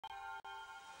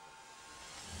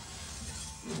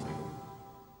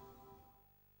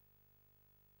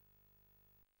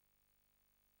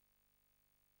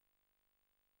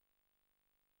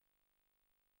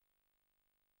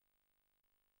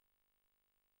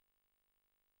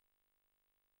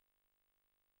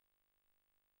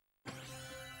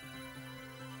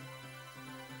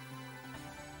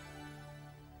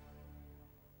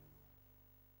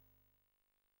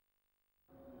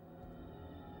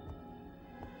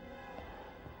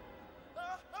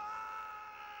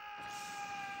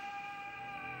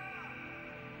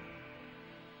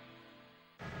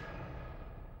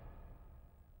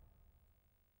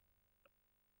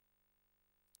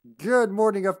Good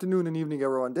morning, afternoon, and evening,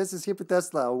 everyone. This is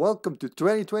HippyTesla. Welcome to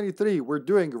 2023. We're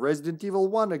doing Resident Evil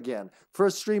 1 again.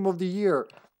 First stream of the year.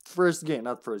 First game,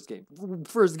 not first game.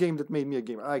 First game that made me a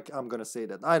gamer. I'm gonna say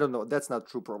that. I don't know. That's not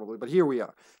true, probably. But here we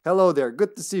are. Hello there.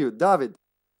 Good to see you. David.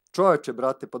 Čovječe,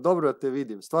 brate, pa dobro da te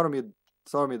vidim. Stvarno mi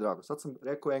je drago. Sad sam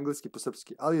rekao engleski po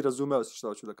srpski, ali razumeo si što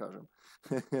hoću da kažem.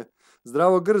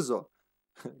 Zdravo, Grzo.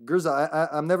 Grzo,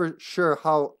 I'm never sure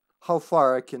how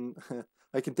far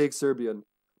I can take Serbian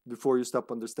before you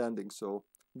stop understanding. So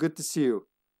good to see you.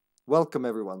 Welcome,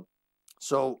 everyone.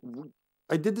 So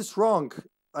I did this wrong.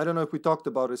 I don't know if we talked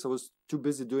about this. I was too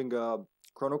busy doing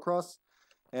Chrono Cross,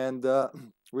 and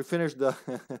we finished the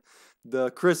the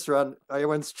Chris run. I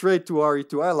went straight to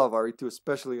RE2. I love RE2,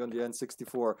 especially on the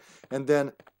N64. And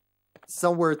then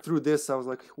somewhere through this, I was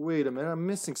like, wait a minute, I'm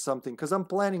missing something because I'm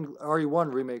planning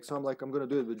RE1 remake. So I'm like, I'm gonna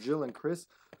do it with Jill and Chris,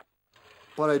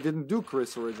 but I didn't do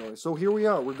Chris originally. So here we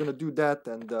are. We're gonna do that,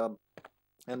 and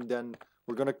then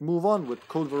we're gonna move on with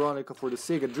Code Veronica for the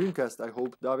Sega Dreamcast. I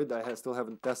hope, David. I still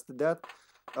haven't tested that.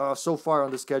 So far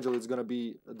on the schedule, it's gonna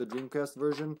be the Dreamcast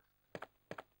version.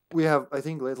 We have, I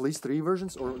think, at least 3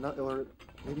 versions, or not, or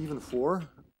maybe even 4.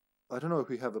 I don't know if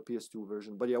we have a PS2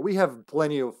 version, but yeah, we have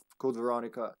plenty of Code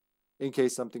Veronica in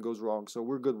case something goes wrong. So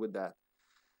we're good with that.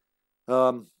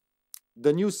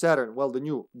 The new Saturn, well, the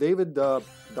new David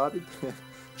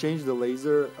changed the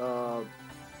laser,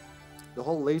 the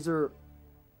whole laser.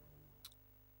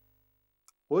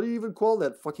 What do you even call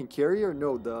that? Fucking carrier?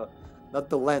 No, not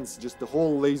the lens, just the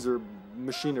whole laser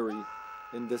machinery.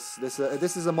 In this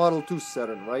is a Model 2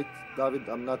 Saturn, right, David?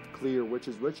 I'm not clear which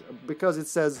is which because it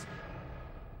says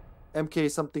MK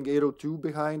something 802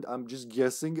 behind. I'm just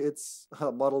guessing it's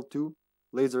Model 2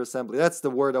 laser assembly. That's the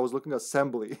word I was looking at,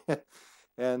 assembly.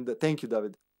 And thank you,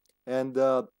 David. And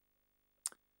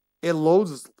it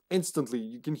loads instantly.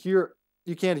 You can't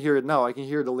hear it now. I can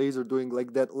hear the laser doing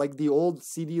like that, like the old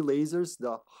CD lasers,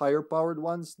 the higher powered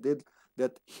ones did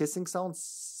that hissing sound.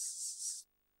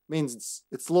 Means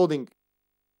it's loading.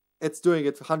 It's doing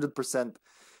it 100%.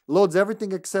 Loads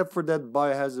everything except for that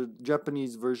Biohazard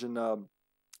Japanese version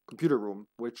computer room,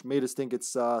 which made us think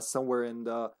it's somewhere in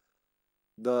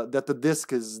that the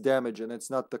disc is damaged and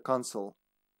it's not the console.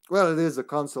 Well, it is a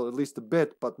console, at least a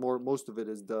bit, but most of it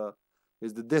is the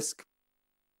disc.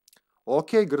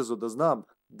 Okay, Grzo,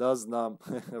 da znam.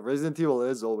 Resident Evil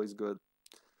is always good.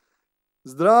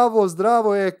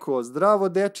 Zdravo Eko, zdravo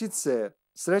dečice,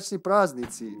 srećni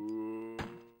praznici.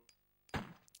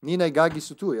 Nina i Gagi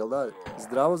su tu, jel da?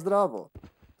 Zdravo.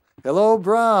 Hello,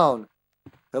 Brown.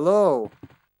 Hello.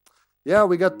 Yeah,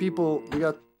 we got people, we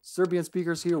got Serbian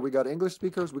speakers here, we got English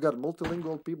speakers, we got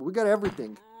multilingual people, we got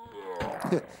everything.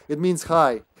 It means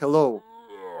hi, hello,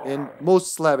 in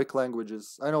most Slavic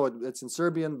languages. I know it's in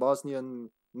Serbian,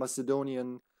 Bosnian,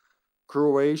 Macedonian,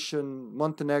 Croatian,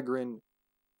 Montenegrin,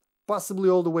 possibly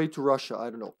all the way to Russia.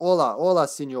 I don't know. Hola,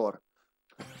 senor.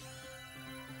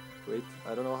 Wait,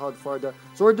 I don't know how far that.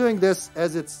 So we're doing this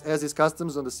as is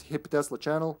customs on this HippyTesla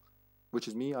channel, which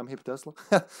is me. I'm HippyTesla.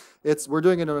 We're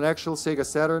doing it on an actual Sega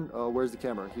Saturn. Where's the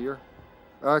camera? Here.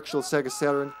 Actual Sega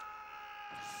Saturn.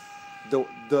 The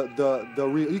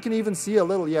real. You can even see a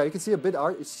little. Yeah, you can see a bit.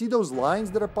 See those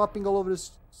lines that are popping all over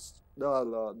this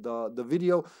the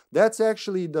video. That's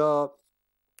actually the.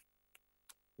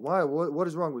 Why? What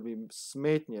is wrong with me?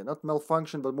 Smetnje, not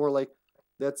malfunction, but more like.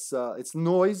 That's it's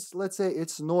noise. Let's say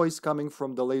it's noise coming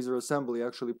from the laser assembly,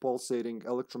 actually pulsating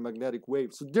electromagnetic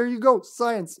waves. So there you go,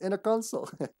 science in a console.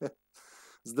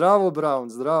 Zdravo, Brown,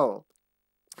 zdravo.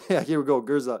 Yeah, here we go,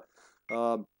 Gerza.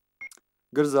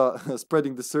 Gerza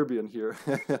spreading the Serbian here.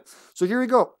 So here we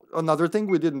go. Another thing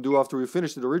we didn't do after we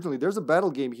finished it originally. There's a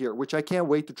battle game here, which I can't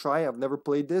wait to try. I've never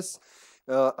played this.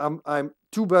 I'm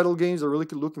 2 battle games I'm really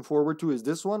looking forward to is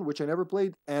this one, which I never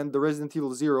played, and the Resident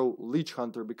Evil 0 Leech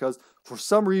Hunter, because for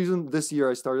some reason this year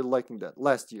I started liking that.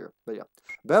 Last year, but yeah.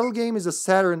 Battle game is a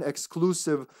Saturn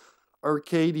exclusive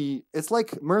arcadey. It's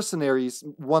like Mercenaries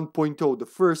 1.0, the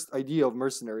first idea of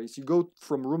Mercenaries. You go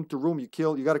from room to room, you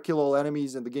gotta kill all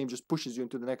enemies, and the game just pushes you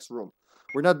into the next room.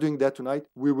 We're not doing that tonight.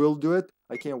 We will do it.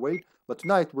 I can't wait. But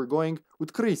tonight we're going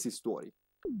with Chrissy's story.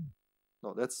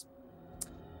 No, that's...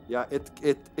 Yeah,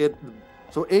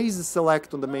 so A is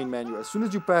select on the main menu. As soon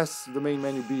as you pass the main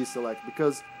menu, B is select,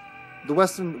 because the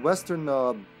Western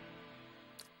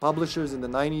publishers in the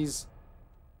 90s,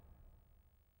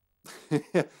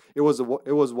 it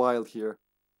was wild here.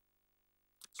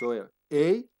 So yeah,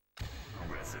 A.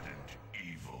 Resident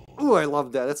Evil. Ooh, I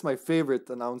love that. That's my favorite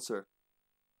announcer.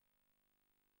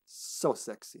 So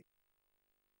sexy.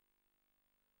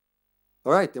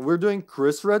 All right, and we're doing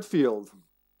Chris Redfield.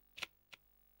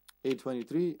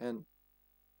 A23 and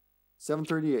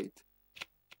 7:38.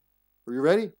 Are you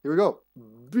ready? Here we go.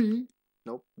 B.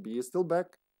 Nope. B is still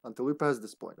back until we pass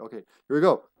this point. Okay. Here we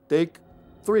go. Take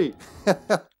 3.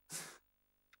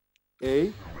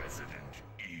 A.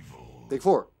 Take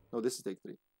 4. No, this is take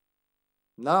 3.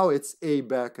 Now it's A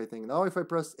back, I think. Now if I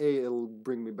press A, it'll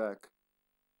bring me back.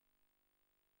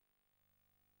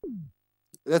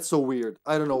 That's so weird.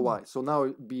 I don't know why. So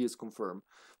now B is confirmed.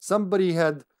 Somebody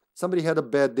had a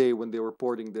bad day when they were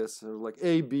porting this. They were like,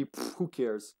 A, B, pff, who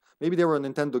cares? Maybe they were a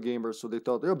Nintendo gamer, so they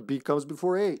thought, oh, B comes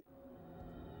before A.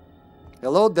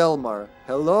 Hello, Delmar.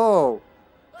 Hello.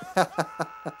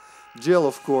 Jill,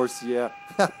 of course, yeah.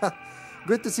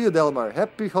 Good to see you, Delmar.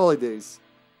 Happy holidays.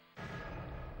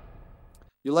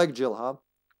 You like Jill, huh?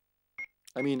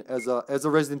 I mean, as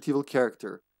a Resident Evil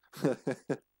character.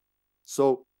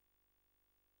 So,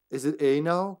 is it A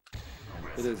now?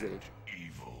 It is A.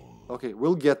 Okay,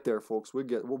 we'll get there, folks. We'll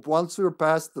get. Once we're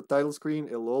past the title screen,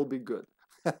 it'll all be good.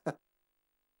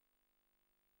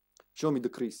 Show me the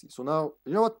Chrissy. So now,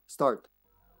 you know what? Start.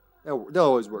 That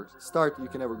always works. Start. You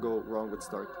can never go wrong with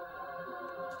start.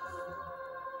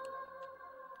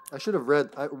 I should have read.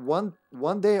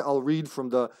 One day I'll read from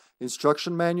the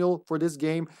instruction manual for this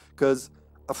game, because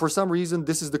for some reason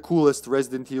this is the coolest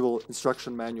Resident Evil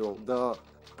instruction manual. The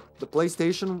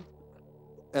PlayStation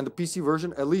and the PC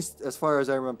version, at least as far as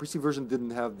I remember, PC version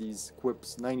didn't have these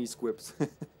quips, 90s quips.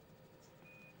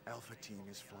 Alpha team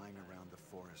is flying around the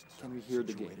forest. Can we hear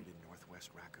the game? In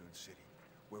northwest Raccoon City,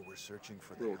 where we're searching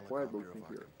for the helicopter of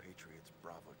our compatriots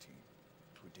Bravo team,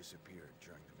 who disappeared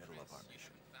during the middle of our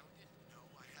mission. No,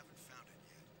 I haven't found it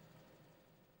yet.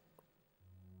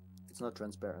 It's not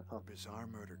transparent, huh? Bizarre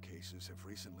murder cases have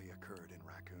recently occurred in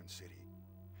Raccoon City.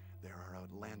 There are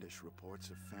outlandish reports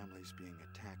of families being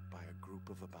attacked by a group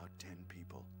of about 10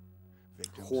 people.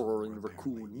 Victims Horror in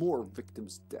Raccoon, more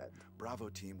victims dead. Bravo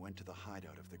team went to the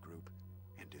hideout of the group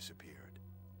and disappeared.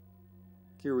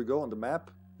 Here we go on the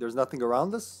map. There's nothing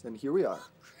around us, and here we are.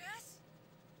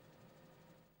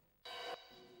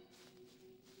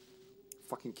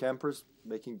 Fucking campers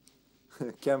making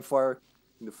campfire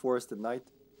in the forest at night.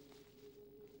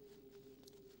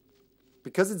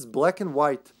 Because it's black and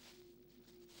white,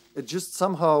 it just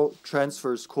somehow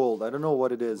transfers cold. I don't know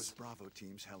what it is. It was Bravo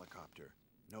team's helicopter.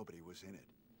 Nobody was in it.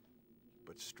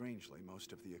 But strangely,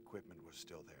 most of the equipment was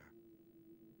still there.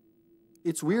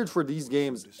 It's weird for these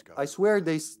games. I swear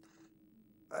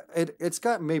it's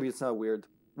got, maybe it's not weird.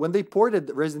 When they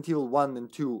ported Resident Evil 1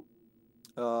 and 2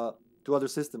 to other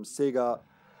systems, Sega,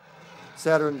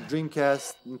 Saturn,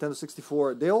 Dreamcast, Nintendo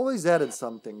 64, they always added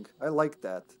something. I like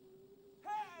that.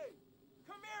 Hey,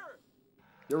 come here.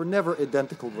 There were never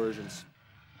identical versions.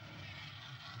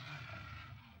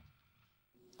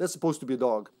 That's supposed to be a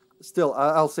dog. Still,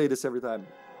 I'll say this every time.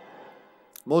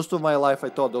 Most of my life I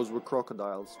thought those were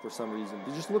crocodiles for some reason.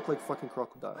 They just look like fucking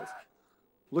crocodiles.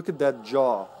 Look at that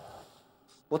jaw.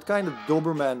 What kind of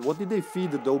Doberman? What did they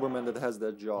feed the Doberman that has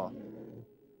that jaw?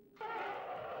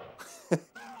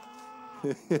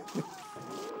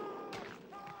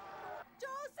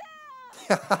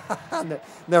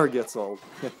 Never gets old.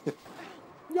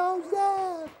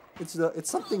 Joseph! It's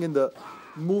something in the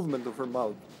movement of her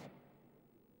mouth.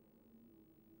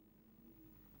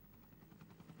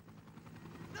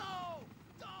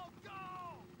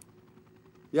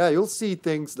 Yeah, you'll see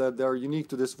things that are unique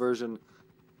to this version.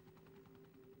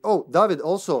 Oh, David,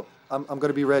 also, I'm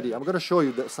gonna be ready. I'm gonna show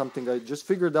you something I just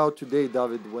figured out today,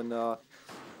 David, when I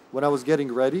was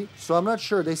getting ready. So I'm not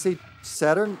sure. They say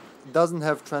Saturn doesn't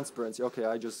have transparency. Okay,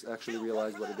 I just actually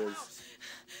realized what it is.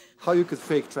 How you could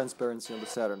fake transparency on the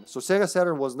Saturn. So Sega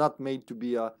Saturn was not made to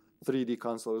be a 3D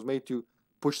console. It was made to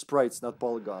push sprites, not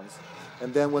polygons.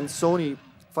 And then when Sony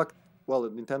fucked, well,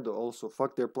 Nintendo also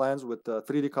fucked their plans with the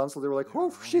 3D console, they were like,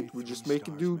 oh shit, we just make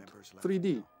it do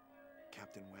 3D.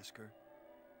 Captain Wesker,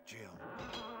 Jill,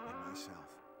 and myself.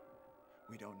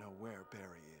 We don't know where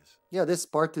Barry is. Yeah, this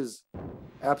part is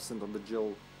absent on the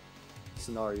Jill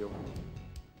scenario.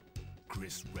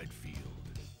 Chris Redfield.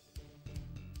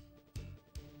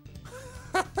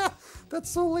 That's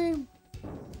so lame.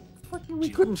 Fucking, we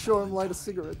couldn't show him light a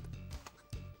cigarette.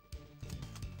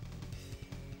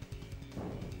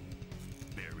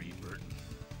 Barry Burton.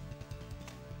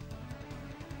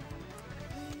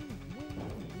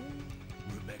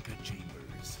 Rebecca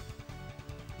Chambers.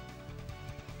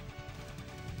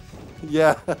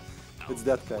 Yeah, it's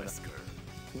that kind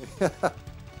of.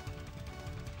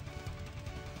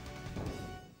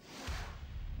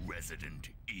 Resident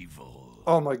Evil.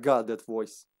 Oh my god, that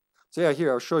voice. So yeah,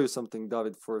 here, I'll show you something,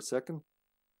 David, for a second.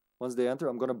 Once they enter,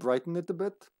 I'm gonna brighten it a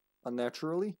bit,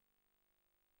 unnaturally.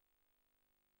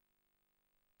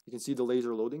 You can see the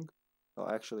laser loading. Oh,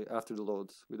 actually, after the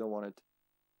loads. We don't want it.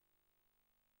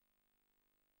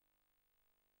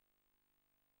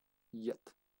 Yet.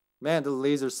 Man, the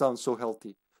laser sounds so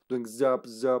healthy. Doing zap,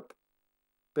 zap.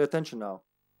 Pay attention now.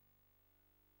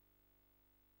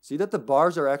 See that the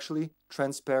bars are actually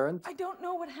transparent? I don't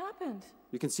know what happened.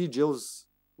 You can see Jill's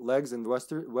legs and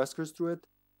whiskers through it.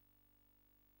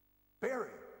 Barry,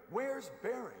 where's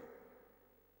Barry?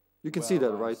 You can see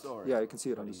that, right? Sorry, yeah, you can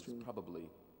see it on the he's stream. Probably.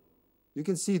 You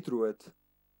can see through it.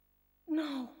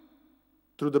 No.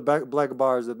 Through the black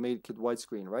bars that make it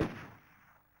widescreen, right?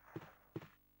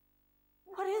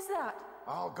 What is that?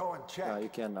 I'll go and check. Yeah, you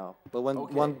can now. But when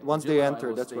Okay, once Jill they and I enter,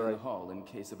 will that's stay where in the hall in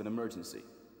case of an emergency.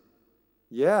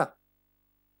 Yeah.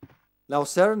 Now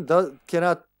Saturn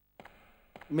cannot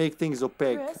make things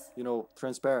opaque, Chris? you know,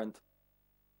 transparent.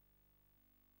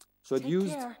 So it Take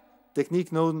used care.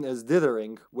 technique known as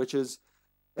dithering, which is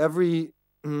every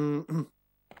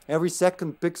every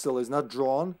second pixel is not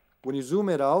drawn. When you zoom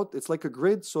it out, it's like a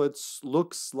grid, so it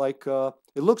looks like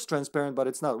it looks transparent, but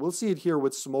it's not. We'll see it here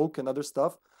with smoke and other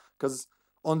stuff, because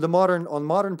on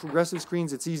modern progressive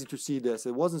screens, it's easy to see this.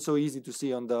 It wasn't so easy to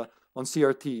see on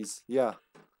CRTs. Yeah,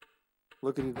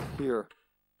 look at it here.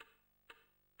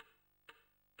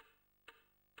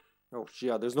 Oh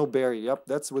yeah, there's no Barry. Yep,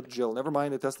 that's with Jill. Never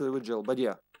mind, I tested it with Jill, but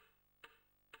yeah.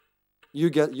 You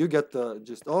get the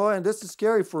gist. Oh, and this is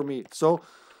scary for me. So,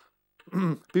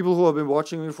 people who have been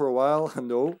watching me for a while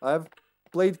know I've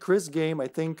played Chris' game, I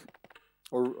think,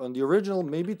 or on the original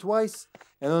maybe twice,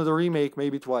 and on the remake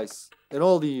maybe twice in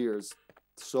all the years.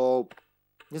 So,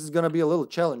 this is gonna be a little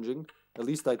challenging. At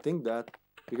least I think that,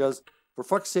 because for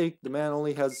fuck's sake, the man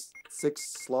only has 6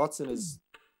 slots in his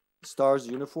Stars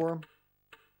uniform.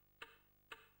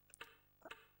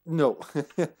 No,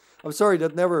 I'm sorry,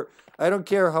 that never. I don't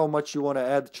care how much you want to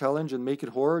add challenge and make it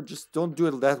horror. Just don't do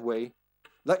it that way.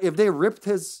 Like if they ripped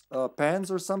his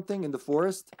pants or something in the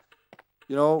forest,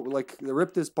 you know, like they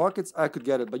ripped his pockets, I could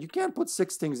get it. But you can't put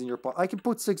 6 things in your pocket. I can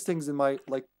put 6 things in my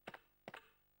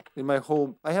in my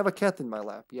home. I have a cat in my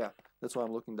lap. Yeah, that's why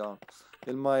I'm looking down.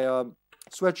 In my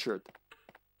sweatshirt.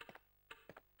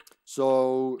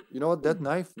 So you know what? That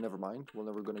knife. Never mind. We're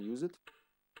never gonna use it.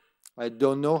 I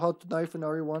don't know how to knife in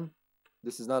RE1.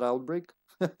 This is not Outbreak.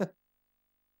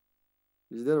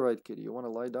 Is that right, kitty? You want to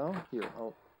lie down? Here,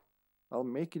 I'll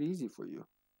make it easy for you.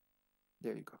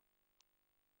 There you go.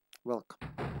 Welcome.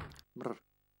 Brr.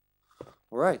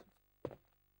 All right.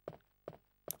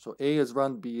 So A is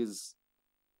run, B is.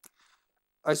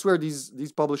 I swear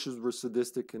these publishers were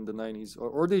sadistic in the 90s,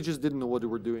 or they just didn't know what they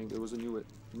were doing. It was a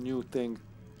new thing.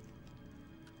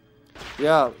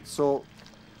 Yeah. So.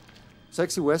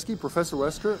 Sexy Wesky, Professor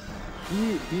Wesker,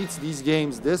 he beats these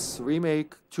games, this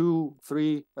remake, 2,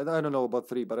 3, I don't know about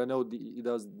 3, but I know he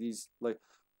does these, like,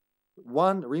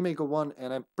 1, remake of 1,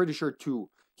 and I'm pretty sure 2.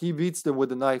 He beats them with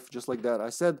a knife, just like that. I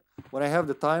said, when I have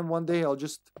the time one day, I'll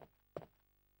just,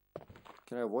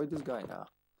 can I avoid this guy now?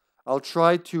 I'll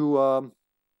try to,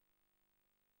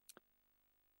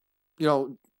 you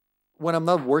know, when I'm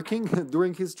not working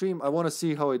during his stream, I want to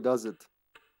see how he does it.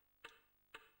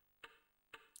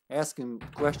 Asking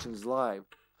questions live.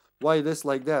 Why this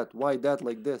like that? Why that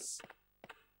like this?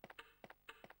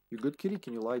 You good, kitty?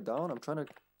 Can you lie down? I'm trying to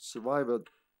survive a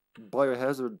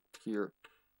biohazard here.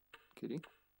 Kitty?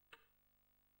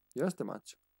 Yes, the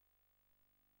match.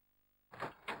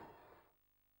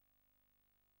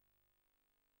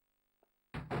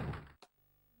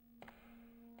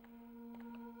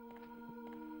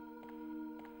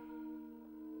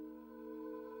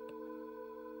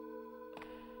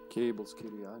 Cables,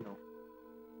 kitty, I know.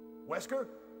 Wesker?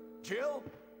 Jill?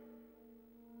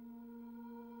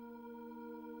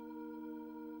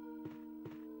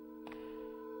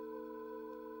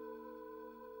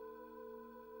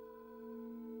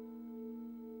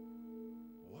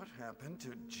 What happened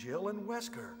to Jill and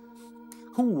Wesker?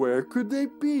 Where could they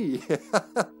be?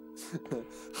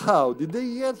 How did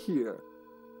they get here?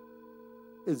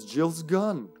 It's Jill's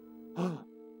gun.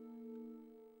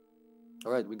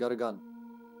 Alright, we got a gun.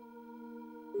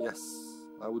 Yes,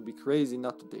 I would be crazy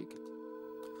not to take it.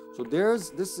 So there's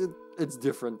this. It's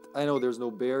different. I know there's no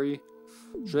Barry.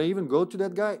 Should I even go to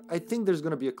that guy? I think there's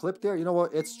gonna be a clip there. You know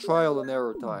what? It's trial and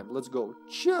error time. Let's go.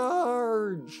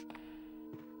 Charge!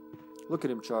 Look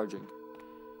at him charging.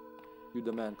 You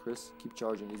the man, Chris. Keep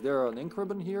charging. Is there an ink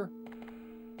ribbon here?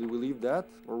 Did we leave that?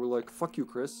 Or we're like, fuck you,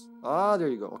 Chris. Ah, there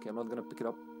you go. Okay, I'm not gonna pick it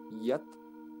up yet.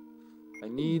 I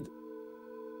need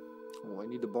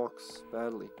the box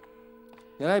badly.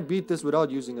 Can I beat this without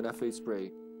using an F8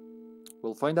 spray?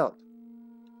 We'll find out.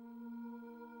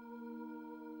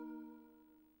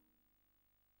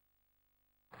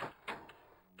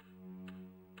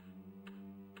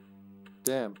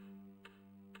 damn.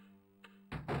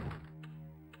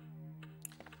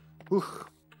 Whew.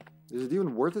 Is it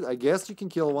even worth it? I guess you can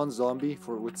kill one zombie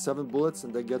with 7 bullets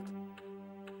and then get...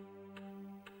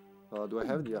 do I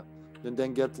have it? Yeah. And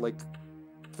then get like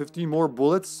 15 more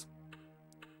bullets.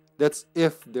 That's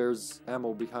if there's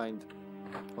ammo behind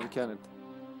on Kenneth.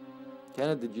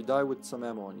 Kenneth, did you die with some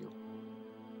ammo on you?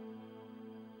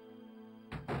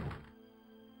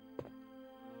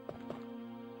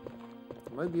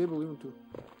 I might be able even to...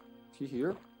 Is he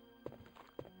here?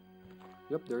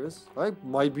 Yep, there is. I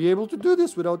might be able to do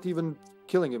this without even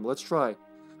killing him. Let's try.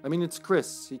 I mean, it's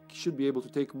Chris. He should be able to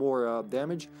take more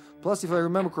damage. Plus, if I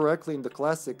remember correctly, in the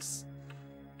classics,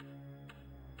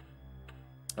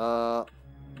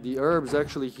 the herbs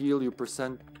actually heal you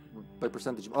by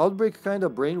percentage. Outbreak kind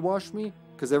of brainwashed me,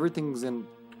 because everything's in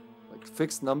like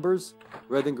fixed numbers.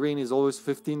 Red and green is always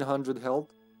 1500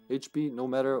 health, HP, no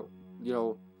matter, you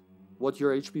know, what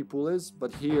your HP pool is.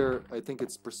 But here, I think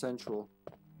it's percentual.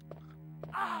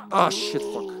 Ah, shit,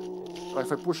 fuck.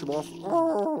 If I push him off...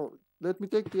 Oh, let me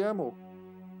take the ammo.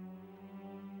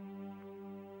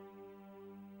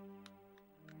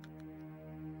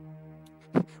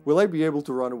 Will I be able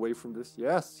to run away from this?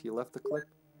 Yes, he left the clip.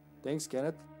 Thanks,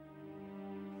 Kenneth.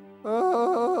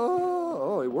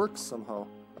 Oh, it works somehow.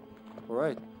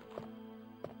 Alright.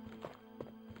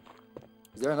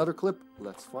 Is there another clip?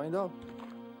 Let's find out.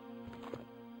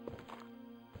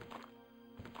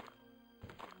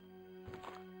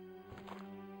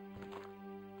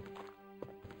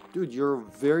 Dude, you're a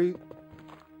very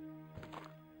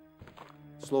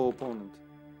slow opponent.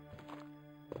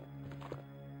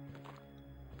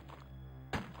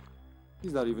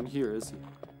 He's not even here, is he?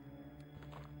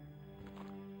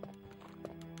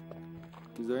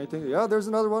 Is there anything? Yeah, there's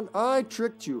another one. I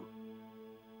tricked you.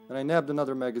 And I nabbed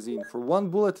another magazine. For 1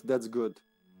 bullet, that's good.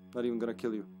 Not even gonna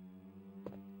kill you.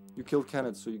 You killed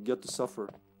Kenneth, so you get to suffer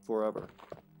forever.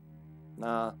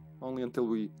 Nah, only until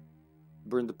we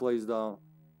burn the place down.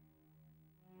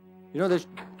 You know,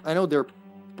 I know they're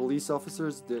police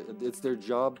officers. It's their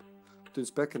job to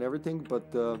inspect and everything, but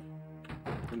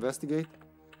investigate.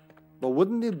 But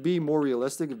wouldn't it be more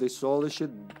realistic if they saw this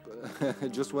shit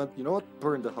and just went, you know what,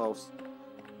 burn the house?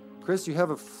 Chris, you have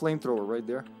a flamethrower right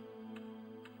there.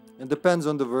 It depends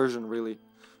on the version, really.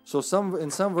 So in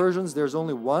some versions there's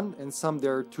only 1, and some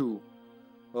there are 2.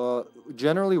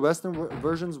 Generally, Western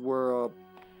versions were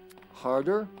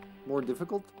harder, more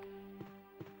difficult.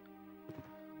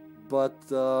 But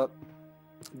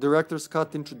Director's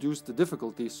Cut introduced the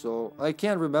difficulty, so I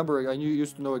can't remember. I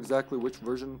used to know exactly which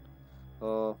version.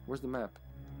 Where's the map?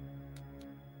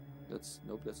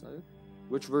 Nope, that's not it.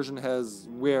 Which version has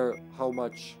how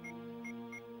much?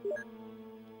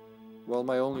 Well,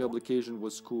 my only obligation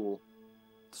was school.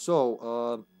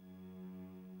 So,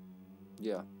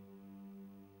 yeah.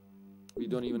 We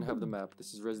don't even have the map.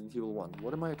 This is Resident Evil 1.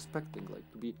 What am I expecting? Like,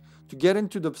 to get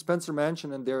into the Spencer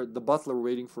mansion and the butler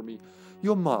waiting for me.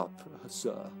 Your mop,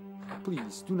 sir.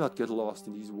 Please, do not get lost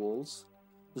in these walls.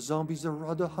 The zombies are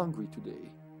rather hungry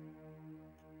today.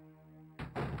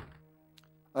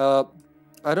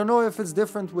 I don't know if it's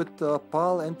different with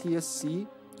PAL NTSC.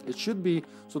 It should be.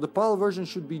 So the PAL version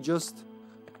should be just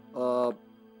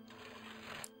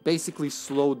basically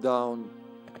slowed down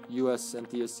US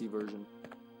NTSC version.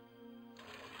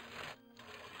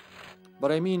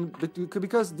 But I mean,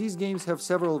 because these games have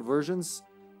several versions,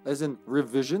 as in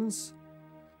revisions,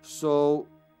 so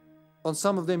on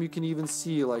some of them you can even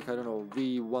see, like, I don't know,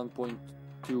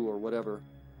 V1.2 or whatever.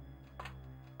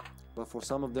 But for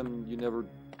some of them you never...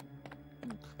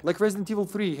 Like Resident Evil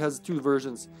 3 has 2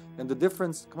 versions, and the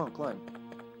difference... Come on, climb.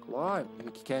 Climb!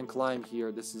 You can't climb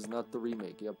here, this is not the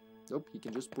remake, yep. Nope, you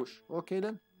can just push. Okay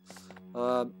then.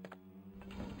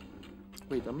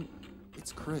 Wait,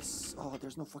 it's Chris. Oh,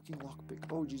 there's no fucking lockpick.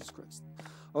 Oh, Jesus Christ.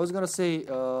 I was gonna say,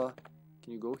 can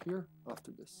you go here?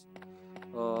 After this.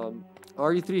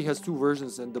 RE3 has 2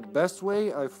 versions, and the best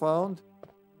way I found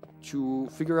to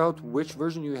figure out which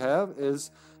version you have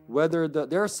is whether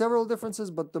there are several differences,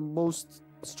 but the most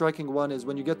striking one is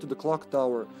when you get to the clock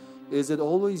tower, is it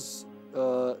always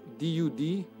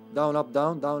DUD, down, up,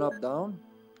 down, down, up, down?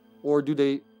 Or do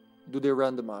they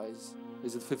randomize?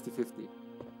 Is it 50-50?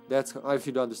 That's if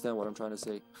you don't understand what I'm trying to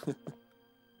say.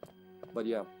 But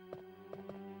yeah,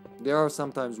 there are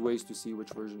sometimes ways to see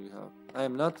which version you have. I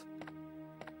am not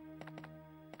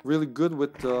really good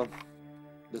with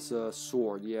this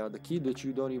sword. Yeah, the key that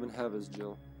you don't even have is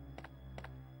Jill.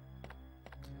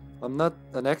 I'm not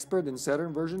an expert in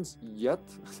Saturn versions yet,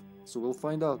 so we'll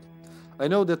find out. I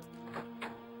know that,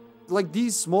 like,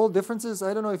 these small differences,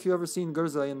 I don't know if you ever seen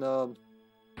Gerza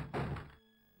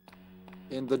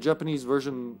in the Japanese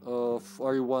version of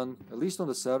RE1, at least on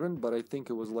the Saturn, but I think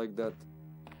it was like that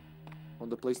on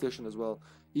the PlayStation as well.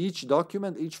 Each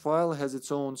document, each file has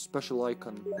its own special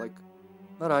icon, like,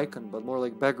 not icon, but more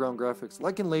like background graphics,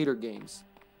 like in later games.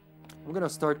 I'm gonna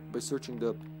start by searching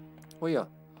the... Oh yeah,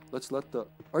 let's let the...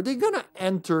 Are they gonna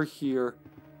enter here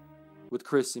with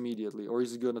Chris immediately, or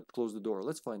is he gonna close the door?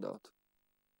 Let's find out.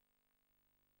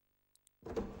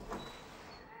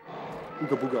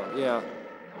 Ooga booga, yeah.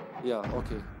 Yeah,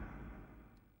 okay.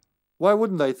 Why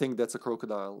wouldn't I think that's a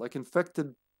crocodile? Like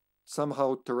infected,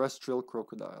 somehow terrestrial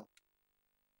crocodile.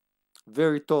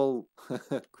 Very tall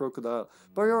crocodile.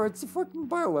 But yeah, it's a fucking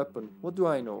bioweapon. What do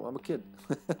I know? I'm a kid.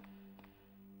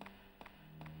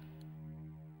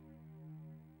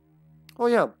 Oh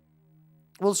yeah.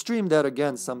 We'll stream that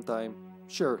again sometime.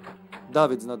 Sure.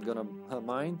 David's not gonna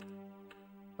mind.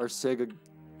 Or Sega...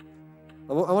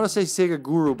 I want to say Sega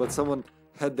Guru, but someone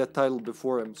had that title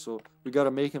before him, so we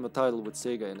gotta make him a title with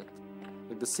Sega in it.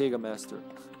 Like the Sega Master.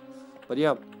 But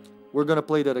yeah, we're gonna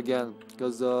play that again,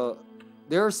 because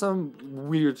there are some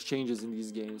weird changes in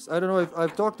these games. I don't know if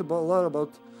I've talked about a lot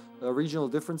about regional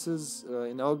differences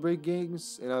in Outbreak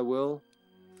games, and I will.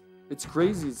 It's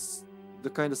crazy, it's the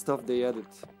kind of stuff they added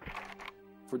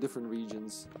for different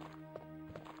regions.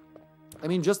 I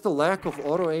mean, just the lack of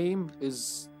auto-aim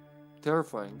is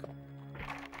terrifying.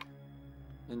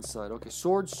 Inside, okay,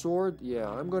 sword, yeah,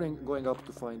 I'm going up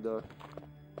to find the...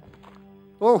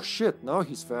 Oh shit, now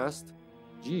he's fast.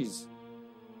 Jeez.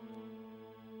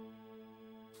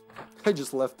 I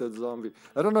just left that zombie.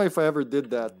 I don't know if I ever did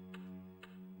that.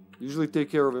 Usually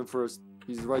take care of him first.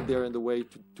 He's right there in the way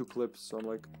to 2 clips, so I'm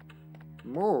like...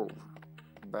 Move,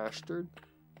 bastard.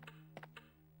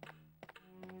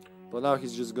 But now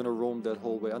he's just gonna roam that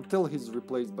whole way, until he's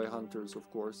replaced by hunters,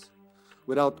 of course.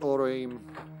 Without auto-aim...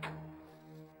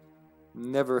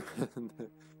 Never.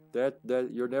 that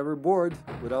you're never bored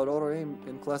without auto-aim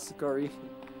in classic RE.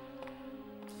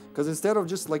 Because instead of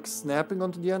just like snapping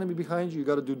onto the enemy behind you, you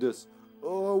gotta do this.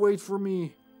 Oh, wait for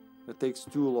me. It takes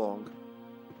too long.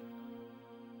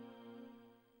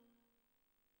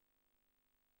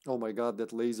 Oh my god,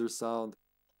 that laser sound.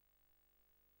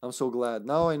 I'm so glad.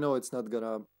 Now I know it's not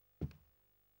gonna...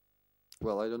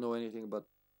 Well, I don't know anything, but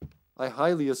I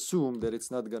highly assume that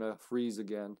it's not gonna freeze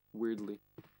again, weirdly.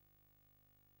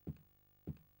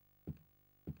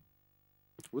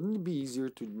 Wouldn't it be easier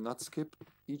to not skip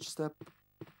each step?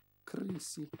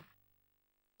 Chrissy.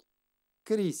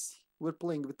 Chrissy. We're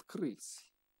playing with Chrissy.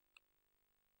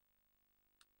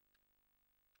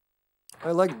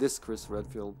 I like this Chris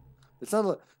Redfield. It's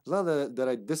not that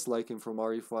I dislike him from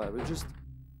RE5. It just...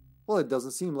 Well, it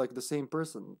doesn't seem like the same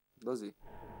person, does he?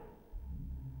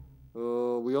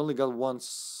 We only got 1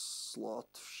 slot.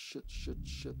 Shit.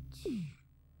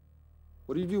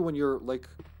 What do you do when you're, like...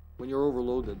 When you're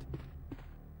overloaded?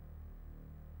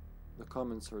 The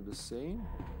comments are the same.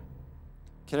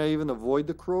 Can I even avoid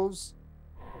the crows?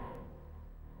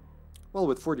 Well,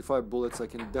 with 45 bullets I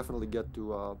can definitely get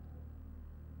to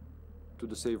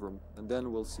the save room, and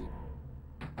then we'll see.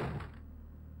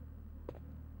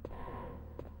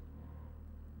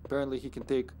 Apparently he can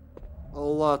take a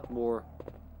lot more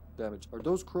damage. Are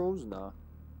those crows? Nah.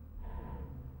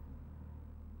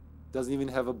 Doesn't even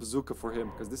have a bazooka for him,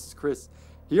 because this is Chris.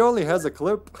 He only has a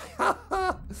clip.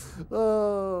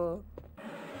 Oh.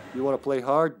 You want to play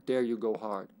hard? There you go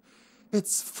hard.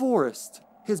 It's Forrest.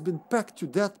 He's been pecked to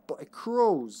death by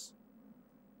crows.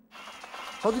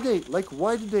 How do they, like,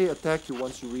 why do they attack you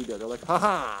once you read that? They're like,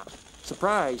 haha,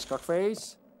 surprise,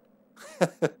 cockface.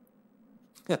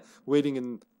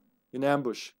 Waiting in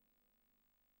ambush.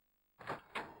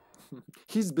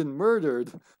 He's been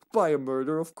murdered by a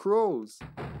murder of crows.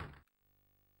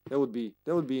 That would be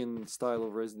in style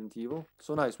of Resident Evil.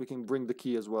 So nice, we can bring the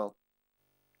key as well.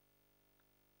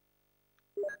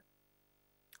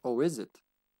 Oh, is it?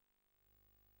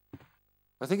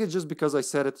 I think it's just because I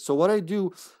said it. So what I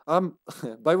do,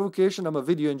 by vocation, I'm a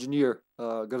video engineer.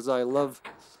 Because I love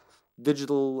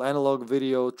digital, analog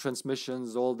video,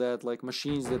 transmissions, all that. Like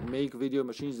machines that make video,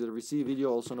 machines that receive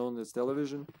video, also known as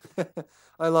television.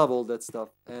 I love all that stuff.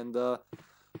 And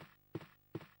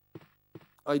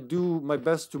I do my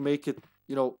best to make it,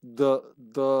 you know,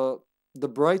 the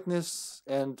brightness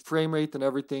and frame rate and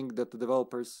everything that the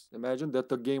developers imagined that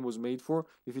the game was made for.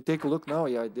 If you take a look now,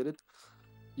 yeah, I did it.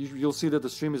 You'll see that the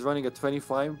stream is running at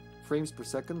 25 frames per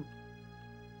second,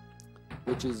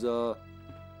 which is a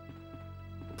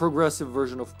progressive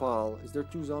version of PAL. Is there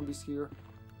 2 zombies here?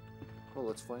 Oh,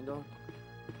 let's find out.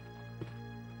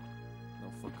 No,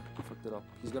 fuck. I fucked it up.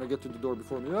 He's gonna get to the door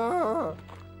before me. Ah!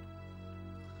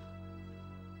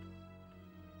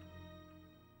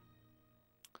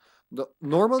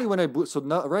 Normally when I boot, so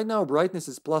now, right now brightness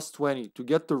is +20 to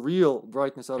get the real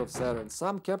brightness out of Saturn.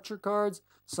 Some capture cards,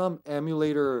 some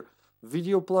emulator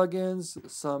video plugins,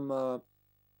 some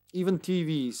even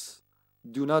TVs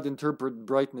do not interpret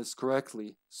brightness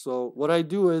correctly. So what I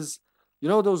do is, you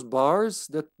know those bars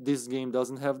that this game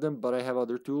doesn't have them, but I have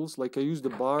other tools. Like I use the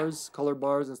bars, color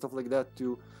bars and stuff like that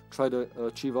to try to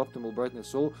achieve optimal brightness.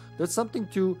 So that's something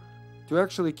to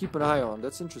actually keep an eye on.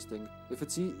 That's interesting. If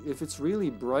it's really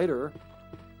brighter,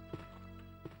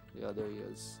 yeah, there he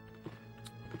is.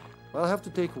 Well, I'll have to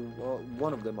take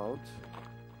one of them out.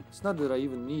 It's not that I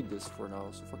even need this for now,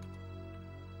 so fuck it.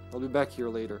 I'll be back here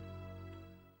later.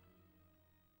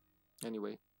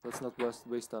 Anyway, let's not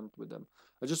waste time with them.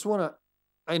 I just wanna.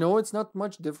 I know it's not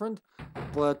much different,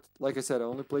 but like I said, I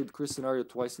only played Chris scenario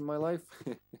twice in my life.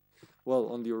 Well,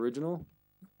 on the original.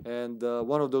 And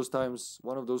one of those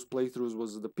playthroughs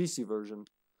was the PC version,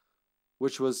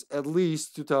 which was at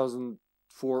least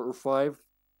 2004 or 5.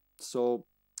 So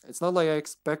it's not like I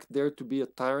expect there to be a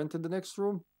tyrant in the next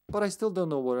room, but I still don't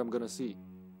know what I'm gonna see.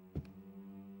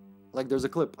 Like there's a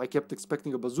clip, I kept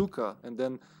expecting a bazooka, and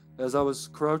then as I was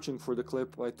crouching for the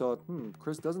clip, I thought,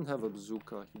 Chris doesn't have a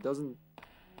bazooka. He doesn't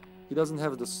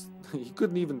have this. He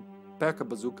couldn't even pack a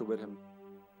bazooka with him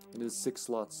in his 6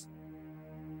 slots.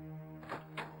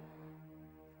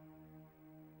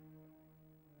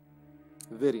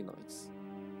 Very nice.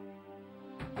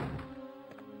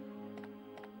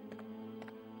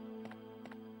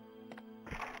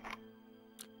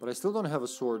 But I still don't have a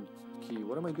sword key.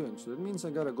 What am I doing? So that means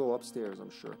I gotta go upstairs, I'm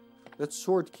sure. That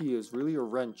sword key is really a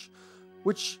wrench.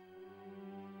 Which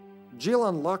Jill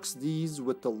unlocks these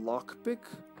with the lockpick,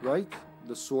 right?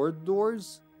 The sword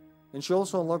doors. And she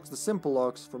also unlocks the simple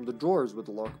locks from the drawers with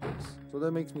the lockpicks. So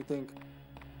that makes me think.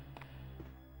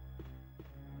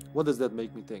 What does that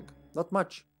make me think? Not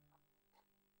much.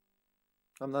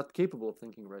 I'm not capable of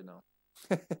thinking right now.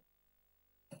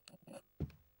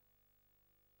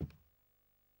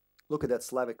 Look at that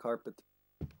Slavic carpet.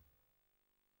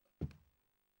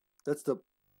 That's the.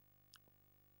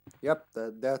 Yep,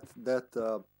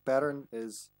 that pattern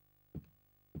is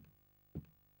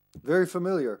very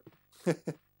familiar.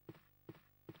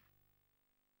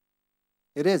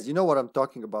 It is. You know what I'm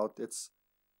talking about. It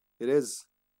is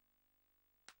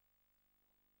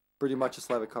pretty much a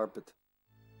Slavic carpet.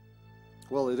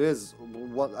 Well, it is.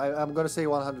 I'm gonna say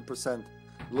 100%.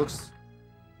 Looks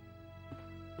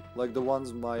like the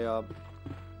ones my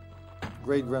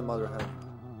great-grandmother had.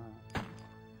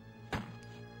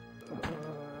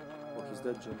 Oh, he's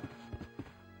dead, Jim.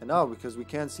 And now, because we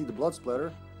can't see the blood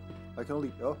splatter, I can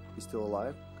only... Oh, he's still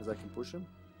alive, because I can push him.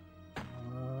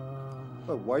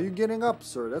 Oh, why are you getting up,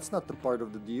 sir? That's not the part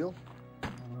of the deal.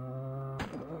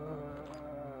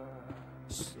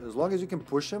 As long as you can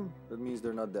push him, that means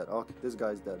they're not dead. Okay, this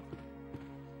guy's dead.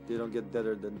 They don't get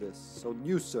deader than this. So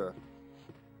you, sir.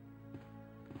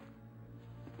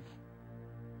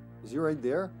 Is he right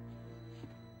there?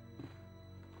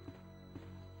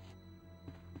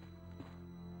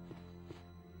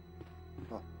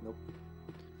 Oh, nope.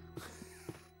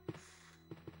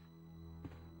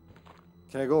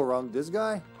 Can I go around this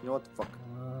guy? You know what? Fuck.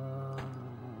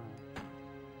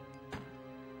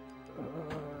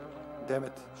 Damn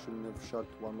it. Shouldn't have shot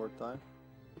one more time.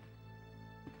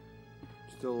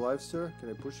 Still alive, sir? Can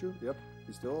I push you? Yep,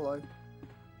 he's still alive.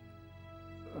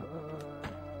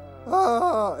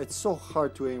 Ah! It's so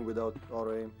hard to aim without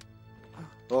auto aim.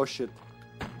 Oh shit.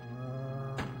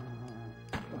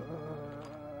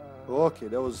 Okay,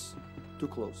 that was too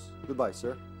close. Goodbye,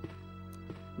 sir.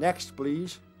 Next,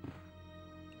 please.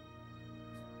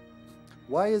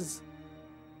 Why is...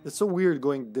 It's so weird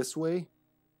going this way.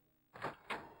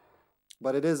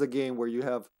 But it is a game where you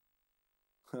have...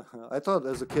 I thought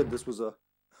as a kid this was a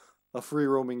free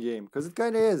roaming game. Because it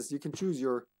kind of is. You can choose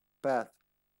your path.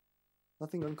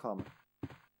 Nothing uncommon.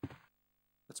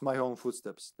 It's my own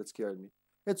footsteps that scared me.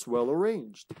 It's well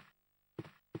arranged.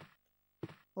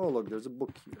 Oh look, there's a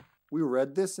book here. We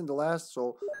read this in the last,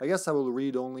 so I guess I will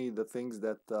read only the things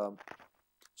that...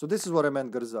 So this is what I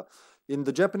meant, Garza. In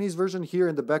the Japanese version here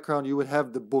in the background you would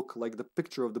have the book, like the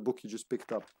picture of the book you just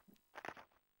picked up.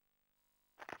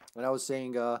 And I was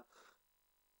saying, I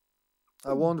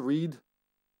won't read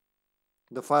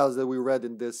the files that we read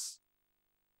in this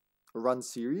run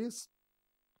series.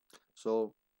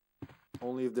 So,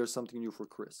 only if there's something new for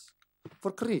Chris.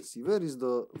 For Chrissy, where is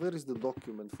the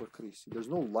document for Chrissy? There's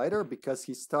no lighter because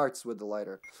he starts with the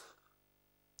lighter.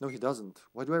 No, he doesn't.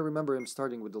 Why do I remember him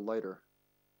starting with the lighter?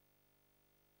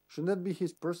 Shouldn't that be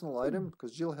his personal item?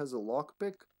 Because Jill has a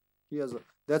lockpick. He has a...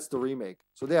 That's the remake.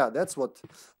 So yeah, that's what...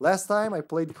 Last time I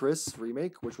played Chris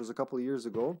remake, which was a couple of years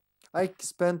ago. I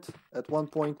spent at one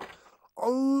point a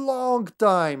long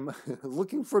time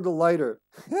looking for the lighter.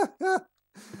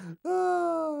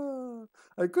 Ah,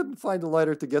 I couldn't find the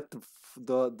lighter to get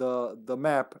the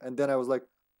map, and then I was like,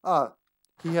 ah,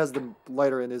 he has the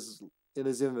lighter in his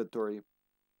inventory.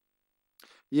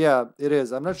 Yeah, it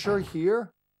is. I'm not sure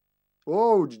here.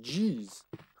 Oh, jeez.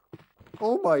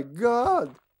 Oh my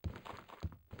god.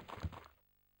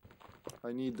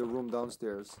 I need the room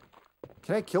downstairs.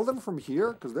 Can I kill them from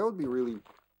here? Because that would be really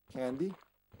handy.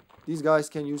 These guys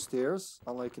can use stairs,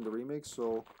 unlike in the remake,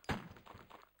 so...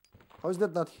 How is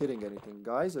that not hitting anything?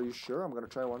 Guys, are you sure? I'm gonna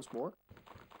try once more.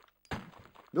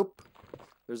 Nope.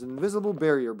 There's an invisible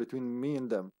barrier between me and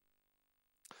them.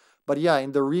 But yeah,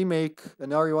 in the remake, in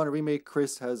RE1 remake,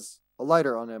 Chris has a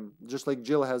lighter on him, just like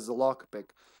Jill has a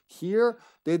lockpick. Here,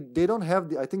 they don't have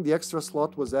the... I think the extra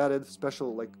slot was added,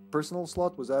 special, like, personal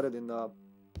slot was added in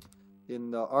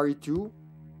RE2.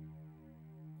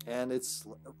 And it's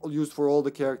used for all the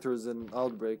characters in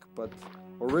Outbreak, but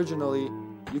originally,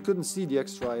 you couldn't see the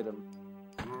extra item.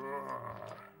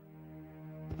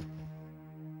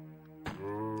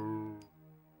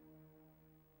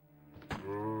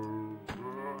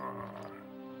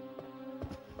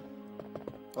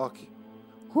 Okay.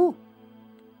 Whew.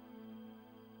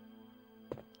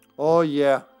 Oh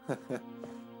yeah.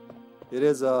 It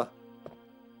is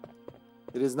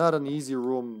not an easy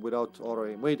room without auto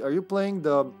aim. Wait, are you playing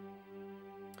the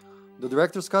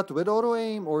director's cut with auto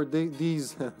aim, or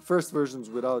these first versions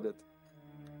without it?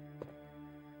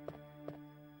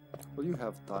 Well, you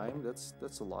have time.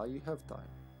 That's a lie. You have time.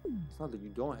 It's not that you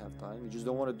don't have time. You just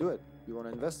don't want to do it. You want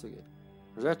to investigate.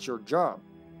 That's your job.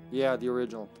 Yeah, the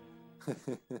original.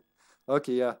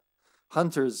 Okay, yeah.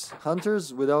 Hunters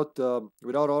without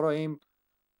auto aim,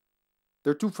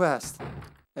 they're too fast.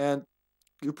 And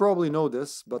you probably know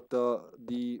this, but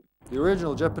the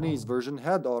original Japanese version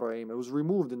had auto aim. It was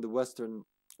removed in the Western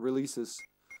releases.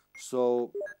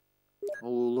 So, oh,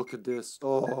 look at this.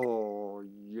 Oh,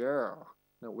 yeah.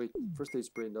 No, wait. First aid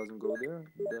spray doesn't go there.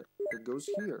 It goes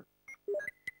here.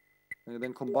 And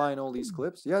then combine all these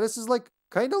clips. Yeah, this is like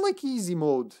kind of like easy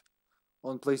mode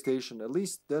on PlayStation. At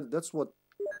least that's what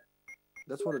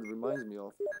it reminds me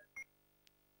of.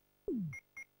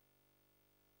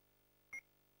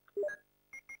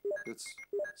 It's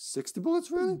 60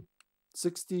 bullets, really?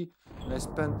 60, and I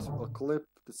spent a clip.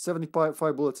 It's 75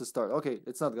 bullets to start. Okay,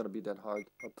 it's not gonna be that hard,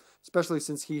 especially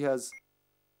since he has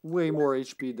way more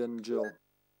HP than Jill,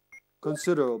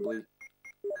 considerably.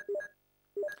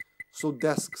 So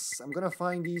desks. I'm gonna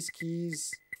find these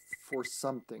keys for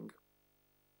something.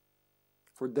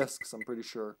 For desks, I'm pretty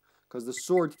sure, because the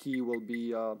sword key will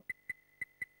be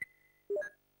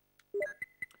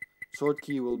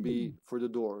for the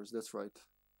doors. That's right.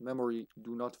 Memory,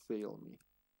 do not fail me.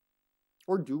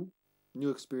 Or do. New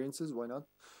experiences, why not?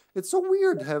 It's so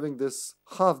weird having this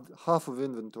half of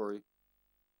inventory.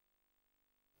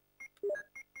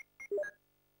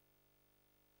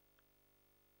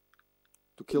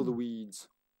 To kill the weeds.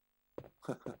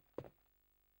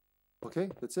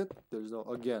 Okay, that's it. There's no,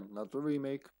 again, not the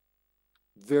remake.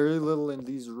 Very little in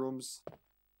these rooms.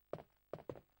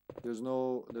 There's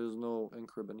no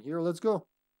encrypt in here. Let's go.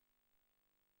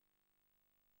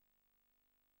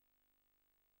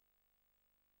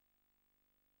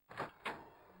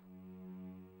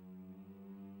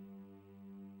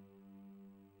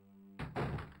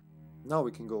 Now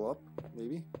we can go up,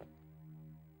 maybe.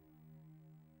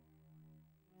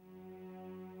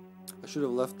 I should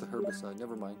have left the herbicide,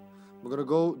 never mind. I'm gonna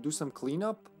go do some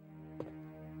cleanup.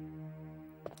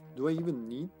 Do I even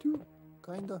need to?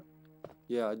 Kinda.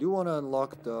 Yeah, I do want to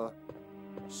unlock the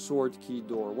sword key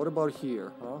door. What about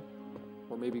here, huh?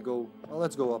 Or maybe go... Well,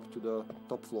 let's go up to the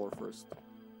top floor first.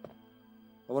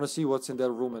 I want to see what's in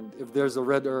that room, and if there's a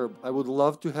red herb. I would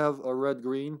love to have a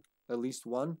red-green, at least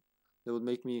one. That would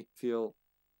make me feel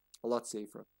a lot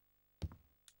safer.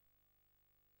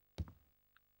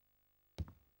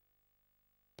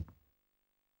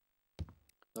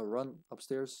 Now run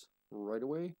upstairs right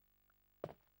away.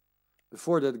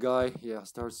 Before that guy, yeah,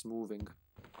 starts moving.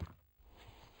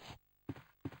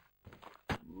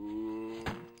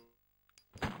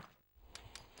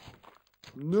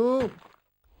 No!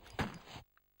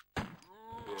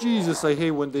 Jesus, I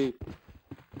hate when they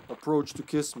approach to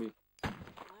kiss me.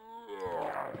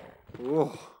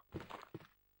 Oh.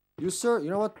 You, sir, you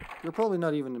know what? You're probably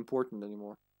not even important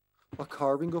anymore. A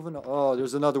carving of an... Oh,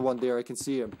 there's another one there. I can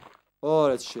see him. Oh,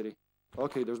 that's shitty.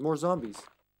 Okay, there's more zombies.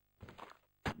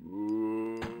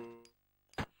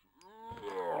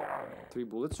 3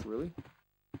 bullets, really?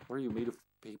 What are you, made of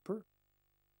paper?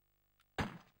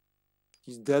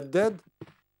 He's dead?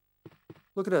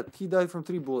 Look at that. He died from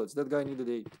 3 bullets. That guy needed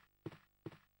 8.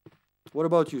 What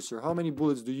about you, sir? How many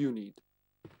bullets do you need?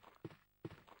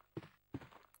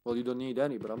 Well, you don't need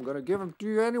any, but I'm gonna give them to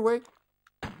you anyway.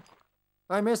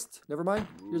 I missed. Never mind.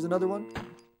 Here's another one.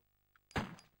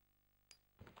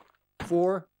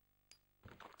 4.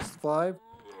 5.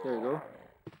 There you go.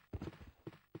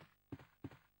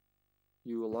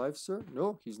 You alive, sir?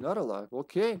 No, he's not alive.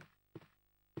 Okay.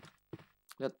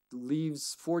 That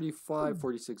leaves 45,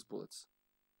 46 bullets.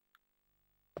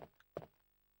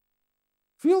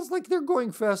 Feels like they're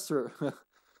going faster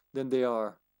than they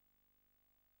are.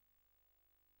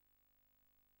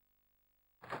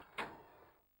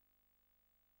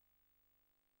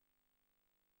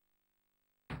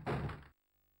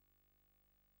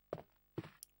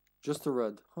 Just a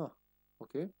red. Huh.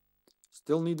 Okay.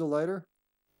 Still need a lighter?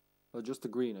 Just a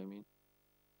green, I mean.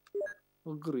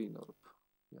 A green herb.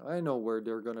 Yeah, I know where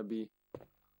they're gonna be.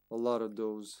 A lot of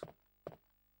those.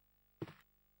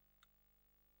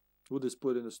 Wood is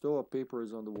put in the stove, paper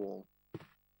is on the wall.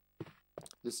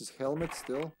 This is helmet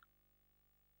still.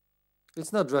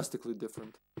 It's not drastically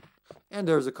different. And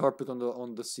there's a carpet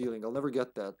on the ceiling. I'll never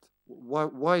get that.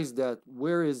 Why is that?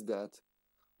 Where is that?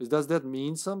 Does that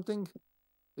mean something?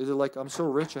 Is it like I'm so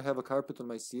rich I have a carpet on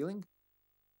my ceiling?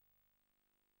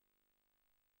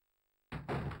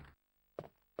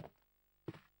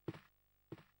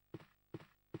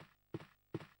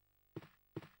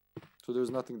 So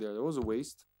there's nothing there. There was a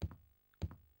waste.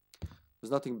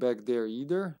 There's nothing back there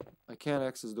either. I can't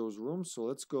access those rooms, so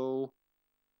let's go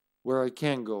where I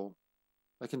can go.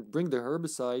 I can bring the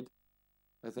herbicide,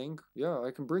 I think. Yeah,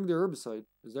 I can bring the herbicide.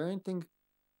 Is there anything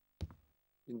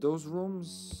in those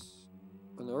rooms?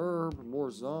 An herb, more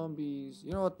zombies.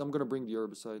 You know what? I'm gonna bring the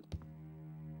herbicide.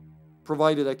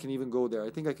 Provided I can even go there. I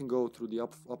think I can go through the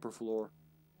upper floor.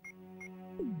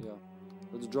 Yeah.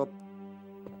 Let's drop,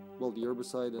 well, the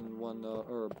herbicide and one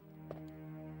herb.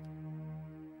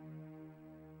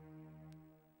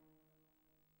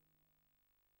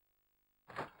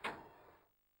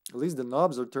 At least the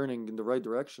knobs are turning in the right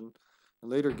direction. In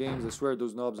later games, I swear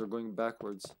those knobs are going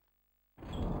backwards.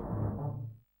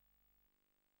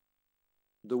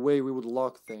 The way we would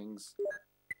lock things.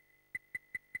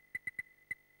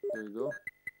 There you go.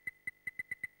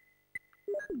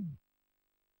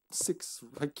 6.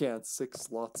 I can't. 6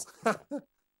 slots.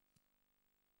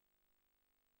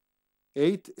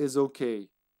 8 is okay.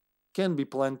 Can be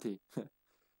plenty.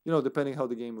 You know, depending how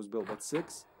the game was built. But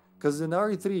 6? Because in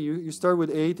RE3, you start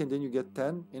with 8 and then you get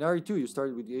 10. In RE2, you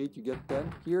start with 8, you get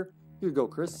 10. Here you go,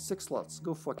 Chris. 6 slots.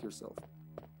 Go fuck yourself.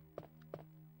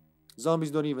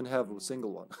 Zombies don't even have a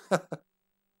single one.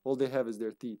 All they have is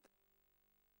their teeth.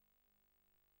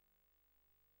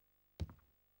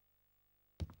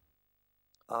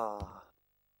 Ah.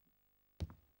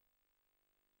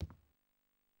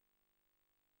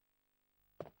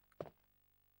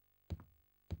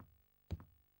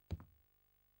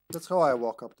 That's how I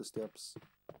walk up the steps.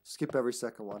 Skip every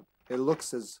second one. It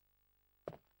looks as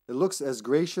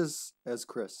gracious as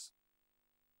Chris.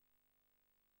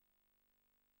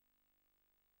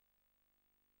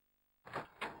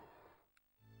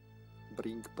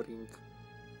 Brink, brink.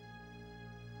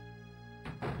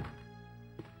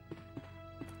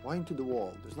 Why into the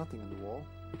wall? There's nothing in the wall.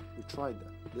 We tried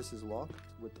that. This is locked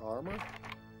with armor.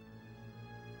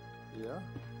 Yeah.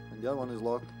 And the other one is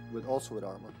locked with also with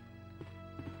armor.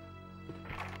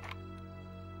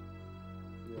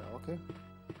 Yeah, okay.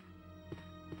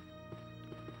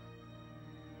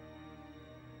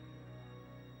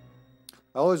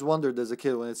 I always wondered as a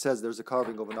kid when it says there's a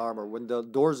carving of an armor. When the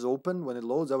doors open, when it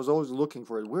loads, I was always looking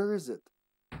for it. Where is it?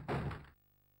 I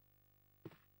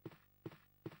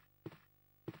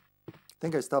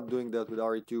think I stopped doing that with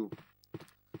RE2.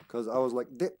 Because I was like,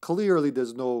 clearly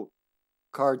there's no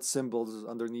card symbols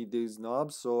underneath these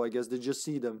knobs. So I guess they just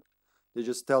see them. They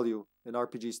just tell you in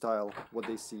RPG style what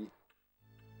they see.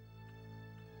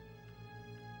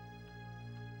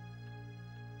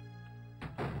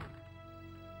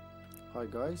 Hi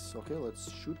guys, okay,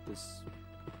 let's shoot this.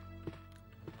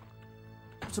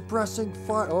 Suppressing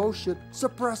fire, oh shit,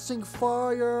 suppressing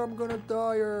fire, I'm gonna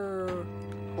die.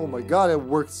 Oh my god, it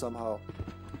worked somehow.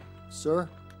 Sir?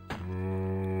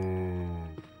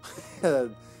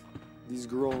 These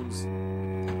groans.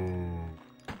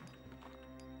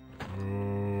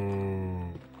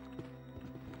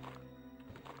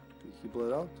 He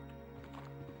bled out?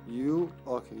 You?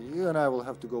 Okay, you and I will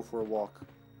have to go for a walk.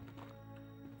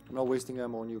 I'm not wasting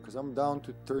ammo on you because I'm down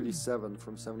to 37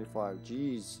 from 75.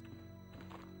 Jeez.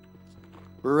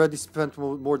 We already spent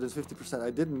more than 50%.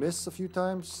 I did miss a few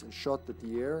times and shot at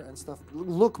the air and stuff.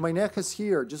 Look, my neck is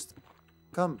here. Just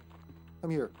come. Come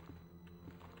here.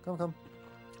 Come, come.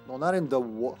 No, not in the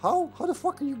How the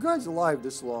fuck are you guys alive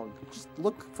this long? Just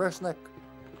look, fresh neck.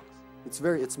 It's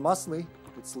muscly.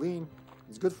 It's lean.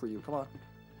 It's good for you. Come on.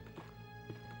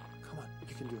 Come on.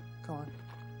 You can do it. Come on.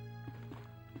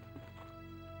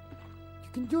 You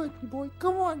can do it, you boy.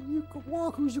 Come on. You can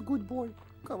walk. Who's a good boy?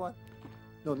 Come on.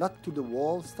 No, not to the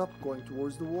wall. Stop going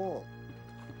towards the wall.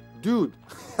 Dude.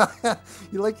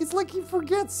 It's like he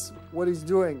forgets what he's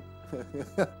doing.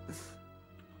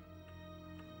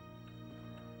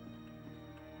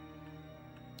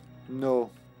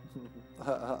 No.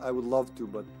 I would love to,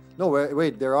 but... No,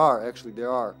 wait, there are.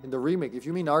 In the remake. If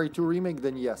you mean RE2 remake,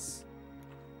 then yes.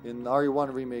 In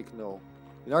RE1 remake, no.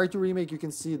 In RE2 remake, you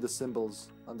can see the symbols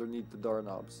underneath the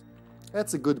doorknobs.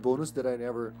 That's a good bonus that I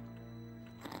never...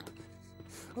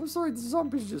 I'm sorry, the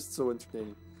zombie's just so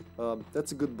entertaining.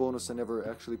 That's a good bonus I never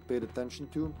actually paid attention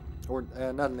to. Or,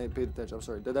 not paid attention, I'm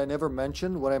sorry. That I never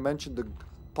mentioned. When I mentioned the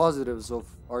positives of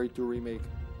RE2 remake,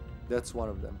 that's one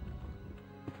of them.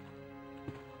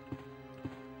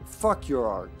 Fuck your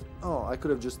art. Oh, I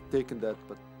could have just taken that,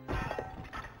 but...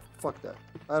 Fuck that.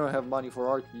 I don't have money for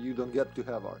art, you don't get to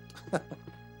have art.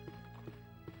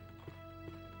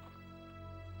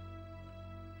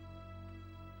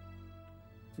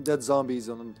 That zombie is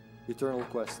on an eternal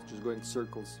quest, just going in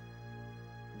circles.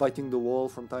 Biting the wall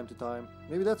from time to time.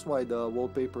 Maybe that's why the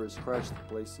wallpaper is crashed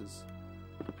places.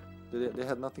 They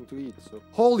had nothing to eat, so...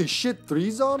 Holy shit,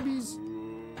 3 zombies?!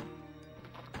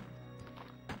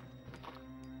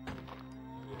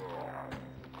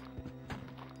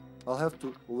 I'll have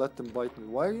to let them bite me.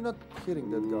 Why are you not hitting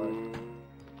that guy?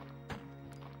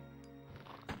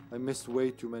 I missed way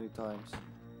too many times.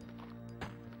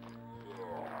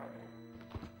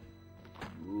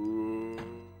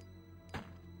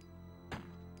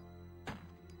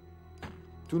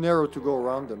 Too narrow to go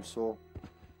around them, so...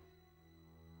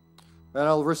 And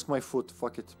I'll risk my foot,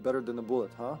 fuck it. Better than a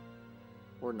bullet, huh?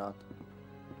 Or not.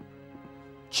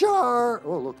 Char!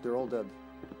 Oh look, they're all dead.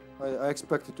 I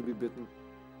expected to be bitten.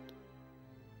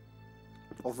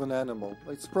 Of an animal.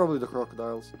 It's probably the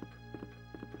crocodiles.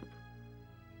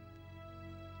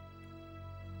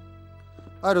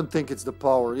 I don't think it's the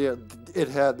power. Yeah, it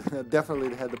had. Definitely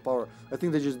it had the power. I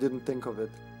think they just didn't think of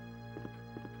it.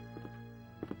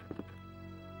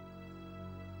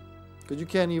 Because you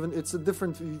can't even... It's a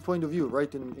different point of view,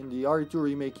 right? In the RE2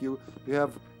 remake, you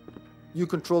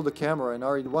control the camera. In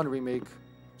RE1 remake...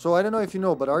 So I don't know if you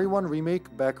know, but RE1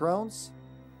 remake backgrounds...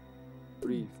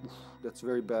 3. That's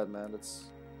very bad, man.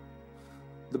 That's...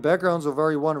 The backgrounds of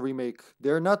RE1 remake,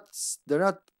 they're not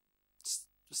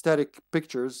static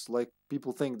pictures like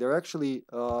people think. They're actually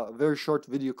very short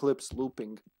video clips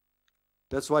looping.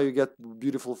 That's why you get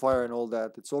beautiful fire and all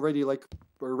that. It's already like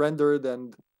rendered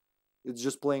and it's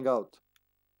just playing out.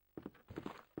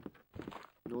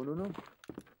 No, no, no.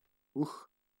 Ooh.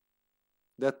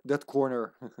 That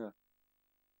corner.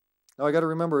 Now I gotta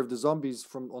remember if the zombies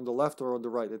from on the left or on the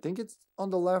right. I think it's on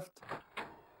the left.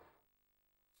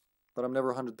 But I'm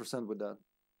never 100% with that.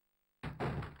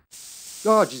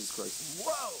 Oh, Jesus Christ.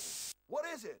 Whoa! What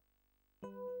is it?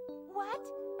 What?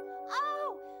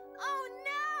 Oh! Oh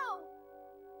no!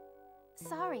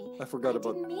 Sorry. I forgot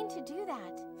about... I didn't mean to do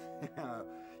that.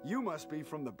 You must be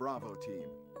from the Bravo team.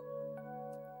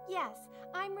 Yes,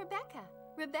 I'm Rebecca.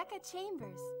 Rebecca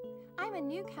Chambers. I'm a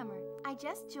newcomer. I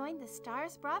just joined the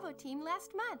Stars Bravo team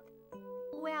last month.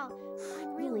 Well,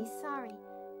 I'm really sorry.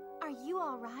 Are you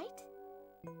all right?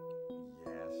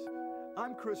 Yes.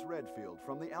 I'm Chris Redfield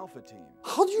from the Alpha team.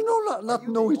 How do you not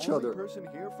know each other? Are you the only person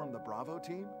here from the Bravo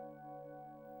team?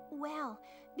 Well,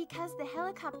 because the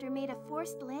helicopter made a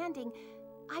forced landing,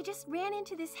 I just ran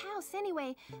into this house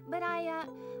anyway, but I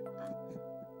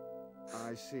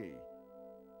see.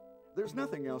 There's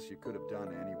nothing else you could have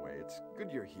done anyway. It's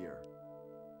good you're here.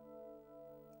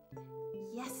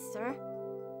 Yes, sir.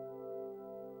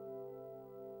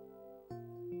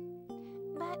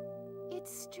 But it's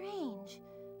strange.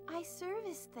 I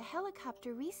serviced the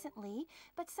helicopter recently,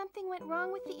 but something went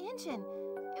wrong with the engine.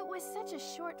 It was such a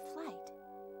short flight.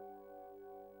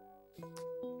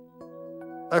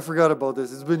 I forgot about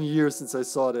this. It's been years since I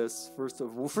saw this. First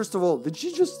of all, did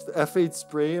she just F8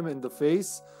 spray him in the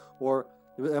face? Or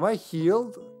am I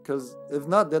healed? Because if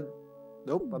not, that...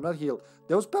 Nope, I'm not healed.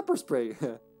 That was pepper spray.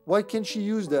 Why can't she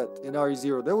use that in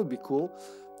RE0? That would be cool.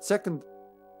 Second,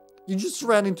 you just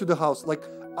ran into the house. Like,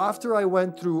 after I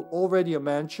went through already a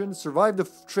mansion, survived a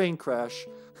train crash,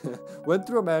 went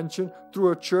through a mansion,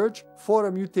 through a church, fought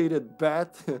a mutated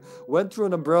bat, went through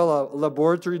an umbrella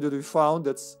laboratory that we found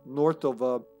that's north of,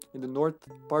 in the north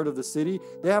part of the city.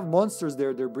 They have monsters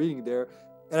there, they're breeding there,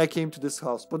 and I came to this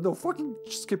house. But no, fucking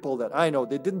skip all that. I know,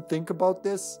 they didn't think about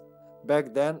this.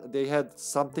 back then they had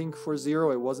something for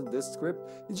Zero. It wasn't this script.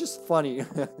 It's just funny.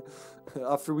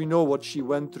 After we know what she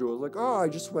went through, like, oh, I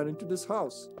just went into this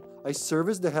house. I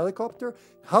serviced the helicopter.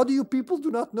 How do you people do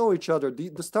not know each other?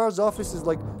 The Star's office is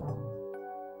like,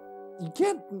 you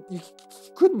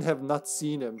couldn't have not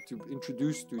seen them to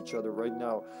introduce to each other right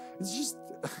now. It's just,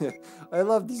 I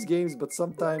love these games, but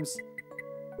sometimes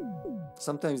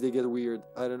they get weird.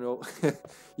 I don't know.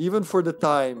 Even for the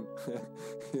time,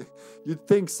 you'd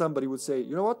think somebody would say,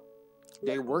 you know what?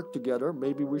 They work together.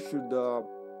 Maybe we should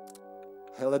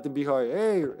let them be high.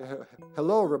 Hey,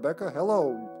 hello, Rebecca.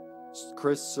 Hello,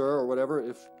 Chris, sir, or whatever.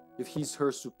 If he's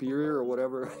her superior or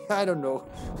whatever. I don't know.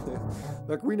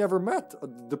 Like, we never met.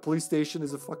 The police station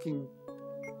is a fucking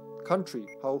country.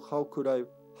 How could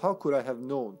I have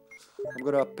known? I'm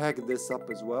gonna pack this up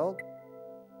as well.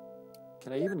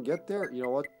 Can I even get there? You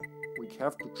know what? We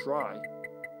have to try.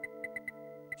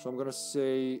 So I'm gonna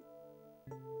say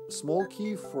small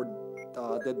key for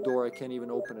that door. I can't even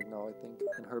open it now, I think.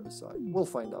 And herbicide. We'll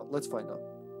find out. Let's find out.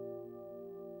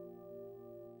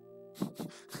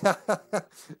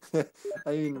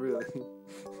 I mean, really.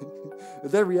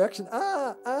 That reaction.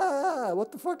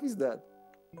 What the fuck is that?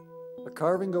 A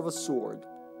carving of a sword.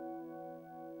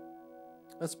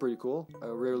 That's pretty cool. I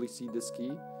rarely see this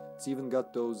key. It's even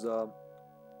got those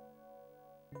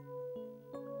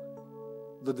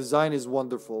the design is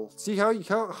wonderful. See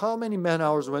how many man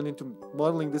hours went into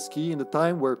modeling this key in the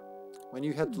time when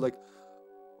you had to like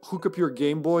hook up your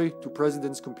Game Boy to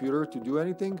President's computer to do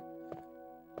anything,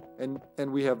 and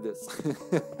we have this.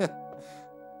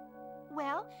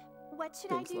 Well, what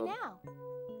should I do now?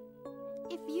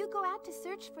 If you go out to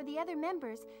search for the other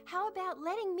members, how about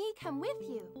letting me come with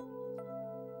you?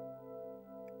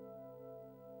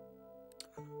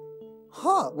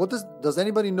 Huh, does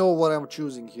anybody know what I'm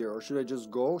choosing here? Or should I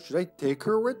just go? Should I take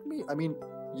her with me? I mean,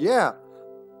 yeah.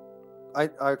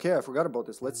 Okay, I forgot about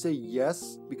this. Let's say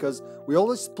yes, because we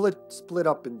always split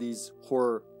up in these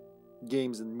horror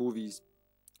games and movies.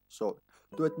 So,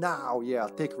 do it now. Yeah,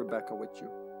 take Rebecca with you.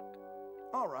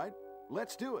 All right,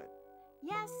 let's do it.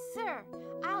 Yes, sir.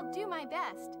 I'll do my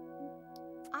best.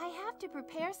 I have to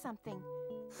prepare something.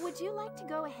 Would you like to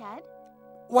go ahead?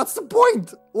 What's the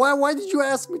point? Why did you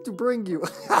ask me to bring you?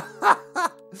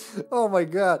 Oh my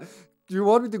god. Do you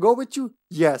want me to go with you?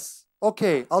 Yes.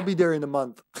 Okay, I'll be there in a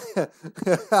month.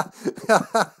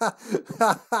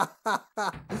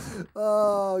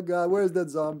 Oh god, where's that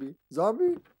zombie?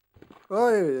 Zombie?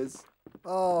 Oh, here it is.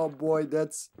 Oh boy,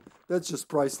 that's just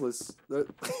priceless.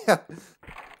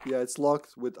 Yeah, it's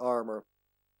locked with armor.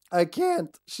 I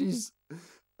can't.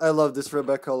 I love this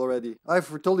Rebecca already. I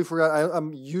totally forgot.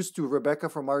 I'm used to Rebecca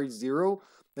from RE0.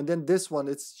 And then this one,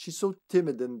 she's so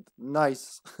timid and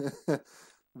nice.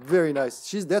 Very nice.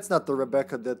 That's not the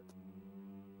Rebecca that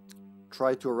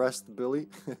tried to arrest Billy.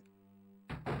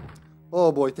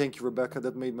 Oh boy, thank you, Rebecca.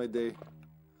 That made my day.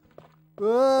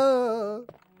 Ah!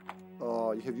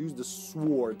 Oh, you have used the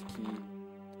sword key.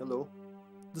 Hello.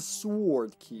 The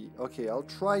sword key. Okay, I'll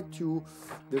try to...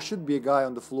 There should be a guy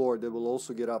on the floor that will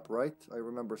also get up, right? I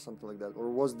remember something like that. Or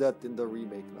was that in the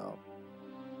remake now?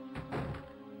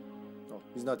 No,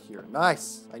 he's not here.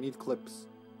 Nice! I need clips.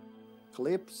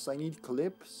 Clips? I need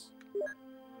clips.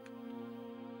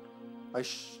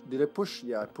 Did I push?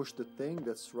 Yeah, I pushed the thing.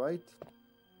 That's right.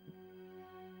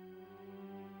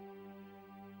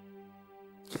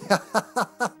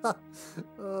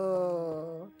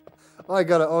 I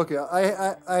gotta, okay,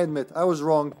 I admit, I was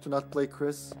wrong to not play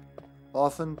Chris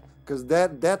often, because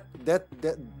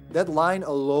that line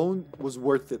alone was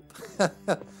worth it.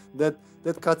 that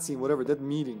cutscene, whatever, that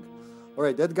meeting.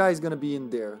 Alright, that guy's gonna be in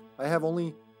there. I have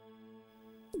only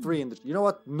 3 in the... You know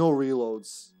what? No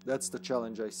reloads. That's the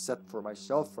challenge I set for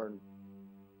myself, and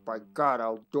by God,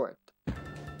 I'll do it.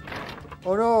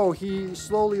 Oh no, he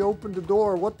slowly opened the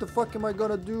door. What the fuck am I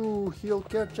gonna do? He'll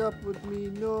catch up with me.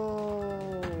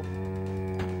 No.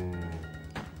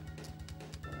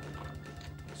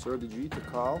 Sir, did you eat the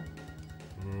cow?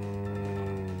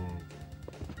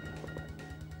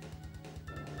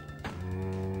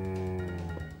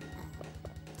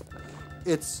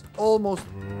 It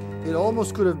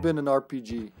almost could have been an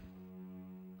RPG.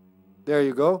 There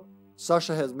you go.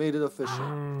 Sasha has made it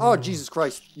official. Oh, Jesus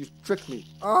Christ, you tricked me.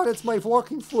 Oh, that's my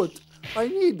walking foot. I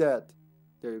need that.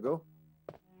 There you go.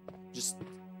 Just...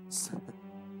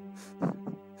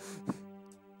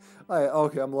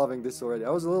 Okay, I'm loving this already. I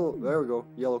was a little... There we go.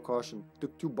 Yellow caution.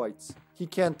 Took 2 bites. He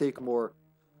can't take more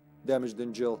damage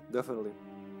than Jill. Definitely.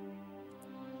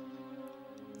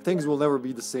 Things will never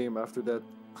be the same after that.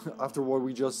 After what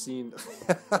we just seen.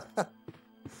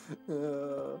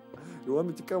 You want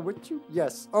me to come with you?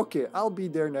 Yes. Okay, I'll be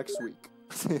there next week.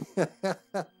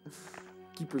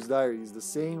 Keeper's Diary is the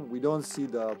same. We don't see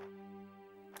the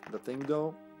thing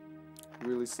though.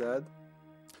 Really sad.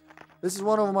 This is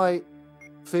one of my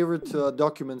favorite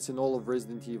documents in all of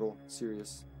Resident Evil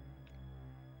series.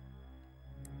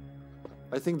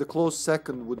 I think the close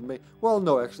second would make... Well,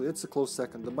 no, actually, it's a close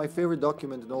second. My favorite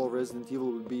document in all of Resident Evil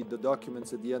would be the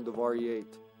documents at the end of RE8.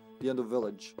 The end of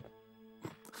Village.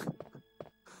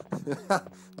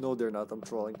 No, they're not. I'm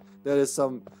trolling. That is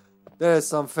some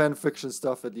fan fiction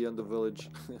stuff at the end of Village.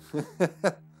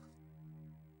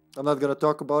 I'm not gonna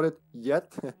talk about it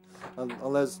yet.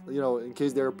 Unless, you know, in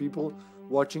case there are people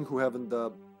watching who haven't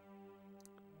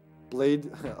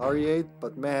played RE8.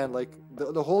 But man, like,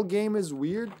 the whole game is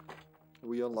weird.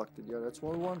 We unlocked it. Yeah, that's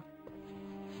what we want.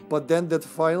 But then that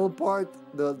final part,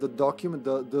 the document,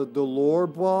 the lore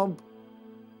bomb.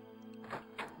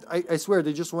 I swear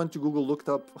they just went to Google, looked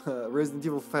up Resident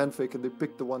Evil fanfic, and they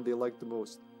picked the one they liked the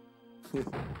most.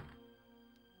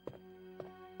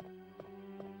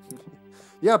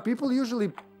 Yeah, people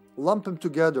usually lump them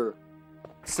together,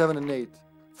 7 and 8.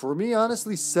 For me,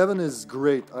 honestly, 7 is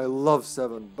great. I love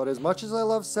 7. But as much as I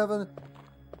love 7,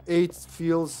 8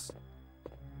 feels...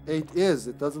 8 is.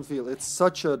 It doesn't feel... It's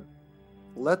such a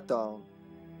letdown.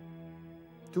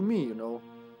 To me, you know.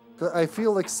 I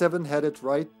feel like 7 had it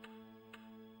right.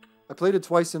 I played it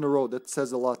twice in a row. That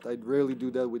says a lot. I rarely do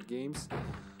that with games.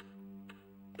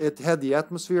 It had the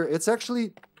atmosphere. It's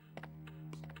actually...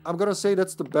 I'm gonna say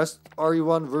that's the best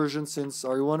RE1 version since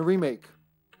RE1 Remake.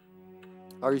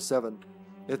 RE7.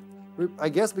 I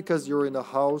guess because you're in a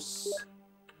house...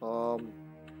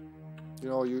 you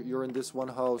know, you're in this one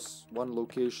house, one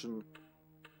location.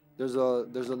 There's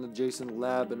an adjacent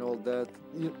lab and all that.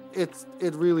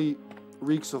 It really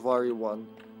reeks of RE1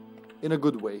 in a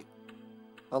good way.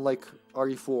 Unlike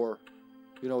RE4,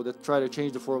 you know, that try to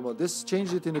change the formula. This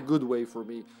changed it in a good way for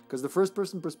me, because the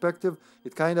first-person perspective,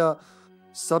 it kind of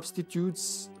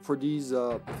substitutes for these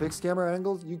fixed camera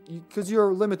angles. Because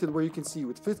you're limited where you can see.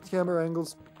 With fixed camera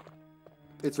angles,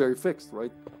 it's very fixed,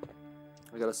 right?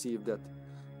 I gotta see if that...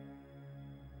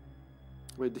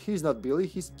 Wait, he's not Billy.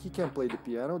 He can't play the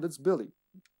piano. That's Billy.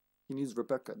 He needs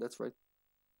Rebecca. That's right.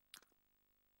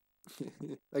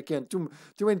 I can't. Too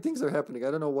many things are happening.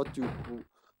 I don't know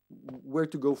where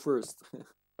to go first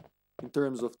in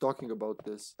terms of talking about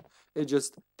this.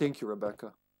 Thank you,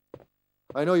 Rebecca.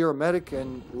 I know you're a medic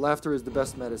and laughter is the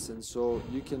best medicine, so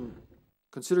you can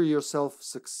consider yourself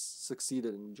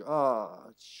succeeded.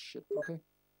 Shit. Okay.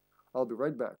 I'll be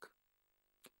right back.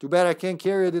 Too bad I can't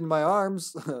carry it in my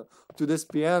arms to this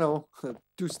piano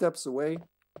 2 steps away.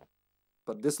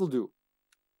 But this'll do.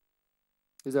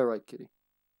 Is that right, kitty?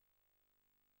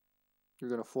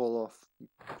 You're gonna fall off, you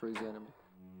crazy animal.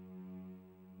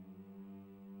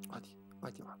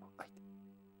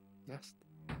 Yes.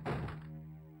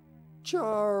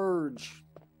 Charge!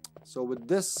 So with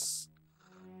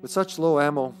such low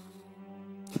ammo,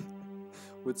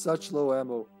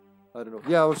 I don't know.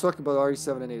 Yeah, I was talking about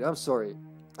RE7 and 8. I'm sorry.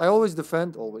 I always.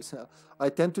 I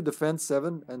tend to defend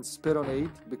 7 and spit on 8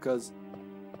 because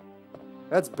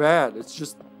that's bad. It's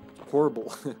just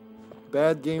horrible.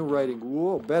 Bad game writing.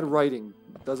 Whoa, bad writing.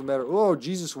 Doesn't matter. Oh,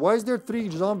 Jesus. Why is there 3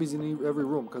 zombies in every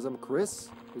room? Because I'm Chris?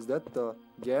 Is that the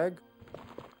gag?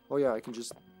 Oh, yeah, I can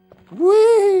just...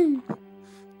 Whee!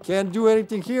 Can't do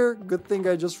anything here. Good thing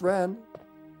I just ran.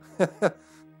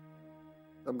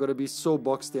 I'm gonna be so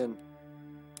boxed in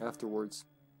afterwards.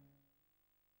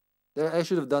 I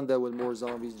should have done that when more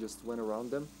zombies just went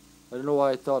around them. I don't know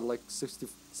why I thought like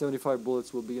 75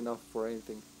 bullets will be enough for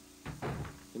anything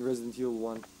in Resident Evil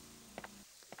 1.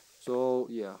 So,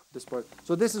 yeah, this part.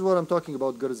 So this is what I'm talking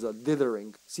about, Gerza,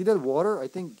 dithering. See that water? I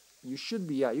think you should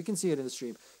be, yeah, you can see it in the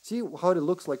stream. See how it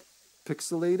looks like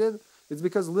pixelated? It's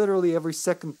because literally every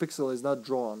second pixel is not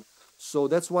drawn. So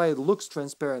that's why it looks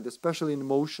transparent, especially in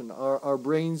motion. Our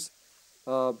brains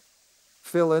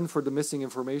fill in for the missing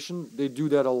information. They do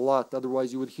that a lot,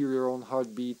 otherwise you would hear your own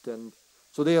heartbeat. And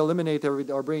so they eliminate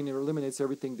our brain eliminates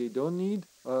everything they don't need,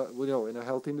 you know, in a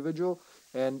healthy individual.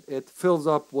 And it fills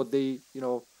up what they, you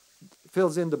know,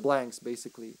 fills in the blanks,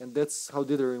 basically. And that's how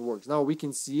dithering works. Now we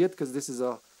can see it because this is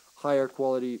a higher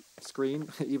quality screen,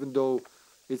 even though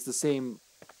it's the same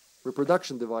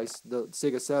reproduction device, the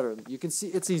Sega Saturn. You can see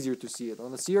it's easier to see it.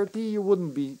 On a CRT, you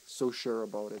wouldn't be so sure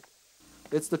about it.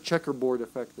 It's the checkerboard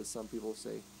effect, as some people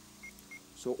say.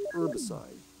 So,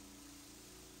 herbicide.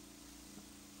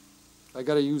 I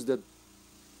gotta use that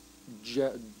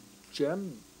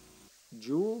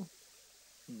jewel?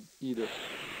 Either.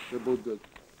 They're both good.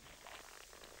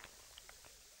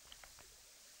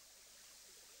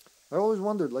 I always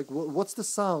wondered, like, what's the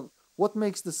sound? What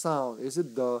makes the sound? Is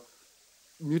it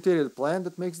mutated plant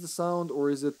that makes the sound, or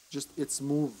is it just its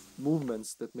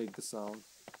movements that make the sound?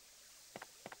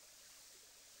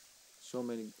 So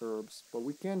many herbs, but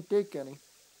we can't take any.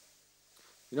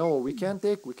 You know what we can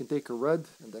take? We can take a red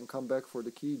and then come back for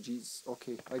the key. Jeez,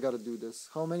 okay, I gotta do this.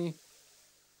 How many?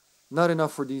 Not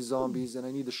enough for these zombies, and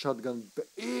I need the shotgun.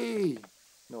 Hey!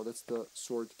 No, that's the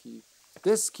sword key.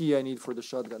 This key I need for the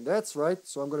shotgun. That's right,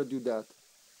 so I'm gonna do that.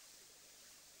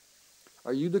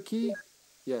 Are you the key?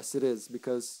 Yes, it is,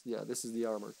 because, yeah, this is the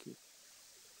armor key.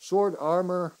 Sword,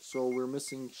 armor, so we're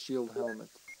missing shield, helmet.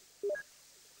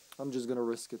 I'm just gonna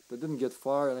risk it. I didn't get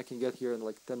far, and I can get here in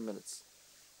like 10 minutes.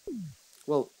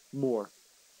 Well, more.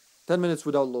 10 minutes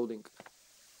without loading.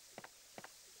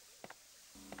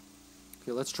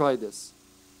 Okay, let's try this.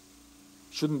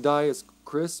 Shouldn't die as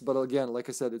Chris, but again, like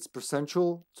I said, it's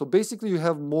percentual. So basically you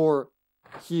have more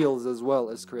heals as well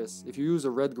as Chris. If you use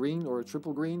a red green or a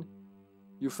triple green,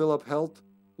 you fill up health.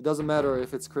 It doesn't matter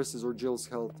if it's Chris's or Jill's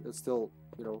health. It still,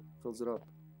 you know, fills it up.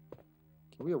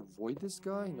 Can we avoid this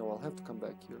guy? No, I'll have to come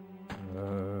back here.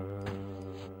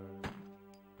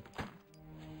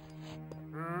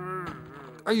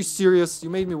 Are you serious? You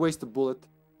made me waste a bullet,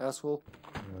 asshole.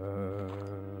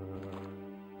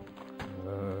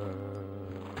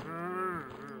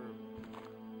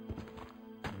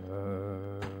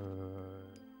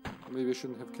 Maybe I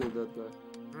shouldn't have killed that guy.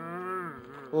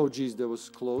 Oh jeez, that was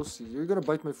close. You're gonna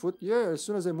bite my foot? Yeah, as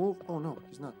soon as I move. Oh no,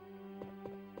 he's not.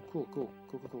 Cool, cool,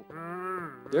 cool, cool, cool.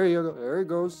 There you go. There he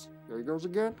goes. There he goes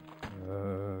again.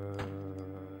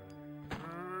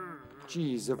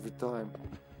 Jeez, every time.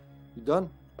 You done?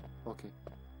 Okay.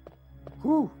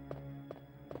 Whew.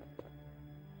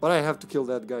 But I have to kill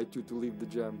that guy too to leave the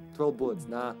gem. 12 bullets.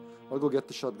 Nah. I'll go get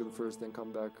the shotgun first, then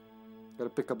come back. Gotta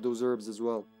pick up those herbs as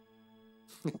well.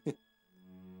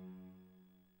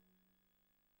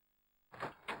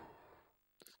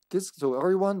 This, so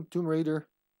RE1, Tomb Raider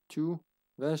 2,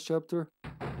 Advanced Chapter,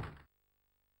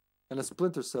 and a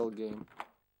Splinter Cell game.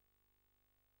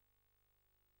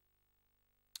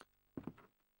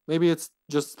 Maybe it's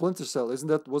just Splinter Cell.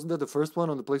 Wasn't that the first one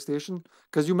on the PlayStation?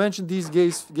 Because you mentioned these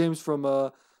games from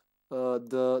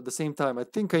the same time. I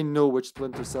think I know which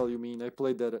Splinter Cell you mean. I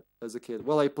played that as a kid.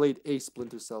 Well, I played a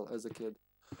Splinter Cell as a kid.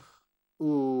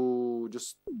 Ooh,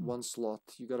 just one slot.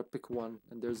 You gotta pick one,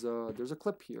 and there's a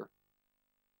clip here.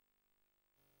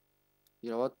 You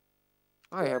know what?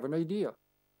 I have an idea.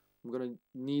 I'm gonna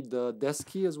need the desk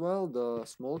key as well, the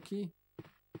small key.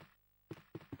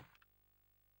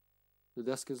 The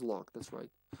desk is locked, that's right.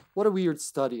 What a weird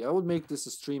study. I would make this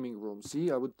a streaming room.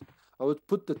 See, I would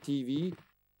put the TV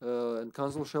and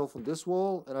console shelf on this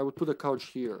wall, and I would put a couch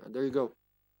here. And there you go.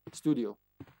 Studio.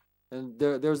 And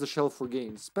there's the shelf for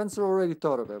games. Spencer already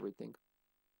thought of everything.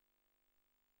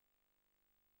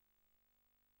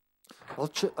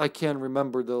 I can't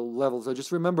remember the levels. I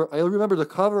remember the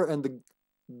cover and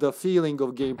the feeling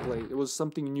of gameplay. It was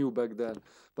something new back then.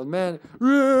 But man,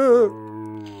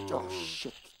 oh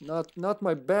shit! Not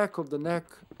my back of the neck.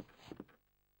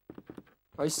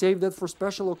 I saved that for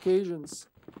special occasions.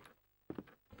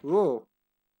 Whoa.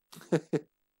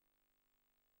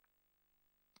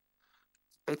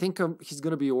 I think he's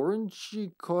gonna be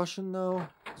orangey caution now.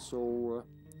 So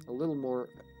a little more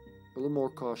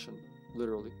caution,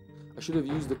 literally. I should have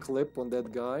used the clip on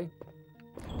that guy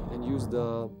and used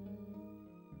the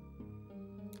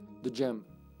gem.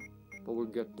 But we'll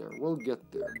get there. We'll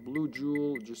get there. Blue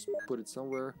jewel, just put it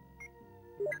somewhere.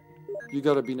 You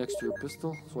gotta be next to your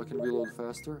pistol so I can reload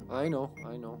faster. I know.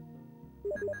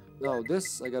 Now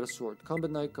this, I got a sword.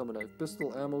 Combat knife,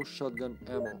 pistol, ammo, shotgun,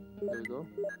 ammo. There you go.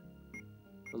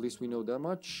 At least we know that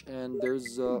much. And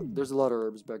there's a lot of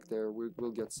herbs back there.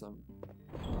 We'll get some.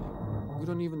 We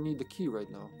don't even need the key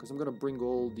right now, because I'm gonna bring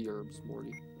all the herbs,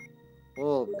 Morty.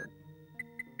 All of them.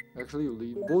 Actually, you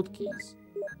leave both keys.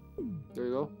 There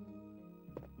you go.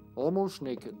 Almost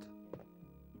naked.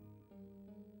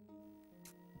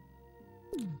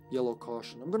 Yellow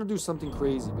caution. I'm gonna do something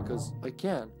crazy because I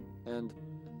can, and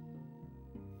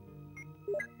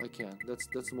I can. That's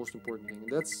the most important thing.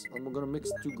 And I'm gonna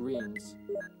mix 2 greens.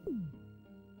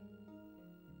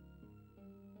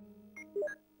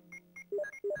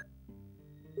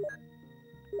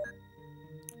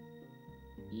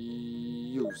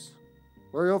 Use.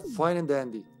 Very fine and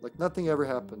dandy, like nothing ever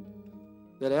happened.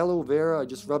 That aloe vera, I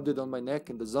just rubbed it on my neck,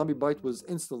 and the zombie bite was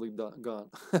instantly gone.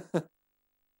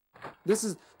 This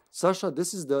is Sasha.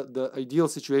 This is the ideal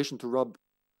situation to rub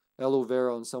aloe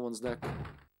vera on someone's neck.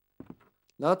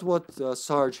 Not what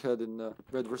Sarge had in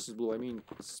Red vs. Blue. I mean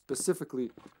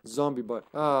specifically zombie bite.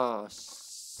 Ah,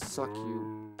 suck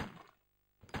you.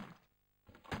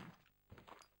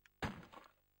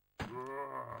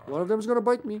 One of them's gonna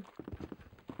bite me.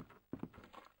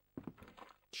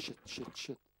 Shit, shit,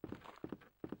 shit.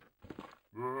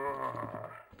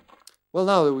 Well,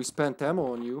 now that we spent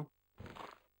ammo on you.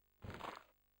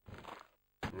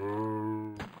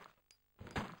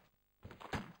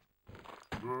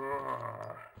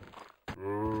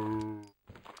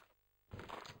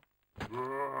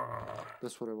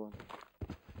 That's what I want.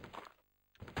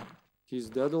 He's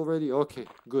dead already? Okay,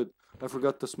 good. I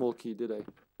forgot the small key, did I?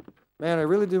 Man, I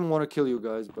really didn't want to kill you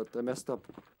guys, but I messed up.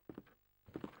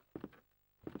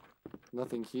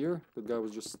 Nothing here. The guy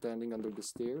was just standing under the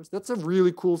stairs. That's a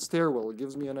really cool stairwell. It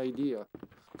gives me an idea.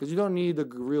 Because you don't need a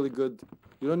really good...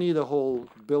 You don't need a whole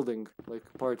building, like,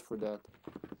 part for that.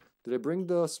 Did I bring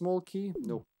the small key?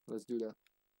 No. Let's do that.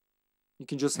 You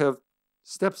can just have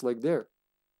steps like there.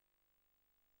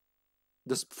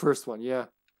 This first one, yeah.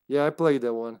 Yeah, I played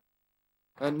that one.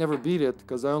 I never beat it,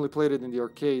 because I only played it in the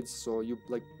arcades. So you,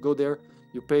 like, go there,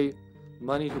 you pay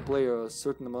money to play a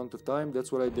certain amount of time.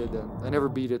 That's what I did then. I never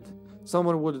beat it.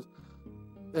 Someone would,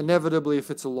 inevitably, if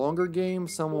it's a longer game,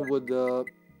 someone would,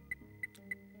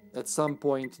 at some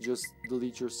point, just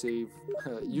delete your save.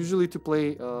 Usually to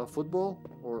play football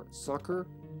or soccer,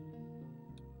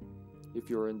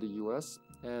 if you're in the US.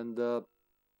 And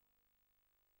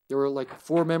there were like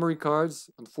 4 memory cards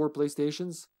and 4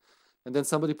 PlayStations. And then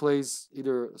somebody plays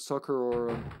either soccer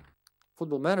or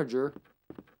Football Manager.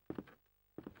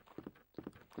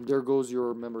 And there goes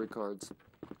your memory cards.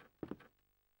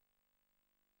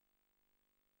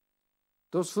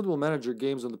 Those Football Manager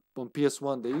games on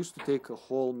PS1, they used to take a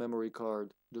whole memory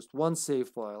card. Just one save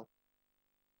file.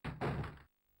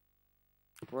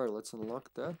 Right, let's unlock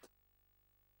that.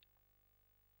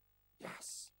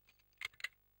 Yes!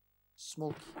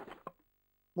 Smoke.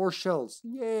 More shells.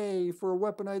 Yay! For a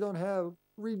weapon I don't have.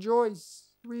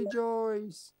 Rejoice!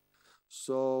 Rejoice!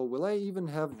 So, will I even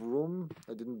have room?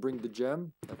 I didn't bring the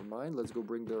gem. Never mind, let's go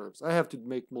bring the herbs. I have to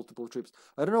make multiple trips.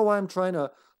 I don't know why I'm trying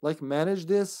to, like, manage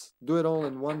this. Do it all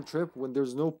in one trip when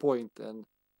there's no point and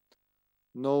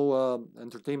no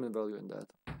entertainment value in that.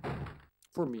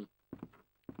 For me.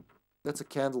 That's a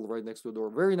candle right next to the door.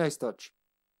 Very nice touch.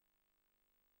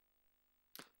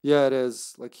 Yeah, it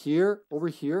is. Like here, over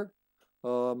here,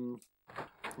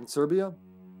 in Serbia,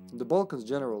 in the Balkans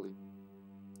generally,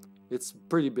 it's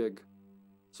pretty big.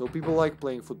 So people like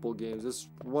playing football games. It's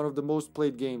one of the most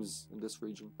played games in this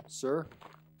region. Sir?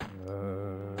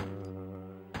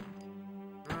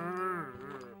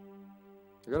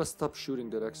 I gotta stop shooting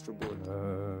that extra bullet.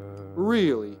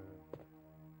 Really?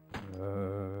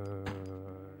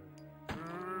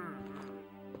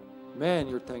 Man,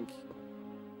 you're tanky.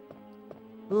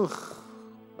 Ugh.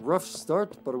 Rough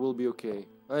start, but it will be okay.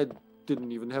 I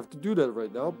didn't even have to do that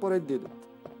right now, but I did it.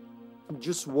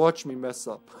 Just watch me mess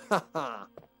up. Haha.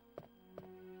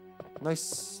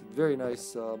 Nice, very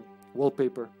nice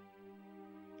wallpaper.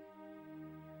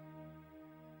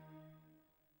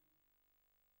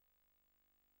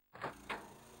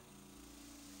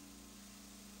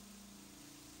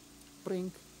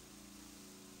 Brink.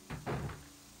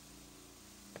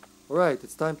 Alright,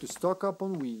 it's time to stock up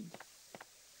on weed.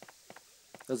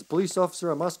 As a police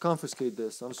officer, I must confiscate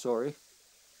this. I'm sorry.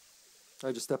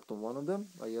 I just stepped on one of them.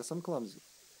 I guess I'm clumsy.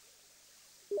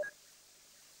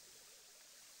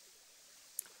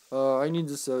 I need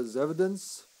this as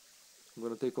evidence. I'm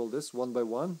gonna take all this one by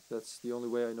one. That's the only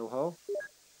way I know how.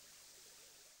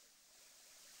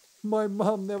 My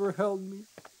mom never held me.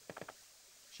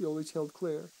 She always held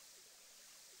Claire.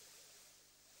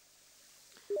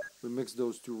 We mix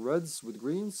those 2 reds with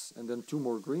greens, and then 2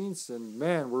 more greens, and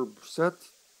man, we're set.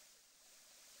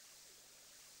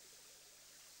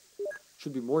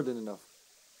 Should be more than enough.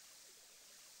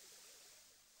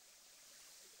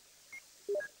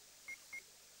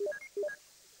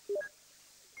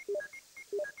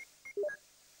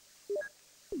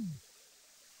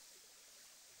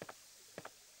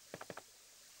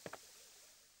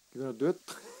 You gonna do it?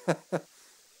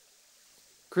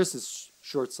 Chris is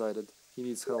short-sighted. He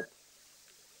needs help.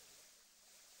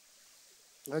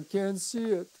 I can't see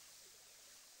it.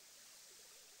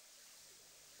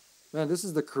 Man, this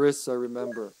is the Chris I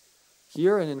remember.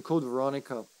 Here and in Code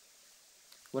Veronica.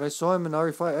 When I saw him in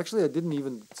RE5, actually I didn't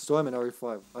even saw him in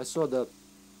RE5. I saw that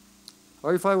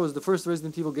RE5 was the first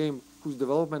Resident Evil game whose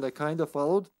development I kinda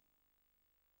followed.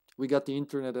 We got the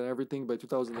internet and everything by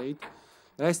 2008.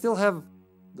 And I still have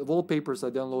the wallpapers I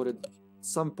downloaded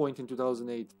some point in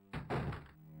 2008.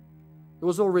 It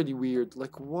was already weird.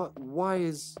 Like, what? Why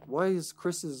is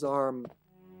Chris's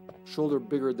shoulder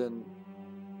bigger than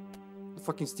the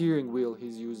fucking steering wheel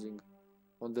he's using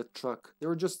on that truck? They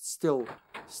were just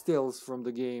stills from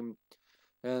the game,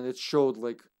 and it showed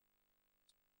like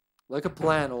like a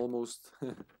plan almost.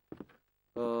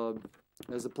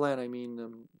 As a plan, I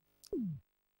mean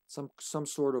some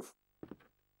sort of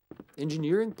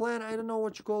engineering plan. I don't know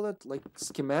what you call it, like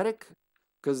schematic,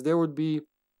 because there would be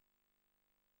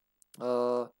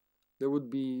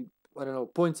I don't know,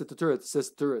 points at the turret. It says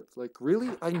turret. Like, really?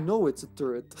 I know it's a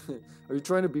turret. Are you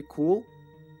trying to be cool?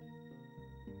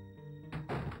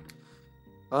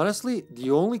 Honestly,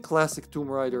 the only classic Tomb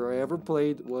Raider I ever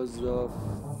played was the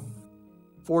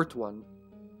fourth one.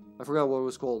 I forgot what it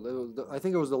was called. I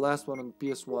think it was the last one on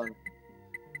PS1.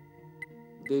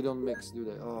 They don't mix, do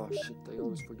they? Oh shit, I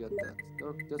always forget that.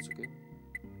 Oh, that's okay.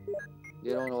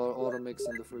 They don't auto mix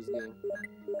in the first game.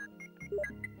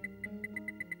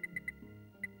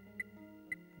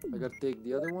 I gotta take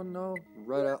the other one now.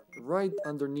 Right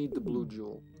underneath the blue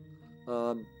jewel.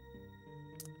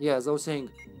 Yeah, as I was saying,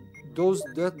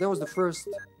 that was the first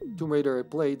Tomb Raider I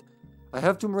played. I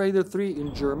have Tomb Raider 3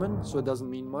 in German, so it doesn't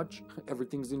mean much.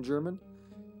 Everything's in German.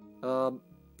 And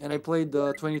I played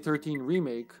the 2013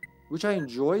 remake, which I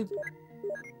enjoyed.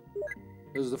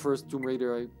 It was the first Tomb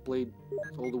Raider I played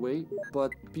all the way,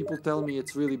 but people tell me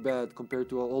it's really bad compared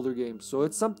to older games. So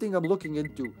it's something I'm looking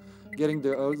into, getting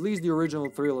at least the original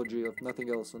trilogy, if nothing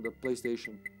else, on the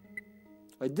PlayStation.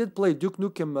 I did play Duke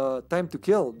Nukem Time to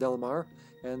Kill, Delmar,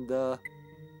 and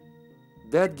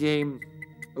that game,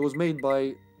 it was made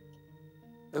by,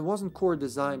 it wasn't Core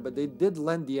Design, but they did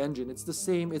lend the engine. It's the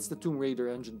same, it's the Tomb Raider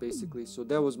engine basically, so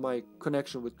that was my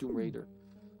connection with Tomb Raider.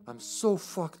 I'm so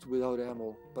fucked without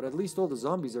ammo, but at least all the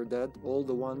zombies are dead, all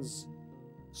the ones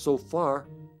so far.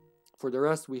 For the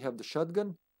rest, we have the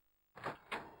shotgun.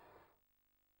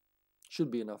 Should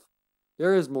be enough.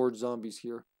 There is more zombies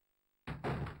here.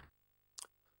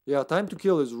 Yeah, Time to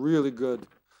Kill is really good.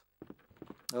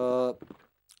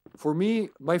 For me,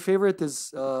 my favorite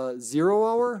is 0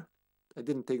 Hour. I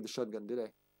didn't take the shotgun, did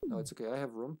I? No, it's okay, I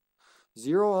have room.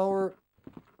 0 Hour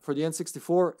for the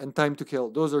N64 and Time to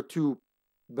Kill. Those are two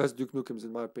best Duke Nukems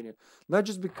in my opinion. Not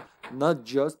just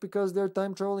because they're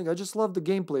time traveling. I just love the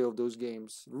gameplay of those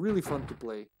games. Really fun to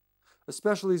play.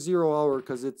 Especially 0 Hour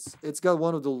because it's got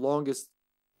one of the longest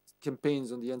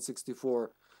campaigns on the N64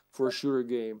 for a shooter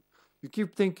game. You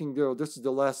keep thinking, yo, this is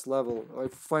the last level.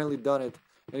 I've finally done it.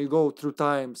 And you go through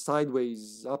time,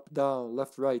 sideways, up, down,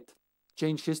 left, right.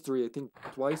 Change history, I think,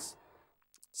 twice.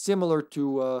 Similar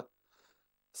to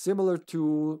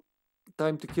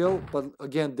Time to Kill, but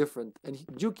again different. And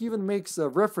Duke even makes a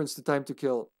reference to Time to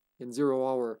Kill in 0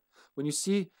 Hour. When you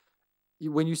see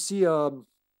an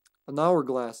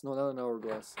hourglass, no, not an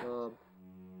hourglass.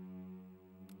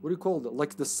 What do you call it?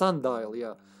 Like the sundial,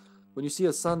 yeah. When you see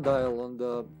a sundial on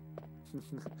the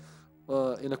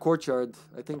in a courtyard,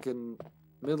 I think in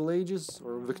Middle Ages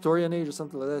or Victorian Age or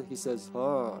something like that, he says,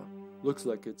 "Ah, looks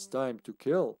like it's time to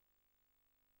kill."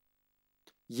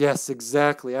 Yes,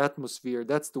 exactly. Atmosphere.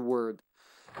 That's the word.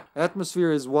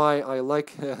 Atmosphere is why I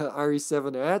like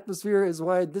RE7. Atmosphere is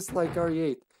why I dislike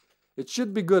RE8. It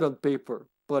should be good on paper,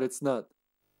 but it's not.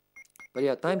 But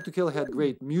yeah, Time to Kill had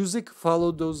great music,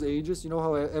 followed those ages. You know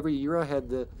how every era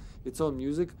had its own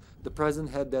music? The present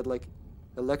had that like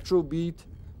electro beat.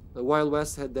 The Wild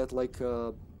West had that like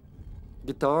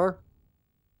guitar.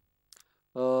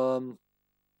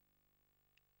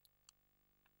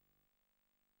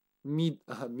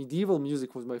 Medieval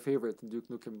music was my favorite in Duke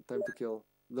Nukem Time to Kill.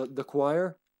 The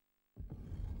choir,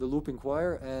 the looping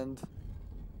choir, and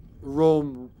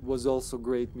Rome was also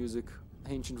great music.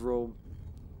 Ancient Rome.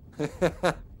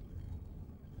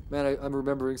 Man, I'm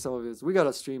remembering some of it. We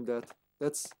gotta stream that.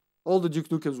 That's all the Duke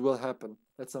Nukems will happen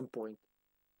at some point.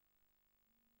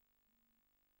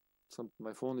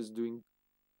 My phone is doing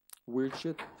weird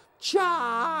shit.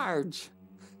 Charge!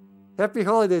 Happy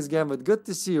holidays, Gambit. Good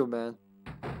to see you, man.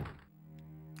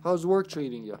 How's work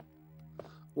treating you?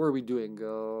 What are we doing?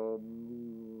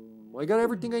 I got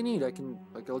everything I need.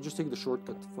 I'll just take the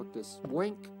shortcut. Fuck this.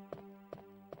 Wink.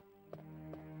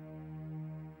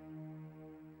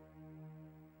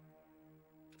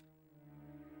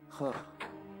 Huh.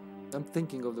 I'm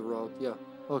thinking of the route. Yeah.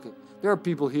 Okay. There are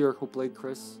people here who played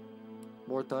Chris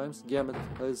more times. Gambit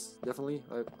has definitely.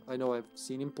 I know I've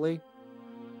seen him play.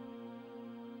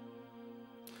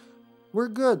 We're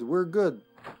good. We're good.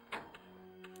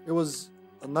 It was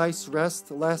a nice rest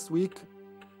last week.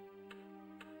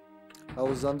 I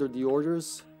was under the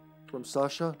orders from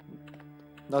Sasha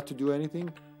not to do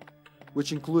anything,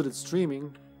 which included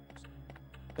streaming,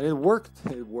 and it worked.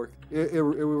 It worked. It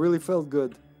really felt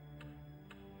good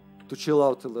to chill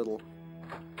out a little.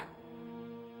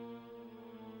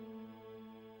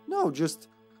 No, just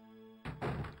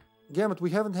Gambit, we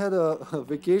haven't had a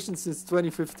vacation since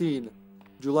 2015,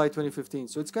 July 2015,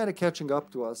 so it's kind of catching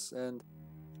up to us. And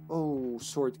Oh,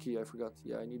 sword key, I forgot.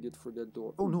 Yeah, I need it for that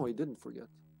door. Oh no, I didn't forget.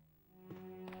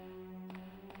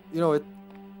 You know,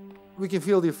 we can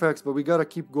feel the effects, but we gotta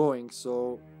keep going,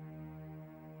 so...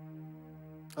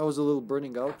 I was a little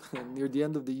burning out near the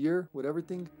end of the year with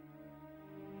everything.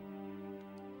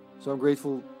 So I'm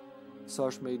grateful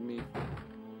Sash made me,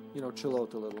 you know, chill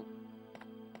out a little.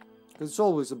 Because it's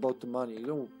always about the money.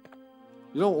 You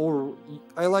don't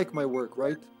I like my work,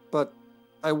 right? But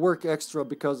I work extra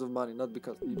because of money, not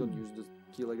because... You don't use the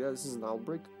key like that. This is an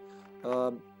outbreak.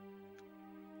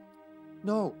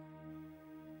 No.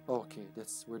 Okay,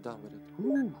 we're done with it.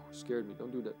 Whew, scared me.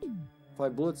 Don't do that.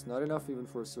 5 bullets, not enough even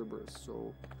for a Cerberus.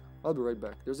 So I'll be right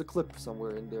back. There's a clip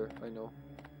somewhere in there, I know.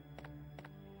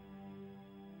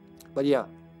 But yeah,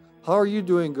 how are you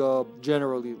doing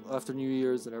generally after New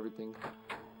Year's and everything?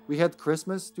 We had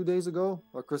Christmas 2 days ago.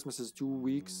 Our Christmas is 2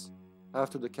 weeks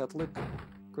after the Catholic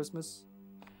Christmas.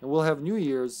 And we'll have New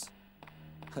Year's,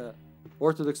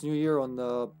 Orthodox New Year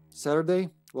on Saturday,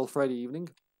 well, Friday evening.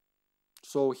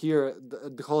 So here,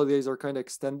 the holidays are kind of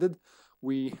extended.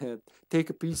 We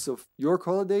take a piece of your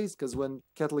holidays, because when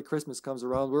Catholic Christmas comes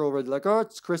around, we're already like, oh,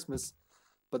 it's Christmas.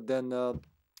 But then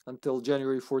until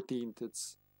January 14th,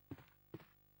 it's...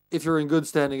 If you're in good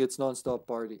standing, it's non-stop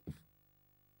party.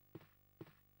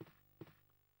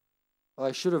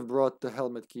 I should have brought the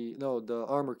helmet key. No, the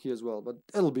armor key as well, but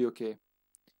it'll be okay.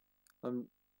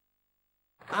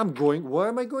 I'm going... Why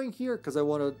am I going here? Because I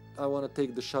wanna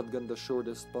take the shotgun the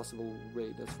shortest possible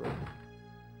way. That's right.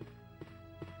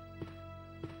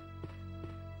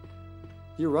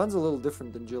 He runs a little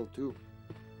different than Jill too.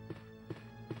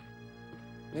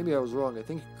 Maybe I was wrong. I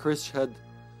think Chris had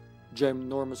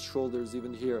ginormous shoulders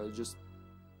even here. It's just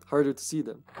harder to see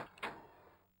them.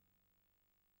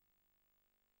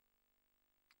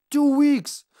 2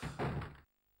 weeks!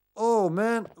 Oh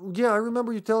man, yeah, I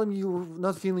remember you telling me you were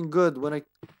not feeling good when I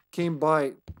came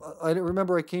by. I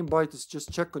remember I came by to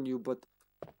just check on you, but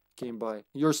came by.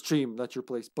 Your stream, not your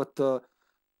place. But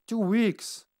 2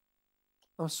 weeks.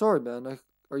 I'm sorry, man.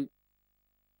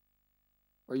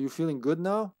 Are you feeling good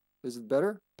now? Is it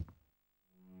better?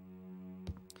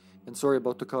 And sorry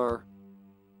about the car.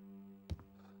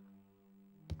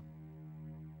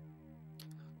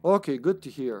 Okay, good to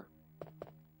hear.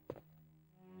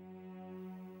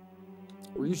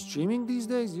 Were you streaming these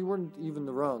days? You weren't even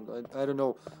around. I don't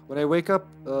know. When I wake up,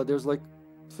 there's like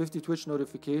 50 Twitch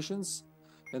notifications,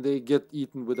 and they get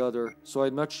eaten with other. So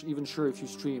I'm not even sure if you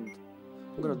streamed.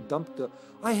 I'm gonna dump the...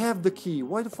 I have the key.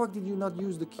 Why the fuck did you not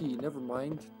use the key? Never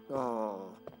mind.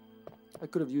 Oh, I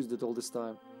could have used it all this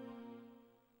time.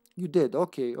 You did.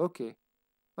 Okay, okay.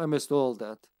 I missed all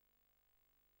that.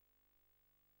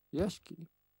 Yes, key.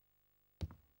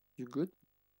 You good?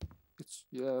 It's...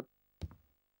 Yeah.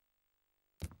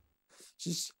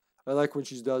 I like when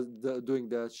she's doing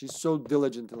that. She's so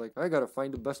diligent. Like, I gotta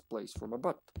find the best place for my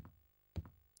butt.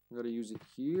 I'm gonna use it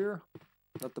here.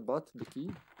 Not the butt, the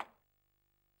key.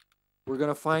 We're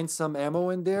gonna find some ammo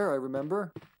in there, I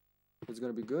remember. It's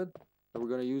gonna be good. And we're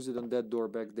gonna use it on that door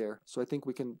back there. So I think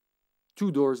we can... 2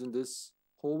 doors in this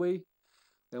hallway.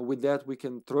 And with that, we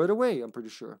can throw it away, I'm pretty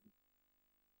sure.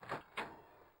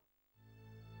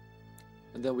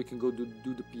 And then we can go do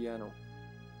the piano.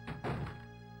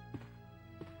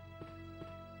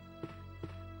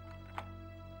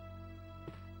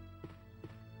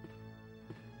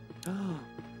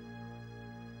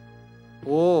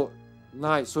 Oh,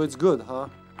 nice. So it's good, huh?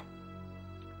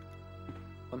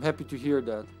 I'm happy to hear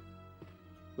that.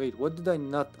 Wait, what did I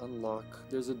not unlock?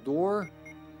 There's a door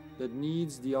that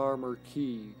needs the armor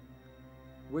key.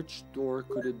 Which door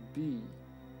could it be?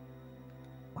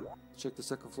 Check the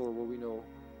second floor, what we know.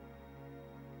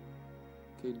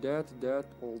 Okay, that,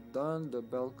 all done. The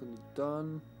balcony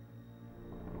done.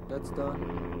 That's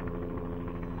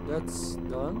done. That's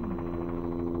done.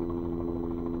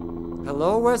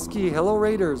 Hello, Wesky. Hello,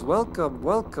 Raiders. Welcome,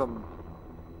 welcome.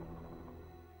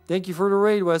 Thank you for the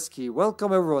raid, Wesky.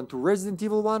 Welcome, everyone, to Resident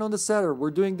Evil 1 on the Saturn.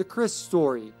 We're doing the Chris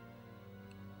story.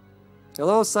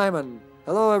 Hello, Simon.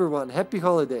 Hello, everyone. Happy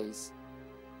holidays.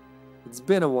 It's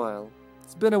been a while.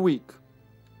 It's been a week.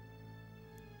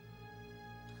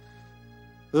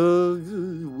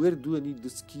 Where do I need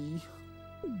this key?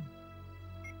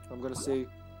 I'm gonna say...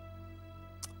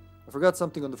 I forgot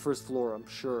something on the first floor, I'm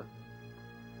sure.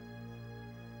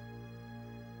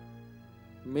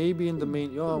 Maybe in the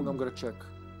main... Oh, I'm gonna check.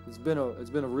 It's been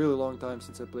a really long time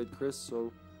since I played Chris,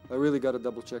 so I really gotta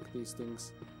double check these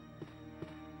things.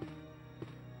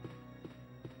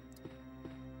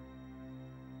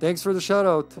 Thanks for the shout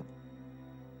out,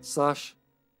 Sash.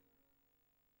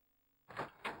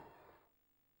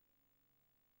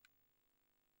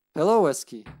 Hello,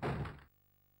 Eski.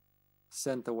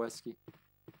 Santa Wesky.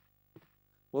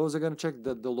 What was I gonna check?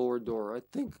 The lower door.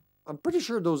 I'm pretty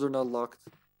sure those are not locked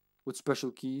with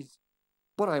special keys.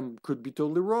 But I could be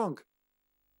totally wrong.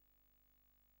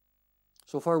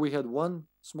 So far we had one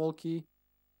small key.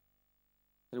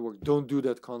 And it worked. Don't do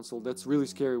that, console. That's really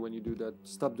scary when you do that.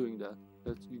 Stop doing that.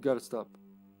 You gotta stop.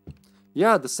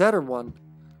 Yeah, the Saturn one.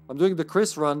 I'm doing the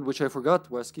Chris run, which I forgot,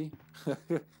 Wesky.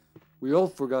 We all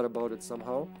forgot about it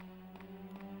somehow.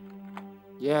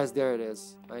 Yes, there it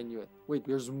is. I knew it. Wait,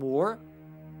 there's more?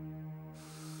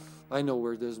 I know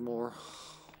where there's more.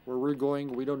 Where we're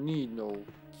going, we don't need no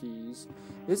keys.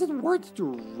 Is it worth to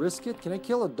risk it? Can I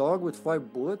kill a dog with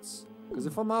 5 bullets? Because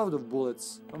if I'm out of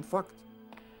bullets, I'm fucked.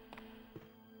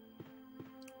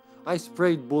 I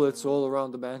sprayed bullets all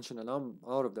around the mansion and I'm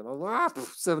out of them. I'm like,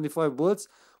 75 bullets.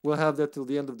 We'll have that till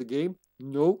the end of the game.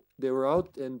 No, they were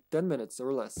out in 10 minutes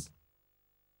or less.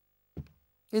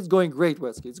 It's going great,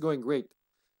 Wesky. It's going great.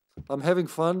 I'm having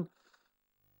fun.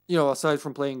 You know, aside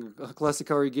from playing a classic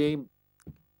RE game,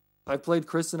 I played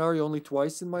Chris scenario only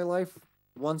twice in my life.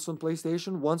 Once on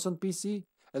PlayStation, once on PC,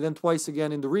 and then twice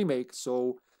again in the remake.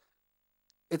 So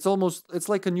it's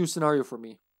like a new scenario for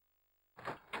me.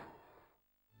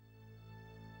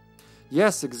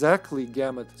 Yes, exactly,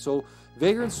 Gamut. So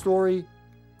Vagrant Story,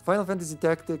 Final Fantasy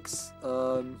Tactics.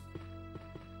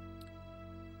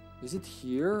 Is it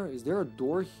here? Is there a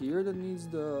door here that needs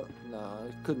the... Nah,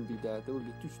 it couldn't be that. That would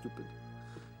be too stupid.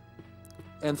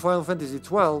 And Final Fantasy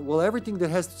 12, well, everything that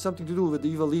has something to do with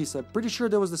Ivalice, I'm pretty sure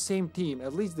that was the same team.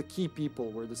 At least the key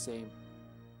people were the same.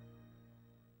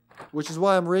 Which is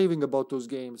why I'm raving about those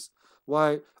games.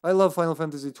 Why I love Final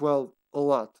Fantasy 12 a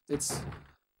lot. It's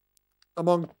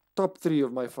among top 3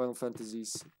 of my Final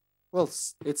Fantasies. Well,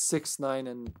 it's 6, 9,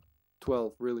 and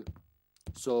 12, really.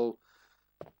 So,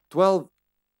 12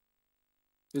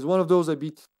 is one of those I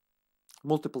beat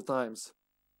multiple times.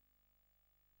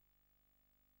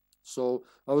 So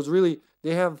I was really,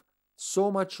 they have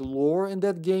so much lore in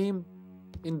that game,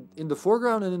 in the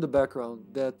foreground and in the background,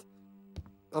 that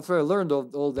after I learned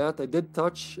all that, I did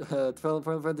touch Final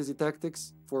Fantasy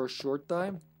Tactics for a short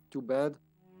time. Too bad.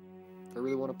 I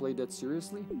really want to play that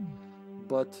seriously.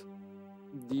 But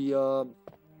the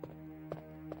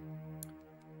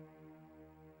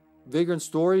Vagrant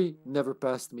Story never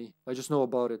passed me. I just know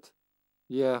about it.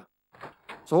 Yeah.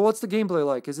 So what's the gameplay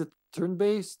like? Is it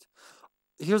turn-based?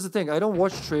 Here's the thing, I don't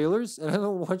watch trailers and I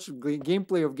don't watch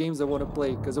gameplay of games I want to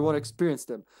play because I want to experience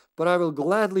them. But I will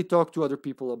gladly talk to other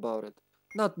people about it.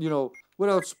 Not, you know,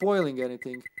 without spoiling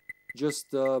anything. Just,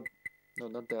 no,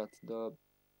 not that.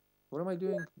 What am I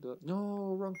doing?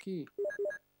 No, wrong key.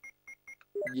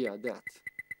 Yeah, that.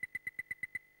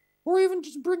 Or even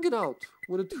just bring it out.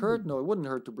 Would it hurt? No, it wouldn't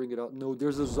hurt to bring it out. No,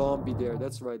 there's a zombie there.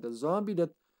 That's right, a zombie that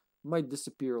might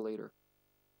disappear later.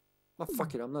 Oh,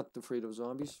 fuck it, I'm not afraid of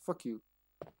zombies. Fuck you.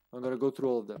 I'm gonna go through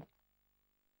all of them.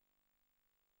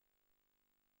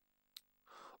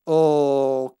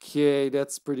 Okay,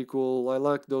 that's pretty cool. I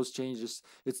like those changes.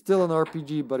 It's still an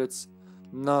RPG, but it's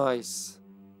nice.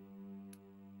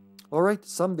 Alright,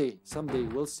 someday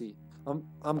we'll see.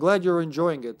 I'm glad you're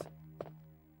enjoying it.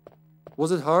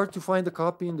 Was it hard to find a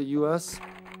copy in the US?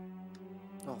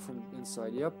 Oh, from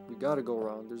inside. Yep, we gotta go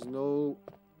around. There's no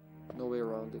way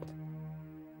around it.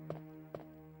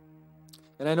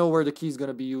 And I know where the key is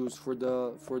gonna be used for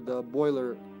the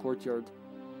boiler courtyard.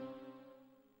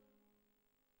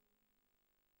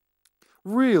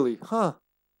 Really? Huh?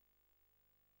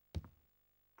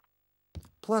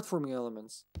 Platforming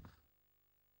elements.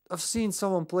 I've seen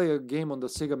someone play a game on the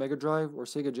Sega Mega Drive or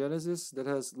Sega Genesis that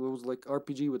has those like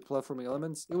RPG with platforming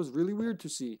elements. It was really weird to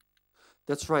see.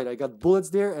 That's right, I got bullets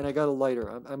there and I got a lighter.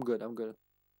 I'm good, I'm good.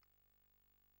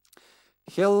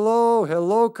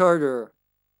 Hello, Carter.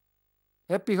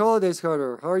 Happy holidays,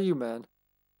 Carter. How are you, man?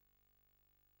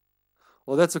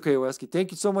 Well, that's okay, Wesky.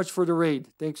 Thank you so much for the raid.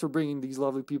 Thanks for bringing these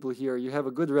lovely people here. You have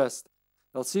a good rest.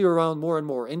 I'll see you around more and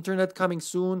more. Internet coming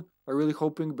soon. I'm really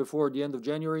hoping before the end of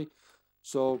January.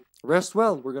 So, rest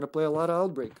well. We're going to play a lot of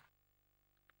Outbreak.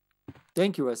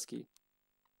 Thank you, Wesky.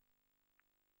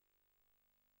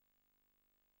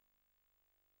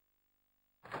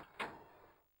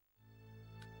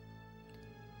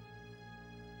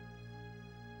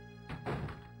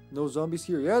 No zombies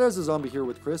here. Yeah, there's a zombie here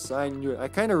with Chris. I knew it. I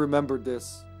kind of remembered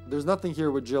this. There's nothing here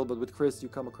with Jill, but with Chris, you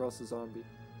come across a zombie.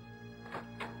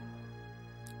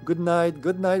 Good night,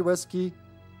 Wesky.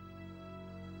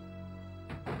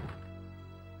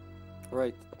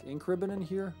 Right, ink ribbon in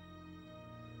here.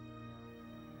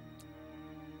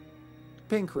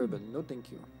 Pink ribbon, no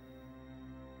thank you.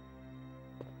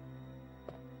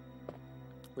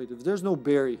 Wait, if there's no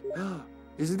berry.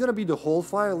 Is it gonna be the whole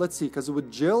file? Let's see, because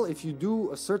with Jill, if you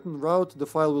do a certain route, the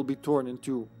file will be torn in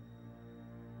two.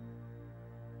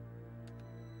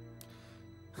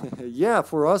 Yeah,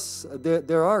 for us,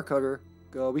 there are, Cutter.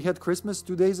 We had Christmas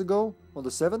 2 days ago, on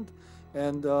the 7th,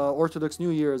 and Orthodox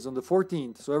New Year is on the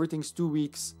 14th, so everything's 2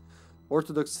 weeks.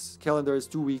 Orthodox calendar is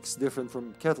 2 weeks different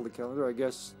from Catholic calendar, I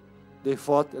guess. They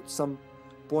fought at some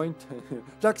point.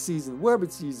 Duck season,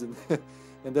 rabbit season.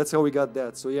 And that's how we got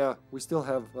that. So yeah, we still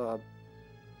have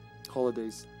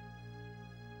holidays.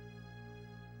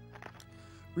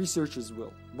 Researchers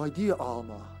will. My dear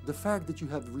Alma, the fact that you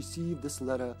have received this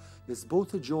letter is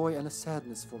both a joy and a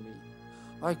sadness for me.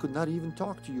 I could not even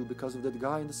talk to you because of that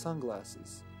guy in the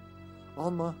sunglasses.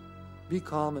 Alma, be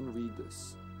calm and read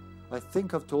this. I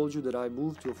think I've told you that I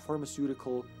moved to a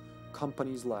pharmaceutical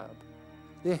company's lab.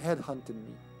 They headhunted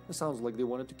me. It sounds like they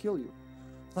wanted to kill you.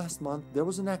 Last month, there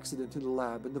was an accident in the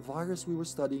lab and the virus we were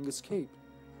studying escaped.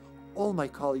 All my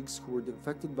colleagues who were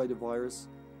infected by the virus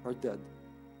are dead.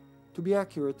 To be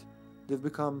accurate, they've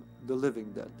become the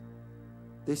living dead.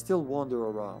 They still wander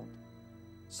around.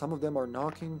 Some of them are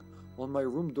knocking on my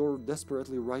room door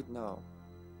desperately right now,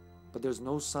 but there's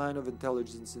no sign of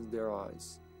intelligence in their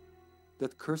eyes.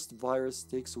 That cursed virus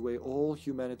takes away all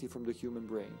humanity from the human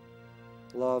brain.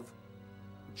 Love,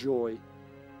 joy,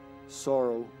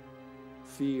 sorrow,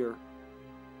 fear,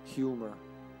 humor,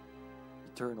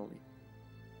 eternally.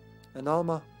 And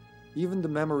Alma, even the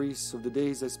memories of the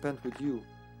days I spent with you.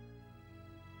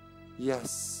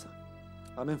 Yes,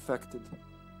 I'm infected.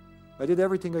 I did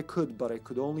everything I could, but I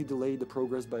could only delay the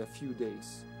progress by a few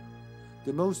days.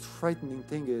 The most frightening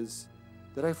thing is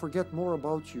that I forget more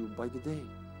about you by the day.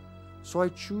 So I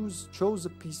chose a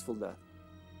peaceful death,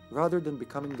 rather than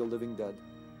becoming the living dead.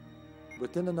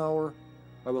 Within an hour,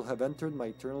 I will have entered my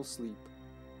eternal sleep.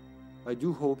 I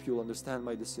do hope you'll understand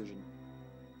my decision.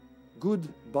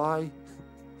 Goodbye,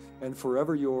 and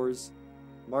forever yours,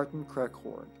 Martin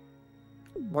Crackhorn.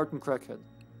 Martin Crackhead.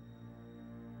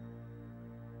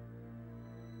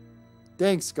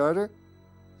 Thanks, Carter.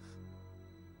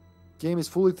 Game is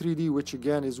fully 3D, which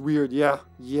again is weird. Yeah,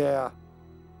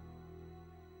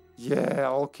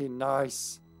 okay,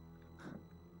 nice.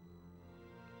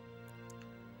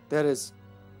 That is...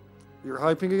 You're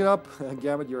hyping it up.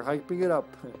 Gamut, you're hyping it up.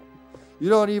 You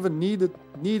don't even need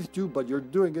to, but you're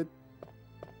doing it.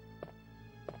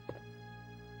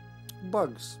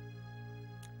 Bugs.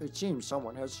 It seems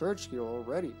someone has searched here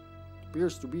already. It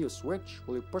appears to be a switch.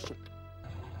 Will you push it?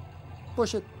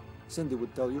 Push it, Cindy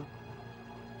would tell you.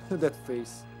 That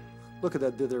face. Look at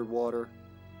that dithered water.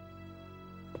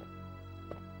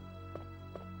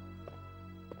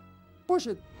 Push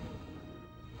it.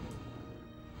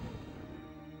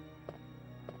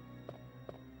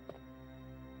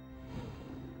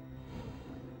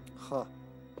 Huh.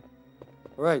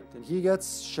 Alright, and he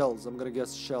gets shells. I'm gonna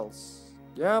guess shells.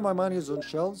 Yeah, my money is on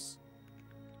shells.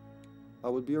 I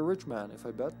would be a rich man if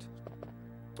I bet.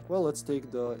 Well, let's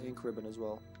take the ink ribbon as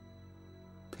well.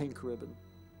 Pink ribbon.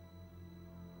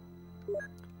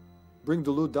 Bring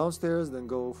the loot downstairs, then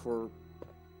go for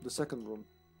the second room.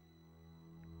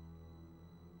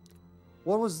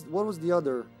 What was the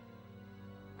other?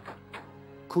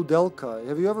 Koudelka.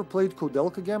 Have you ever played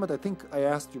Koudelka, Gamut? I think I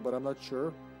asked you, but I'm not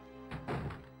sure.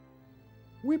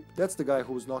 Whip. That's the guy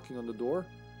who was knocking on the door.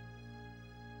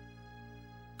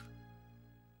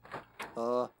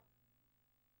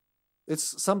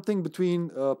 It's something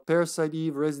between Parasite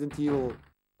Eve, Resident Evil.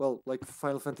 Well, like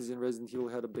Final Fantasy and Resident Evil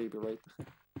had a baby, right?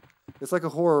 It's like a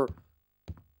horror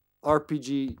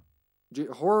RPG,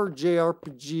 horror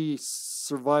JRPG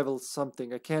survival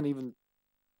something. I can't even...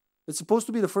 It's supposed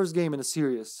to be the first game in a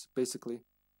series, basically.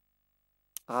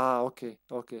 Ah, okay.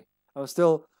 I'm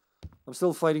still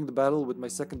fighting the battle with my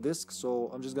second disc,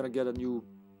 so I'm just gonna get a new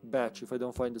batch if I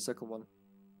don't find the second one.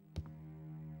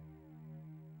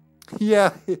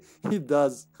 Yeah, it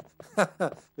does.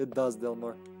 It does,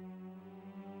 Delmar.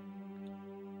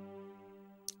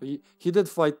 He did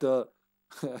fight the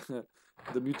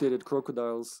the mutated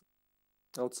crocodiles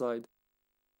outside.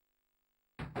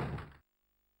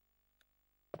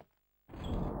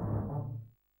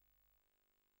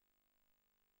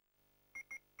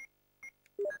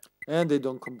 And they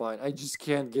don't combine. I just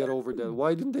can't get over that.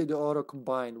 Why didn't they auto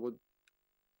combine? What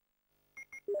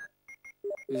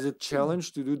is it?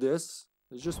 Challenge to do this?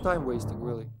 It's just time wasting,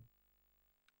 really.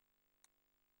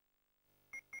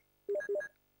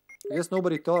 I guess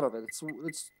nobody thought of it.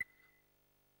 It's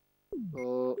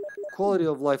quality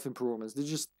of life improvements.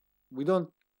 We don't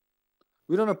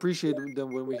appreciate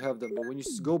them when we have them, but when you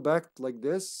go back like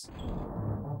this,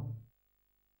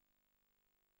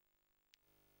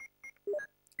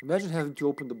 imagine having to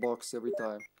open the box every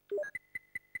time.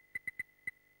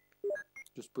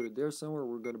 Just put it there somewhere.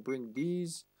 We're gonna bring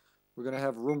these. We're gonna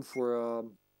have room for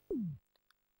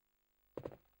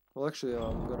well, actually,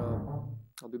 I'll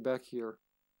be back here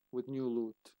with new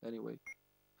loot anyway.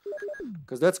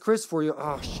 Because that's Chris for you.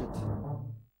 Oh, shit.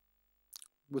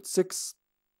 With 6.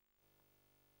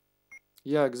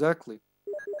 Yeah, exactly.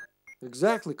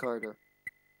 Exactly, Carter.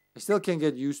 I still can't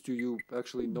get used to you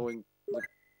actually knowing, like,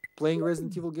 playing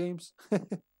Resident Evil games.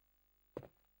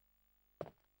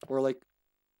 Or, like,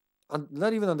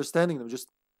 not even understanding them, just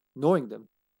knowing them.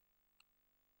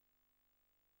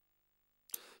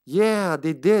 Yeah,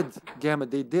 they did, Gamma,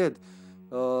 they did.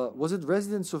 Was it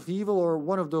Residents of Evil or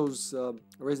one of those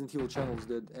Resident Evil channels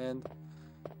did? And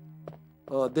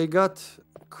they got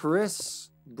Chris,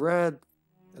 Brad,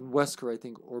 and Wesker, I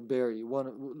think, or Barry.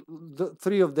 The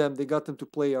 3 of them, they got them to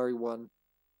play RE1.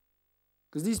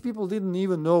 Because these people didn't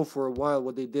even know for a while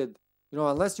what they did. You know,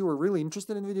 unless you were really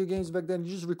interested in video games back then,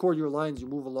 you just record your lines, you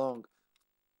move along.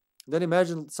 Then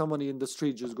imagine somebody in the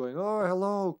street just going, "Oh,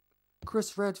 hello,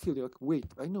 Chris Redfield." You're like, wait,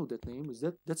 I know that name.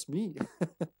 That's me?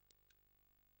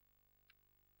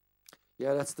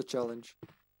 Yeah, that's the challenge.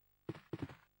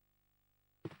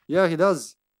 Yeah, he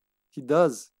does. He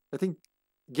does. I think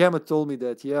Gamma told me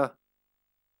that. Yeah,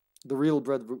 the real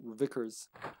Brad Vickers.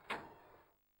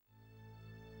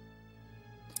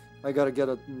 I gotta get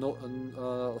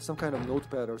some kind of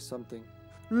notepad or something.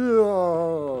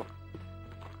 Yeah.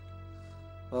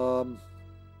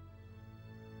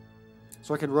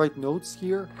 So I can write notes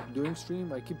here during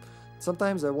stream.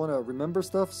 Sometimes I want to remember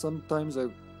stuff. Sometimes I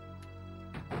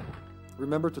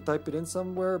remember to type it in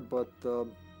somewhere. But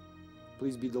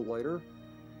please be the lighter.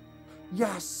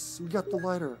 Yes, we got the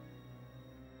lighter.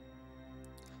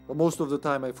 But most of the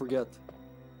time I forget.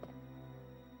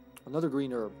 Another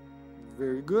green herb.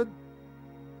 Very good.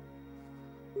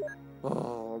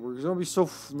 Oh, we're gonna be so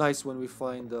nice when we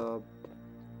finally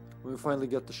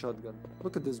get the shotgun.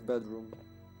 Look at this bedroom.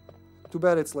 Too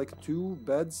bad it's like 2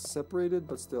 beds separated,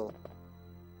 but still.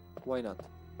 Why not?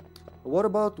 What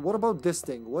about this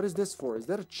thing? What is this for? Is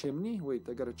that a chimney? Wait,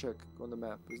 I gotta check on the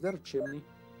map. Is that a chimney?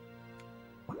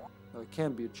 No, it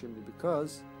can't be a chimney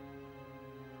because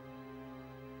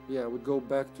yeah, it would go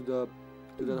back to that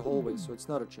hallway, so it's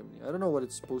not a chimney. I don't know what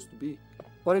it's supposed to be,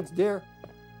 but it's there.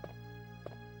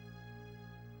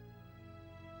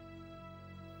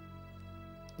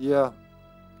 Yeah.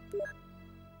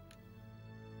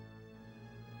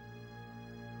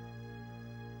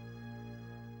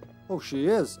 Oh, she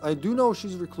is. I do know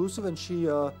she's reclusive, and she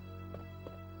I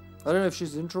don't know if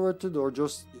she's introverted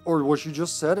or what she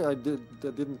just said. I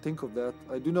didn't think of that.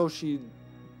 I do know she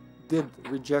did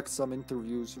reject some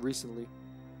interviews recently.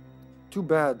 Too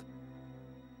bad.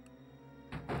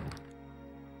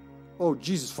 Oh,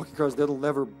 Jesus fucking Christ, I'll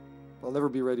never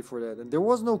be ready for that. And there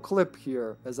was no clip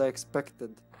here, as I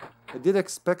expected. I did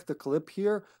expect a clip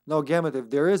here. Now, Gamut, if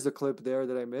there is a clip there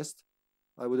that I missed,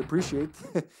 I would appreciate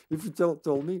if you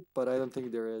told me, but I don't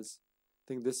think there is. I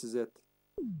think this is it.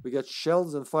 We got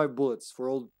shells and 5 bullets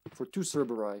for 2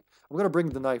 Cerberus. I'm gonna bring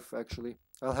the knife, actually.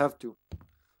 I'll have to.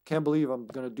 Can't believe I'm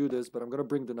gonna do this, but I'm gonna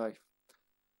bring the knife.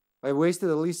 I wasted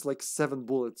at least like 7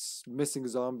 bullets, missing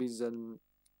zombies and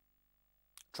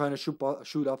trying to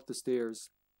shoot up the stairs.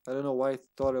 I don't know why I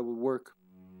thought it would work.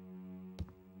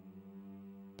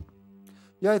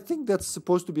 Yeah, I think that's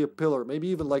supposed to be a pillar. Maybe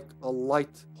even like a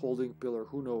light holding pillar.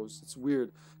 Who knows? It's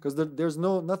weird. Because there's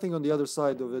nothing on the other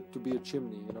side of it to be a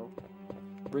chimney, you know?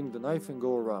 Bring the knife and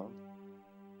go around.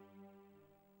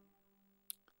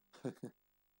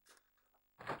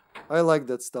 I like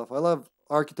that stuff. I love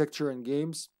architecture in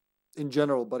games in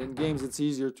general, but in games it's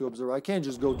easier to observe. I can't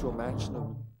just go to a mansion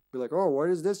and be like, oh, what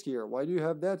is this here? Why do you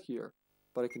have that here?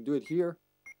 But I can do it here.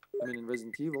 I mean, in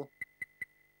Resident Evil.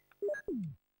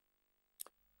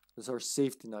 This is our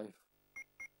safety knife.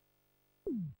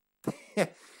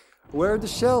 Where are the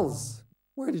shells?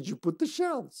 Where did you put the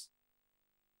shells?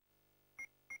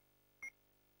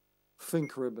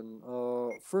 Think ribbon.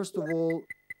 First of all,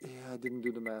 yeah, I didn't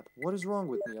do the map. What is wrong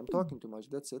with me? I'm talking too much.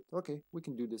 That's it. Okay, we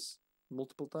can do this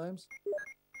multiple times.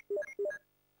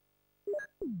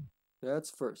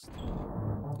 That's first.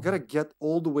 I gotta get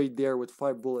all the way there with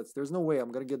 5 bullets. There's no way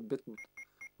I'm gonna get bitten.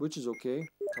 Which is okay.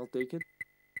 I'll take it.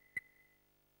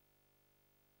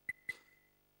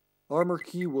 Armor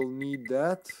key will need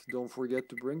that. Don't forget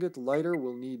to bring it. Lighter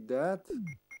will need that.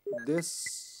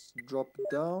 This, drop it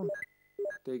down.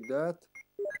 Take that.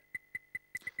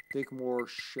 Take more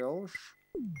shells.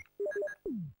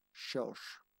 Shells.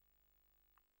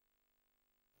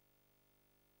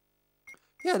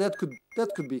 Yeah, that could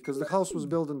be, because the house was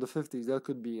built in the 50s. That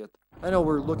could be it. I know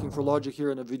we're looking for logic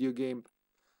here in a video game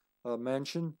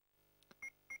mansion.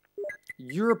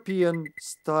 European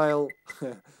style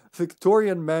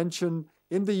Victorian mansion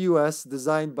in the US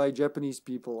designed by Japanese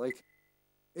people. Like,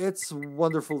 it's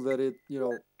wonderful that it, you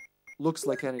know, looks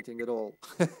like anything at all.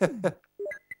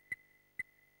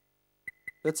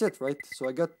 That's it, right? So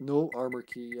I got no armor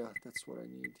key. Yeah, that's what I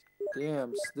need.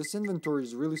 Damn, this inventory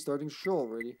is really starting to show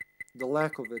already. The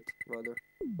lack of it, rather.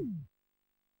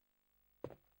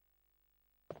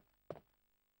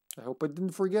 I hope I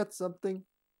didn't forget something.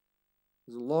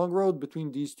 There's a long road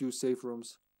between these two safe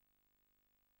rooms.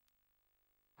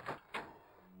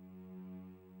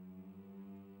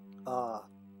 Ah,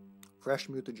 fresh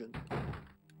mutagen.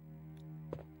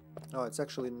 Oh, it's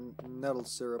actually nettle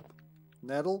syrup.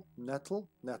 Nettle? Nettle?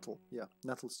 Nettle. Yeah,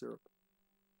 nettle syrup.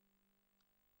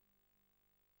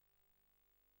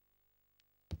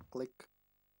 Click.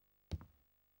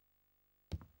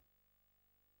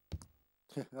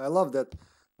 I love that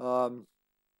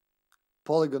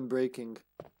polygon breaking.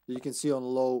 You can see on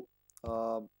low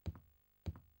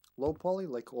poly,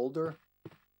 like older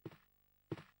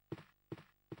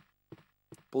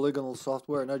polygonal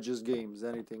software, not just games,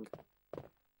 anything.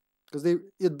 Because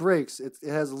it breaks. It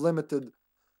has a limited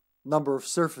number of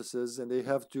surfaces, and they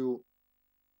have to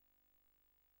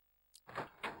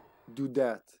do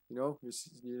that. You know,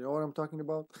 you know what I'm talking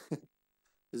about.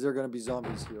 Is there gonna be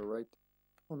zombies here, right?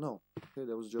 Oh no. Okay,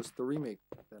 that was just the remake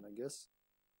then, I guess.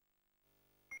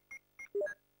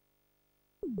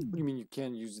 What do you mean you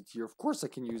can't use it here? Of course I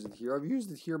can use it here. I've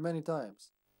used it here many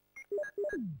times.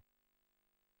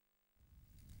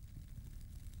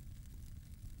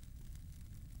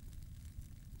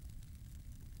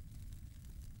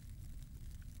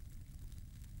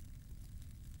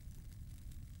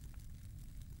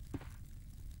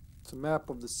 It's a map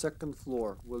of the second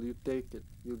floor. Will you take it?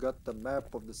 You got the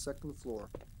map of the second floor.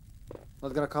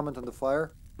 Not gonna comment on the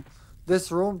fire. This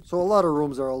room, so a lot of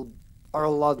rooms are a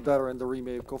lot better in the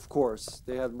remake, of course.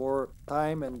 They had more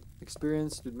time and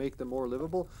experience to make them more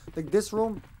livable. Like this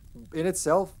room in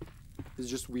itself is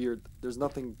just weird. There's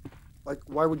nothing, like,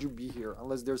 why would you be here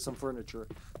unless there's some furniture?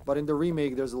 But in the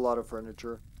remake there's a lot of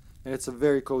furniture, and it's a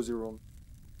very cozy room.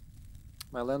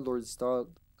 My landlord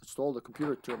installed a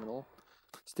computer terminal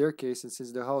staircase, and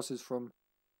since the house is from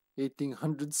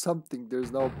 1800 something,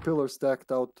 there's now a pillar stacked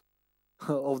out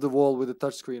of the wall with a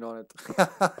touchscreen on it.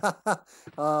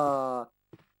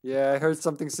 Yeah, I heard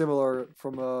something similar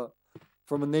from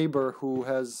a neighbor who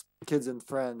has kids in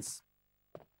France.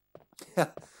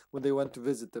 When they went to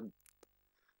visit them.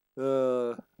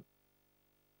 I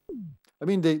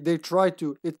mean, they try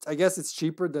to. I guess it's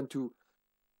cheaper than to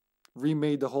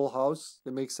remake the whole house.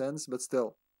 It makes sense, but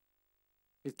still,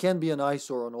 it can be an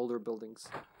eyesore on older buildings.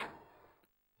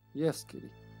 Yes,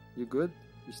 kitty. You good?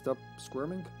 You stop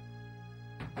squirming?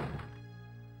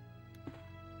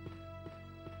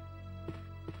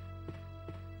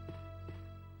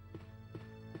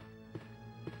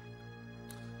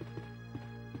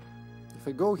 If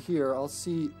I go here, I'll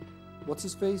see... What's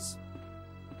his face?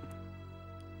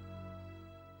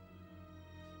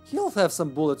 He'll have some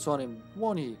bullets on him,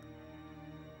 won't he?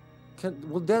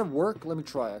 Will that work? Let me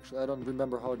try, actually. I don't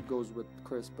remember how it goes with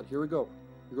Chris, but here we go.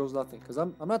 Here goes nothing. Because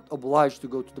I'm not obliged to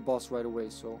go to the boss right away,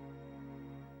 so...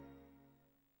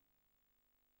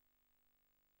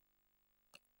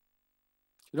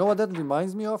 You know what that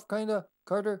reminds me of, kinda,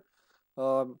 Carter?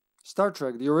 Star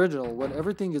Trek, the original, when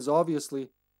everything is obviously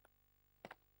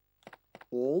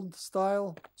old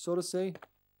style, so to say.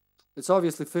 It's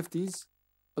obviously 50s,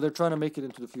 but they're trying to make it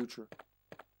into the future.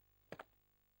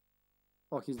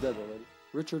 Oh, he's dead already.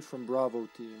 Richard from Bravo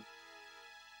team.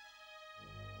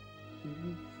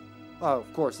 Oh,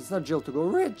 of course, it's not Jill to go,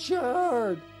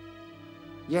 Richard!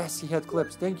 Yes, he had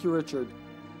clips. Thank you, Richard.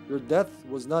 Your death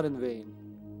was not in vain.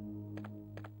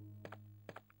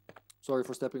 Sorry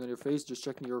for stepping on your face. Just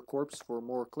checking your corpse for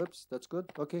more clips. That's good.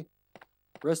 Okay.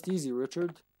 Rest easy,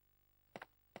 Richard.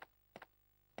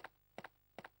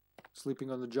 Sleeping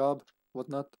on the job.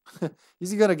 Whatnot.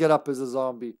 Is he gonna get up as a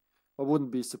zombie? I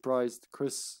wouldn't be surprised.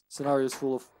 Chris' scenario is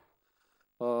full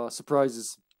of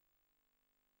surprises.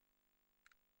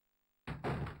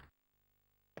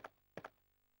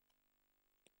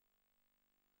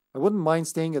 I wouldn't mind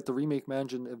staying at the remake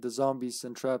mansion if the zombies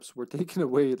and traps were taken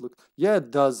away. It looked, yeah, it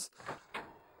does.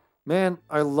 Man,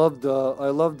 I love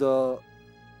the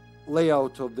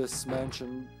layout of this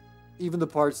mansion. Even the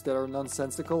parts that are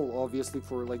nonsensical, obviously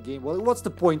for like game. Well, what's the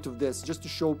point of this? Just to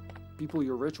show people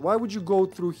you're rich? Why would you go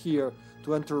through here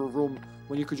to enter a room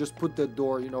when you could just put that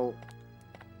door, you know,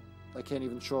 I can't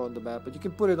even show on the map, but you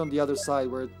can put it on the other side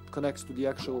where it connects to the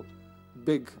actual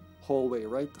big hallway,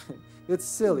 right? It's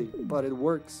silly, but it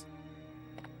works.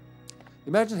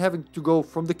 Imagine having to go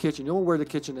from the kitchen. You know where the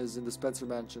kitchen is in the Spencer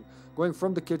mansion. Going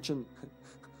from the kitchen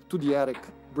to the attic,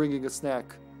 bringing a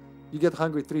snack. You get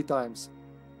hungry 3 times.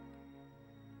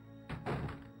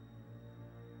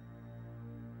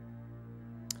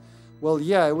 Well,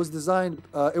 yeah, it was designed.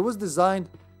 Oh,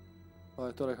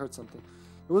 I thought I heard something.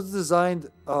 It was designed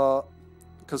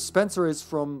because Spencer is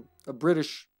from a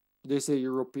British, they say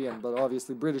European, but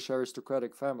obviously British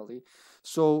aristocratic family.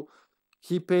 So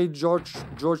he paid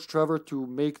George Trevor to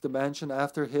make the mansion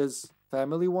after his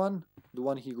family one, the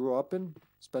one he grew up in.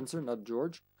 Spencer, not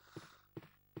George.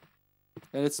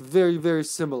 And it's very, very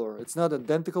similar. It's not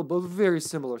identical, but very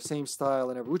similar, same style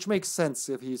and everything, which makes sense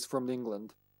if he's from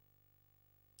England.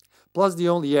 Plus the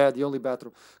only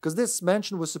bathroom. Because this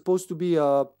mansion was supposed to be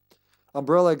a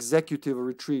Umbrella executive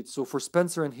retreat. So for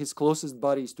Spencer and his closest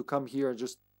buddies to come here and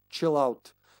just chill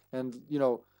out. And, you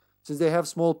know, since they have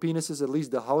small penises, at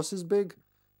least the house is big.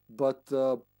 But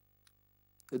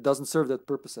it doesn't serve that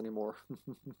purpose anymore.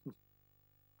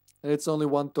 And it's only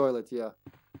one toilet, yeah.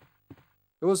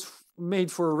 It was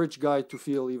made for a rich guy to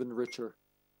feel even richer.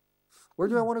 Where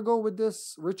do I want to go with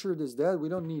this? Richard is dead. We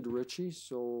don't need Richie,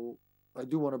 so I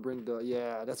do want to bring the...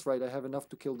 Yeah, that's right. I have enough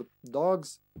to kill the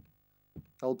dogs.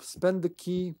 I'll spend the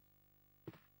key.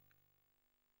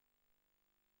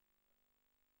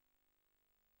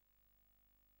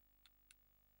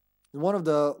 In one of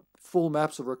the full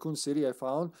maps of Raccoon City I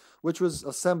found, which was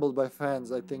assembled by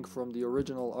fans, I think, from the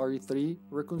original RE3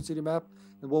 Raccoon City map,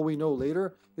 and what we know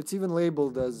later, it's even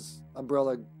labeled as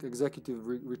Umbrella Executive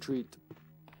Retreat.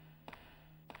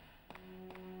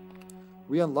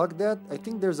 We unlocked that. I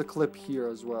think there's a clip here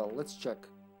as well. Let's check.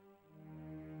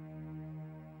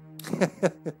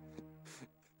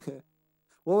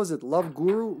 What was it? Love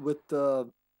Guru with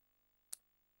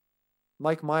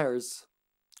Mike Myers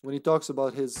when he talks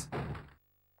about his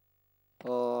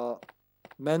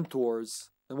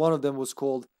mentors, and one of them was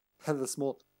called Heather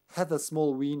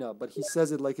Small Weena, but he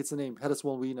says it like it's a name, Heather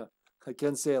Small Weena. I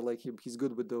can't say it like him. He's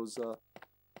good with those.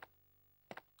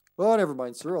 Oh, never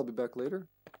mind, sir. I'll be back later.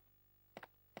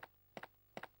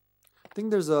 I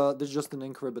think there's just an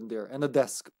ink ribbon there and a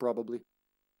desk probably.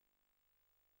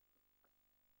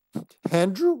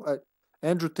 Andrew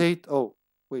Tate. Oh,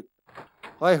 wait.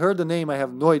 I heard the name. I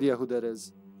have no idea who that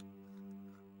is.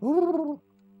 Don't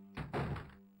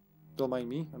mind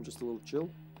me. I'm just a little chill.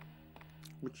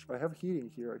 Which I have heating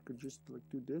here. I could just like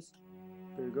do this.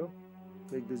 There you go.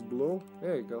 Make this blow.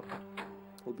 There you go.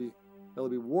 It'll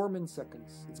be warm in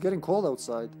seconds. It's getting cold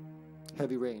outside.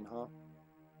 Heavy rain, huh?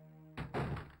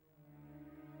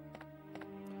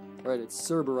 Alright, it's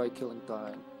Cerberite killing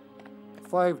time.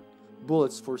 5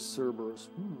 bullets for Cerberus.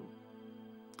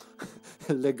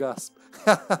 Legasp.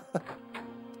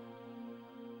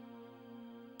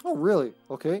 Oh, really?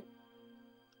 Okay.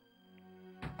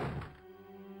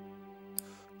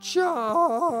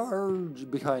 Charge!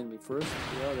 Behind me first.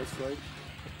 Yeah, that's right.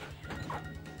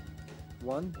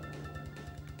 1,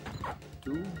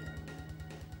 2,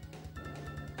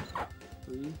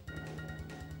 3,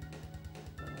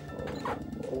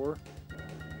 4.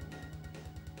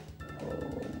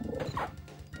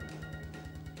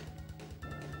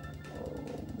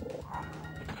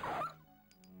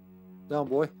 Down,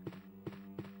 boy.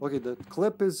 Okay, the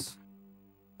clip is...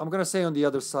 I'm gonna say on the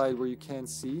other side where you can't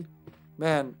see.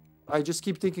 Man, I just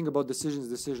keep thinking about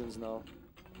decisions now.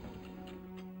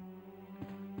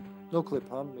 No clip,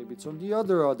 huh? Maybe it's on the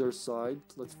other side.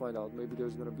 Let's find out. Maybe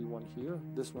there's gonna be one here.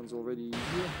 This one's already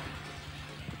easier.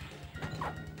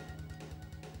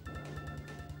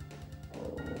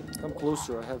 Come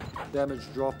closer. I have damage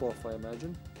drop-off, I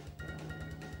imagine.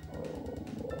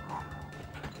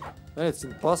 And it's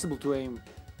impossible to aim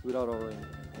without auto-aim.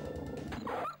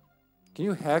 Can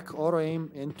you hack auto-aim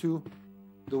into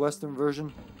the Western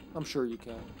version? I'm sure you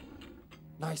can.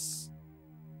 Nice.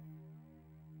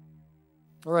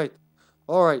 Alright.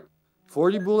 Alright.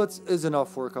 40 bullets is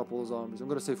enough for a couple of zombies. I'm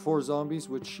gonna say 4 zombies,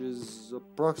 which is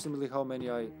approximately how many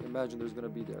I imagine there's gonna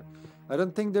be there. I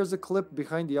don't think there's a clip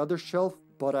behind the other shelf,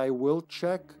 but I will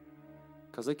check.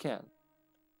 Because I can.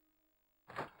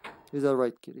 Is that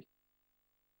right, kitty?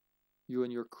 You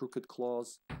and your crooked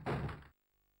claws.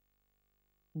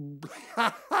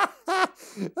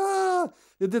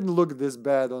 It didn't look this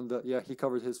bad on the... Yeah, he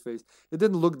covered his face. It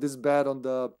didn't look this bad on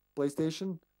the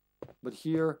PlayStation. But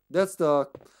here, that's the...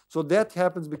 So that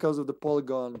happens because of the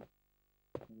polygon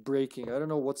breaking. I don't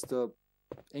know what's the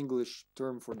English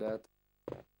term for that.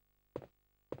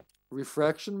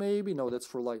 Refraction, maybe? No, that's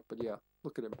for light. But yeah,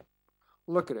 look at him.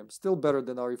 Look at him. Still better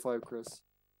than RE5, Chris.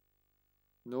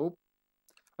 Nope.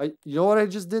 You know what I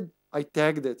just did? I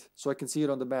tagged it so I can see it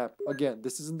on the map. Again,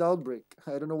 this isn't the outbreak.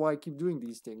 I don't know why I keep doing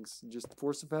these things. Just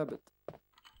force of habit.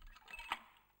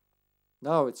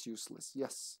 Now it's useless.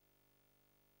 Yes.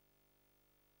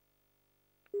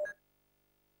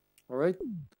 Alright.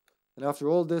 And after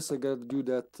all this, I gotta do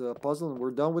that puzzle, and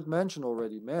we're done with Mansion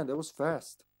already. Man, that was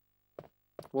fast.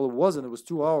 Well, it wasn't. It was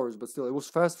 2 hours, but still, it was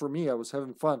fast for me. I was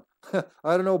having fun.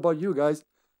 I don't know about you guys,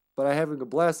 but I'm having a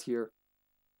blast here.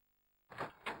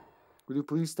 Would you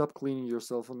please stop cleaning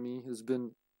yourself on me?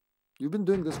 You've been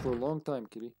doing this for a long time,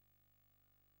 kitty.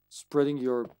 Spreading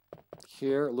your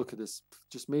hair. Look at this.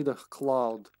 Just made a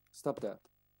cloud. Stop that.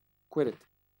 Quit it.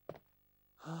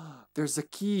 There's a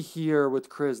key here with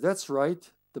Chris. That's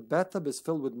right. The bathtub is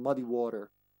filled with muddy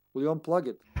water. Will you unplug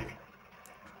it?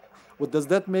 What does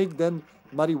that make then?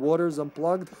 Muddy water is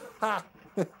unplugged? Ha!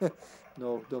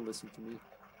 No, don't listen to me.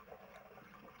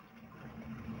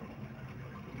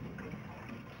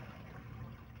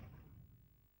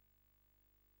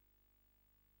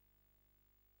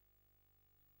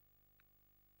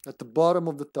 At the bottom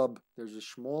of the tub, there's a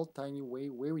small, tiny,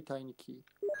 very tiny key.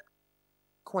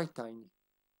 Quite tiny.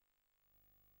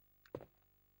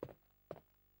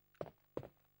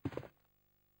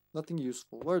 Nothing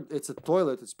useful. Or it's a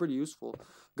toilet. It's pretty useful.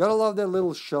 Gotta love that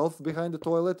little shelf behind the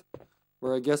toilet,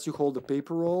 where I guess you hold the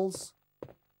paper rolls.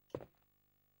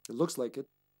 It looks like it.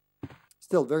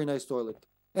 Still, very nice toilet.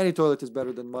 Any toilet is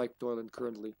better than my toilet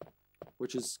currently,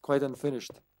 which is quite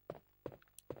unfinished.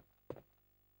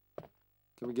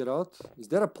 Can we get out? Is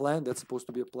that a plant? That's supposed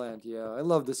to be a plant. Yeah, I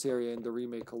love this area in the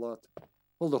remake a lot.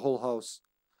 Well, the whole house.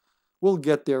 We'll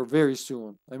get there very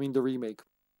soon. I mean the remake.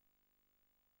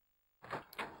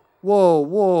 Whoa,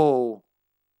 whoa.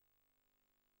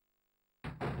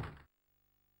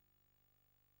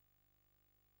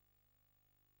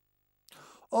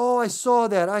 Oh, I saw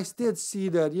that. I did see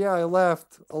that. Yeah, I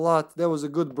laughed a lot. That was a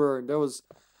good burn. That was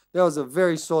a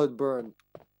very solid burn.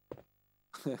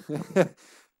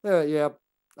 Yeah.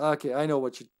 Okay, I know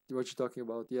what you're talking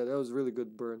about. Yeah, that was a really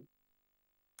good burn.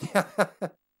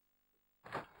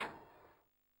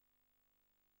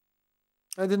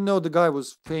 I didn't know the guy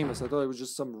was famous. I thought it was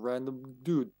just some random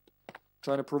dude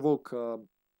trying to provoke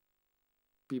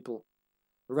people.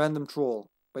 A random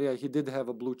troll. But yeah, he did have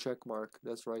a blue check mark.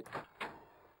 That's right.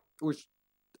 Which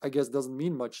I guess doesn't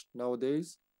mean much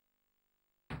nowadays.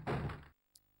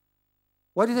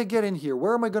 Why did I get in here?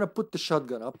 Where am I going to put the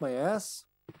shotgun? Up my ass?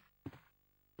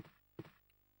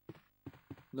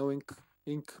 No ink,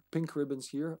 pink ribbons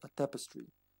here. A tapestry.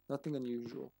 Nothing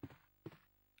unusual.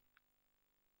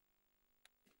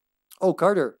 Oh,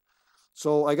 Carter.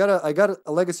 So I got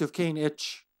a Legacy of Kain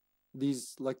itch.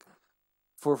 These like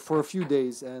for a few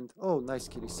days, and oh, nice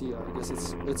kitty. See, I guess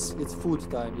it's food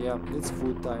time. Yeah, it's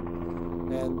food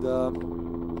time. And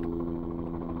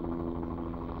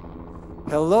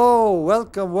hello,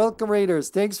 welcome raiders.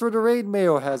 Thanks for the raid,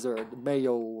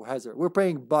 Biohazard. We're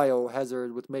playing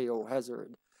Biohazard with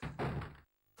Biohazard.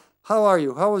 How are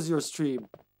you? How was your stream?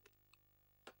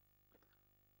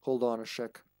 Hold on a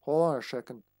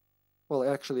second. Well,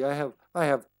 actually, I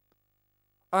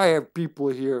have people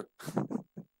here.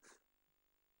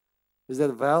 Is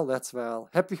that Val? That's Val.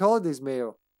 Happy holidays,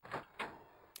 Mayo.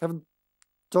 Haven't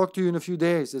talked to you in a few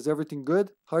days. Is everything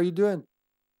good? How are you doing?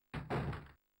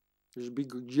 There's a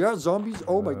big... Yeah, zombies.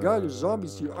 Oh my god, there's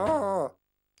zombies here. Ah!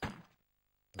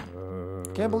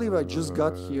 Can't believe I just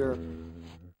got here.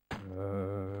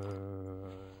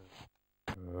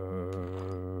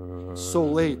 So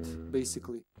late,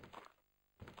 basically.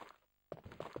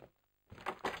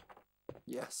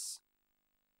 Yes.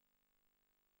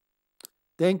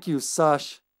 Thank you,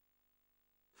 Sash.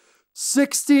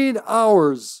 16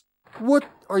 hours. What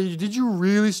are you? Did you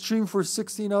really stream for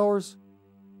 16 hours?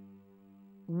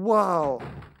 Wow.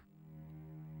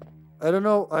 I don't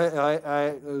know.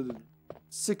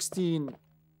 16.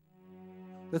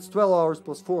 That's 12 hours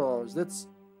plus 4 hours.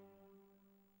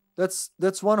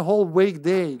 That's one whole week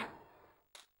day.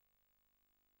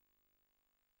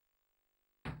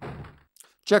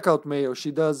 Check out Mayo.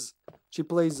 She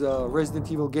plays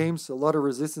Resident Evil games, a lot of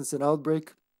Resistance and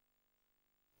Outbreak.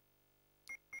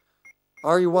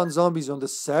 RE1 zombies on the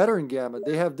Saturn gamut.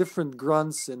 They have different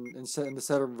grunts in the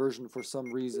Saturn version for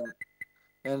some reason.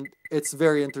 And it's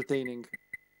very entertaining.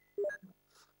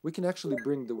 We can actually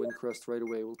bring the Windcrest right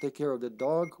away. We'll take care of the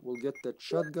dog. We'll get that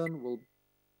shotgun. We'll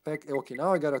pack... Okay,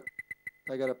 now I gotta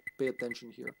pay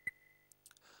attention here.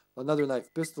 Another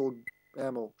knife. Pistol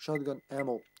ammo. Shotgun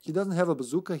ammo. He doesn't have a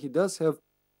bazooka. He does have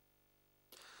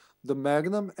the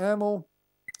Magnum ammo.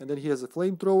 And then he has a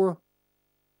flamethrower.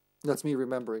 That's me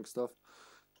remembering stuff.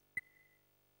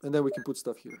 And then we can put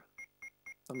stuff here.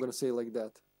 I'm gonna say it like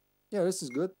that. Yeah, this is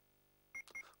good.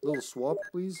 Little swap,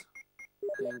 please.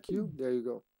 Thank you. There you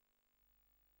go.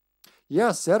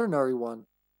 Yeah, Saturn RE1.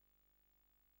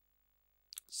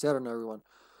 Saturn RE1.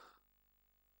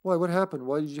 Why? What happened?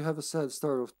 Why did you have a sad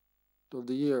start of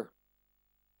the year?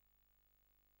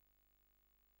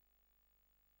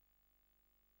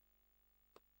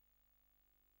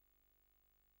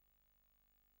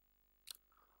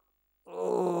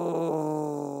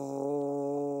 Oh,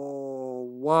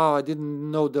 wow. I didn't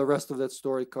know the rest of that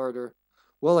story, Carter.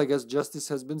 Well, I guess justice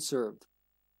has been served.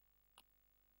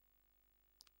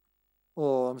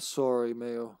 Oh, I'm sorry,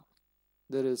 Mayo.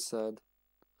 That is sad.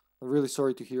 I'm really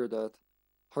sorry to hear that.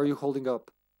 How are you holding up?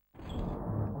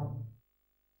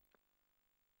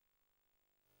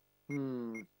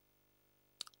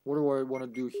 What do I want to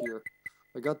do here?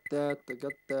 I got that. I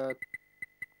got that.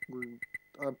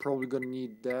 I'm probably gonna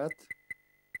need that.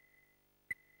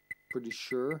 Pretty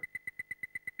sure.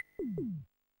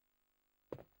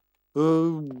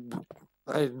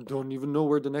 I don't even know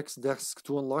where the next desk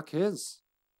to unlock is.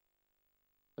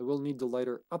 I will need the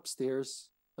lighter upstairs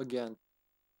again.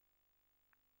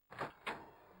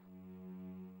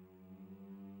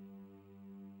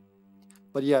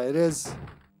 But yeah, it is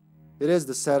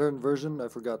the Saturn version. I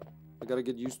forgot. I gotta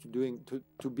get used to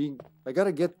being. I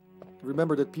gotta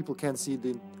remember that people can't see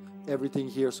everything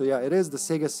here. So yeah, it is the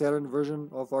Sega Saturn version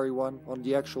of RE1 on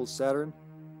the actual Saturn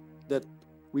that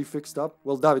we fixed up.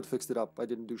 Well, David fixed it up. I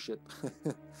didn't do shit.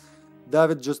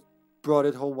 David just brought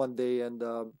it home one day and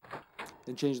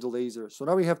changed the laser. So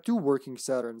now we have two working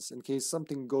Saturns. In case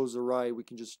something goes awry, we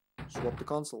can just swap the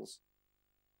consoles.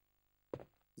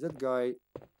 Is that guy?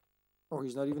 Oh,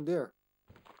 he's not even there.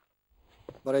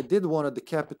 But I did want to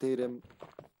decapitate him.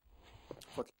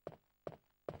 Fuck.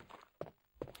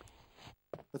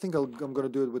 I think I'm gonna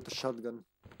do it with the shotgun.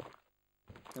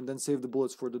 And then save the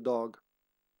bullets for the dog.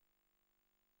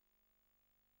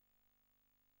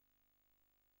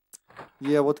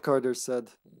 Yeah, what Carter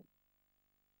said.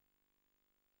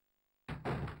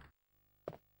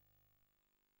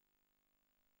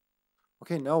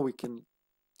 Okay, now we can...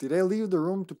 Did I leave the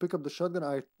room to pick up the shotgun?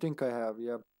 I think I have,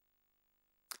 yeah.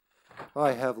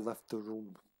 I have left the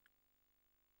room.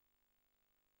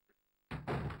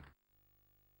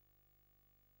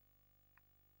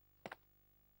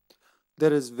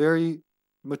 That is very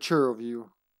mature of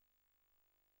you.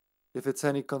 If it's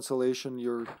any consolation,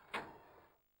 you're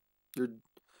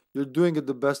doing it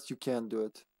the best you can do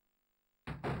it.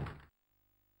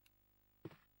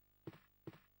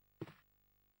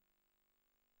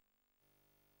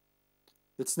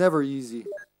 It's never easy.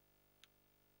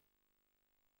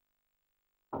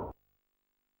 What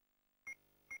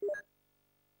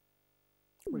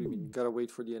do you mean? You gotta wait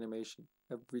for the animation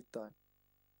every time.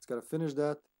 It's gotta finish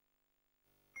that.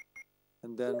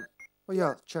 And then, oh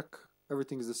yeah, check.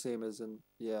 Everything is the same as in,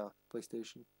 yeah,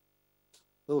 PlayStation.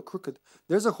 A little crooked.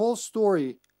 There's a whole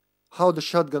story how the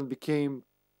shotgun became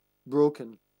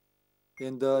broken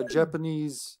in the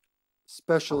Japanese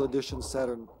special edition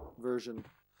Saturn version.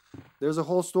 There's a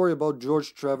whole story about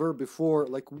George Trevor before,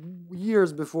 like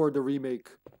years before the remake.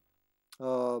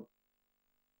 You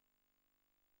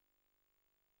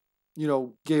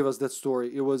know, gave us that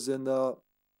story. It was in a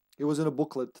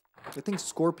booklet. I think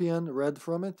Scorpion read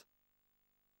from it.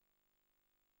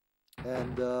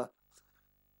 And the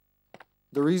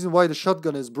reason why the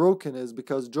shotgun is broken is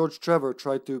because George Trevor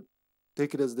tried to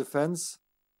take it as defense,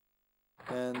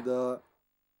 and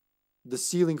the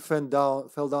ceiling fell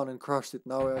down and crushed it.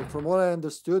 Now, from what I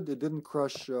understood, it didn't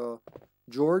crush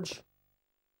George.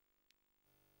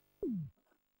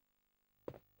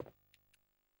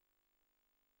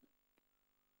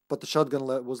 But the shotgun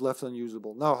was left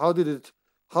unusable. Now, how did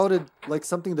like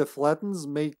something that flattens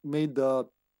made the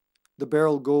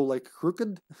barrel go like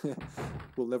crooked?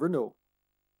 We'll never know.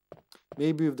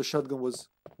 Maybe if the shotgun was...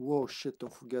 Whoa, shit,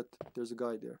 don't forget, there's a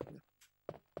guy there.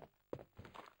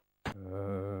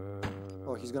 Yeah.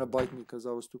 Oh, he's gonna bite me because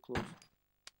I was too close.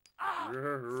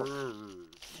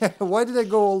 Why did I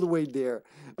go all the way there?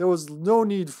 There was no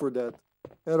need for that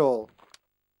at all.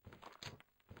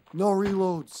 No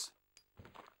reloads.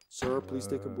 Sir, please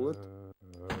take a bullet.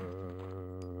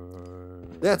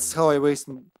 That's how I waste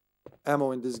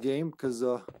ammo in this game, because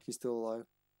he's still alive.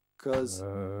 Because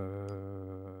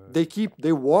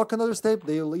they walk another step,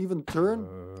 they'll even turn,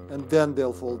 and then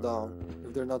they'll fall down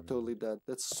if they're not totally dead.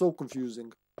 That's so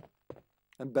confusing.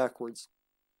 And backwards.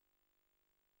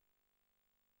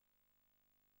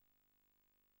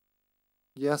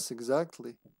 Yes,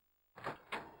 exactly.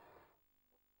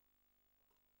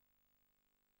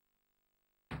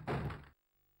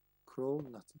 Crow,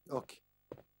 nothing. Okay.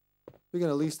 We can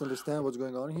at least understand what's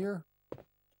going on here.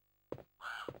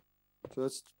 So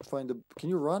let's find the... Can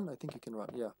you run? I think you can run,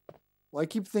 yeah. Well, I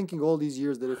keep thinking all these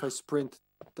years that if I sprint,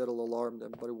 that'll alarm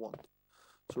them, but it won't.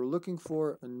 So we're looking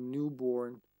for a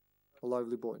newborn, a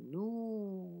lively boy.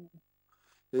 No.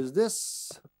 Is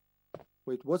this...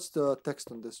 Wait, what's the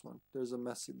text on this one? There's a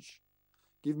message.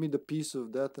 Give me the peace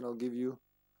of death and I'll give you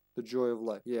the joy of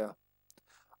life. Yeah.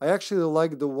 I actually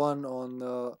like the one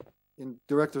on in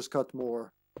Director's Cut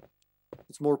more.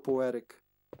 It's more poetic.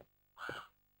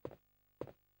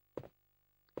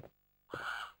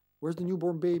 Where's the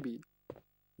newborn baby?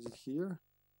 Is it here?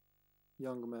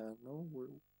 Young man. No?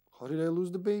 How did I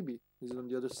lose the baby? Is it on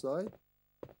the other side?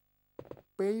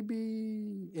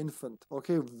 Baby. Infant.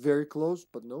 Okay, very close,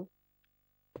 but no.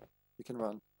 You can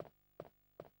run.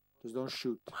 Just don't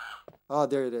shoot. Ah,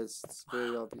 there it is. It's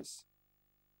very obvious.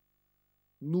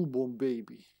 Newborn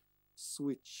baby.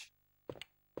 Switch.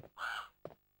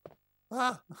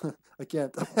 Ah! I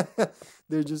can't.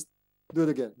 They're just... Do it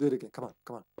again. Do it again. Come on.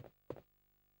 Come on.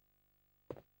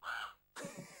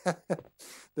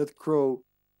 That crow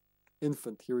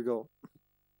infant. Here we go.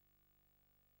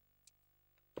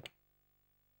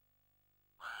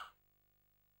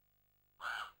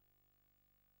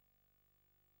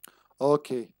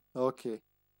 Okay. Okay.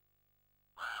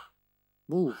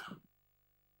 Move.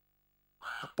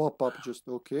 A pop-up just...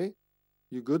 Okay.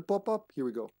 You good, pop-up? Here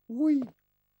we go. Whee!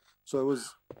 So it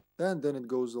was... And then it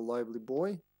goes the lively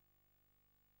boy.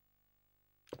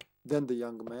 Then the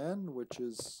young man, which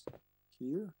is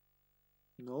here.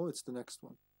 No, it's the next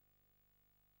one.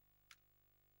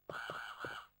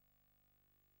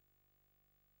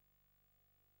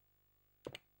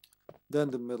 Then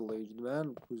the middle-aged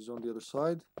man, who's on the other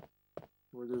side,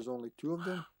 where there's only two of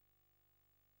them.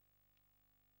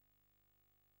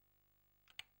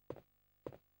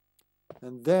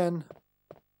 And then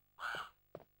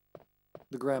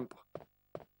the grandpa.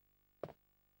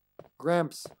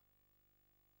 Gramps.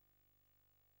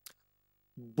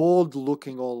 Bold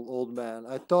looking old man.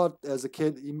 I thought as a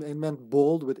kid it meant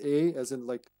bold with A, as in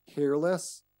like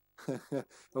hairless. I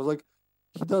was like,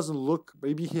 he doesn't look,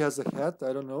 maybe he has a hat,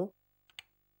 I don't know.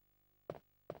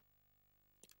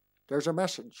 There's a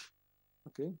message.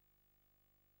 Okay.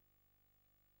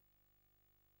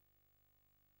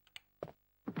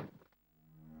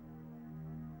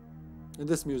 And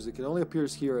this music, it only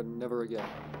appears here and never again.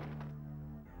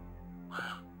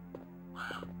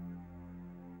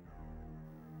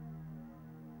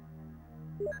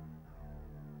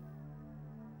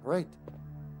 Right.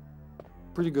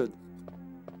 Pretty good.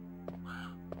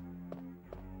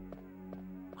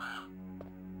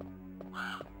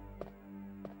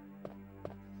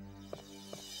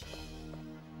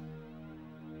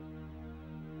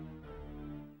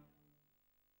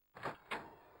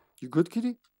 You good,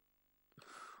 kitty?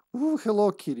 Ooh,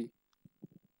 hello, kitty.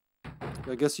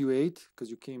 I guess you ate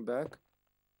because you came back.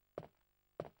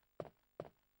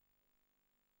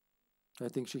 I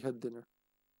think she had dinner.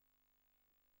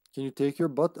 Can you take your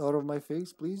butt out of my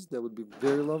face, please? That would be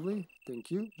very lovely.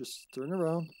 Thank you. Just turn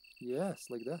around. Yes,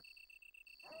 like that.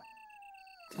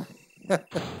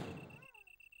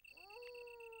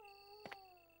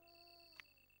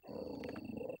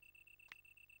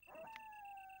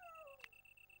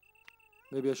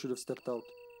 Maybe I should have stepped out.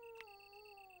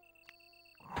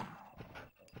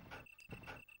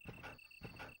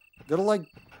 Gotta like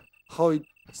how he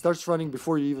starts running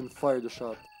before you even fire the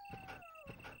shot.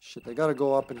 Shit, I gotta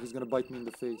go up and he's gonna bite me in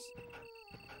the face.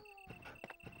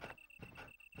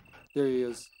 There he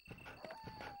is.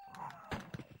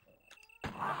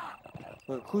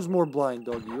 Well, who's more blind,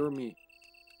 doggy? You or me?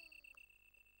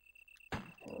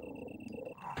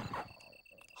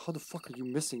 How the fuck are you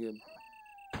missing him?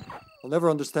 I'll never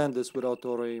understand this without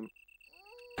auto aim.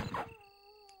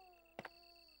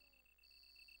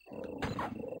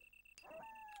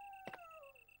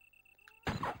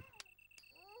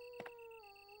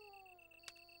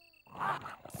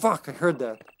 Fuck, I heard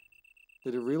that.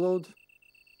 Did it reload?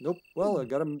 Nope. Well, I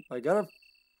gotta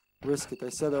risk it. I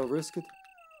said I'll risk it.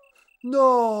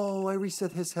 No, I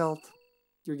reset his health.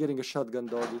 You're getting a shotgun,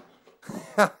 doggy.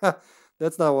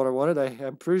 That's not what I wanted.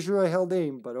 I'm pretty sure I held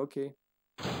aim, but okay.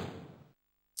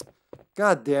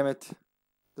 God damn it.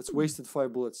 That's wasted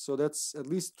 5 bullets. So that's at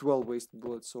least 12 wasted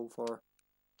bullets so far.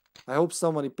 I hope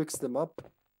somebody picks them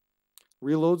up,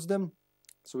 reloads them,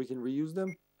 so we can reuse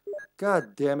them.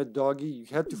 God damn it, doggy. You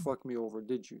had to fuck me over,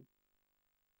 did you?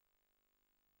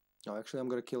 No, actually, I'm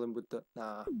gonna kill him with the...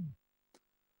 Nah.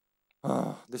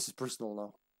 Ah, this is personal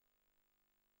now.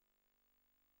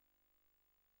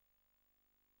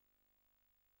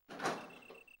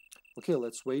 Okay,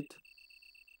 let's wait.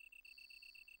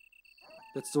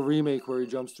 That's the remake where he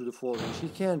jumps through the foliage. He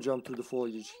can't jump through the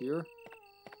foliage here.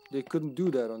 They couldn't do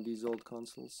that on these old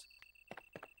consoles.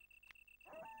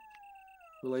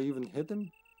 Will I even hit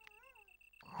him?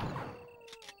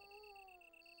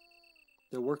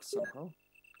 That works somehow.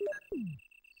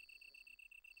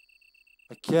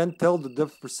 I can't tell the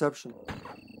depth perception.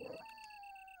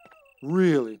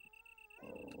 Really?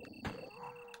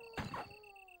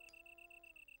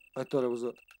 I thought it was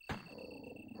a...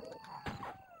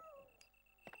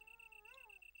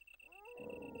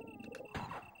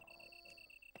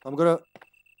 I'm gonna...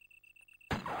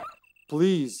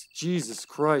 Please, Jesus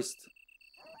Christ.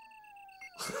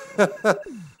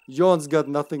 Jon's got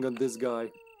nothing on this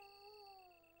guy.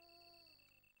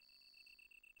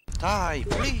 Die,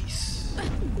 please!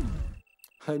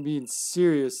 I mean,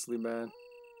 seriously, man.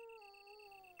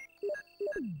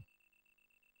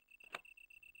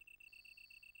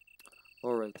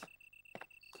 Alright.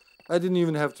 I didn't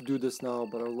even have to do this now,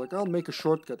 but I was like, I'll make a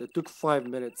shortcut. It took 5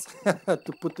 minutes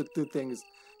to put the two things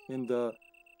in the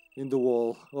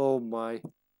wall. Oh my.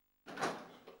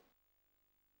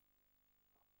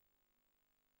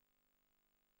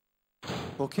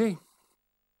 Okay.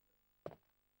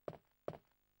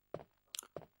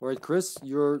 Alright, Chris,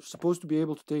 you're supposed to be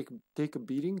able to take a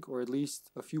beating, or at least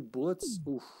a few bullets.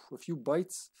 Oof, a few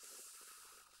bites.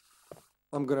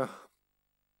 I'm gonna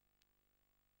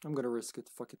risk it.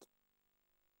 Fuck it.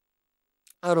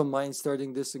 I don't mind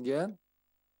starting this again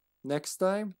next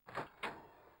time,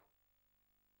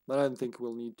 but I don't think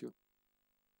we'll need to.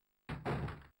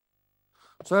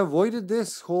 So I avoided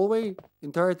this hallway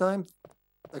entire time,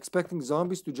 expecting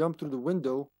zombies to jump through the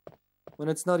window when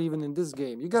it's not even in this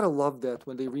game. You gotta love that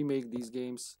when they remake these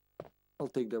games. I'll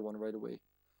take that one right away.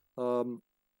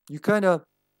 You kind of,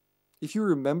 if you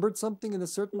remembered something in a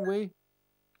certain way,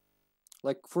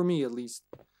 like for me at least,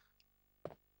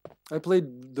 I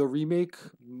played the remake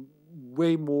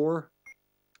way more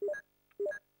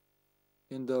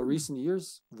in the recent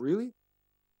years, really,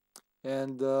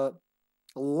 and a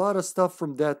lot of stuff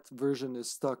from that version is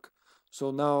stuck.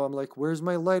 So now I'm like, where's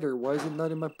my lighter? Why is it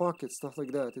not in my pocket? Stuff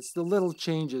like that. It's the little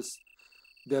changes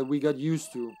that we got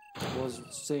used to, I was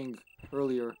saying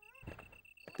earlier,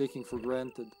 taking for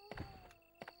granted.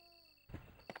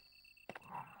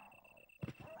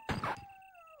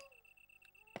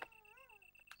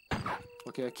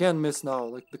 Okay, I can't miss now.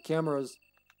 Like the camera's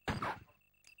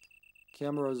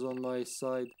on my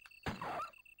side.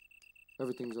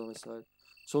 Everything's on my side.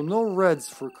 So no reds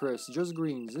for Chris, just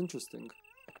greens. Interesting.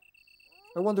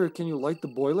 I wonder, can you light the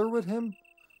boiler with him?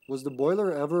 Was the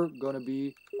boiler ever gonna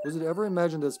be... Was it ever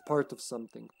imagined as part of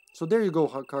something? So there you go,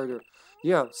 Carter.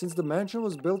 Yeah, since the mansion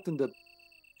was built in the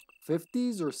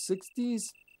 50s or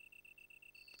 60s,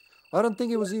 I don't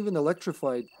think it was even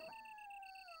electrified.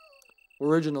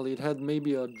 Originally, it had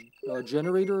maybe a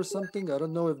generator or something. I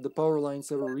don't know if the power lines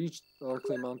ever reached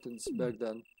Arklay Mountains back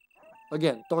then.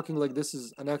 Again, talking like this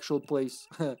is an actual place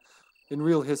in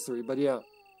real history, but yeah.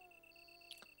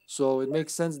 So it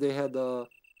makes sense they had a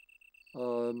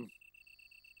okay,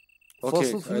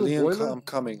 fossil fuel boiler. I'm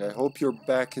coming. I hope your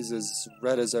back is as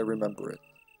red as I remember it.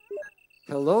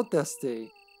 Hello,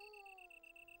 Testy.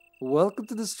 Welcome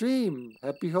to the stream.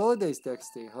 Happy holidays,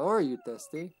 Testy. How are you,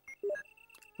 Testy?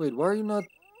 Wait, why are you not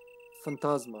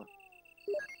Phantasma?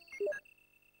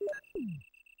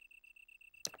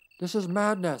 This is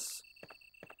madness.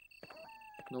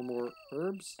 No more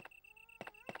herbs.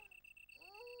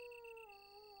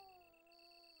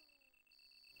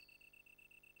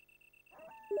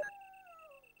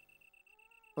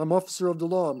 I'm officer of the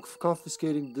law. I'm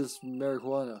confiscating this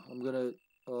marijuana. I'm gonna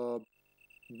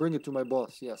bring it to my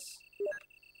boss. Yes,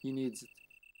 he needs it.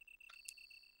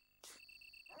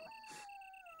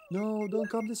 No, don't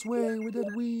come this way with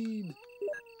that weed.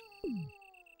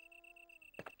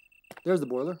 There's the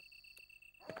boiler.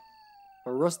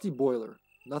 A rusty boiler.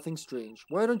 Nothing strange.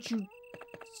 Why don't you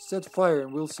set fire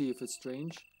and we'll see if it's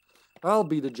strange. I'll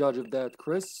be the judge of that,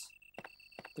 Chris.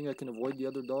 Think I can avoid the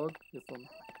other dog if I'm...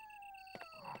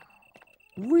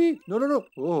 Wee! No, no, no!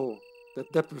 Oh,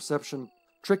 that depth perception.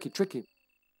 Tricky, tricky.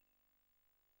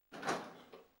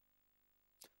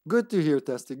 Good to hear,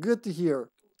 Testy. Good to hear.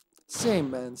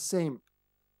 Same, man. Same.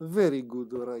 Very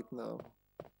good right now.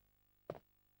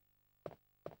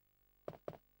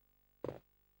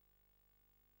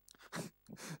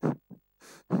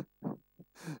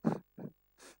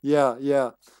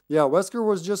 Yeah. Wesker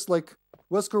was just like...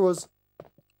 Wesker was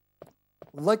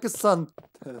like a son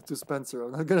to Spencer.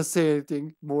 I'm not gonna say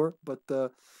anything more, but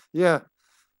yeah.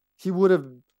 He would have...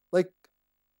 Like,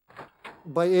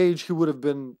 by age, he would have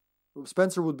been...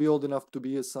 Spencer would be old enough to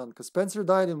be his son. Because Spencer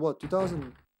died in what,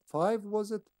 2005,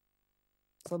 was it?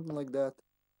 Something like that.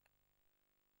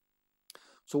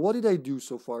 So what did I do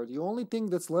so far? The only thing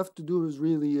that's left to do is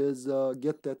really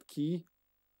get that key.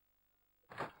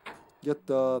 Get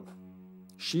the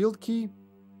shield key.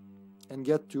 And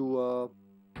get to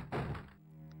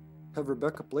have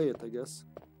Rebecca play it, I guess.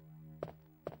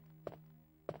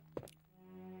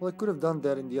 Well, I could have done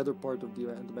that in the other part of the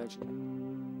mansion.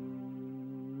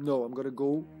 No, I'm gonna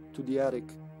go to the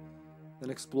attic and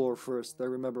explore first. I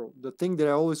remember the thing that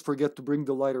I always forget to bring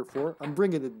the lighter for. I'm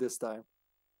bringing it this time.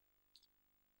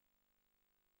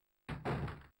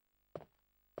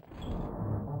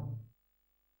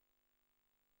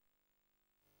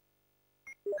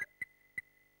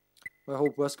 I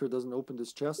hope Wesker doesn't open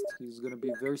this chest. He's gonna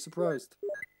be very surprised.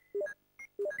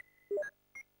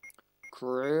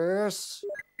 Chris,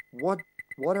 what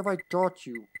have I taught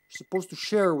you? You're supposed to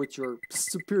share with your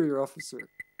superior officer.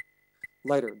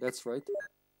 Lighter, that's right.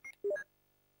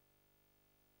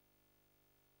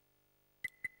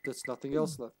 There's nothing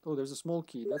else left. Oh, there's a small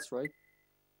key, that's right.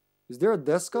 Is there a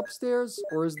desk upstairs?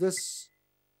 Or is this...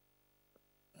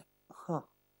 Huh.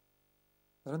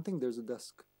 I don't think there's a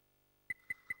desk.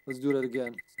 Let's do that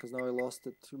again, because now I lost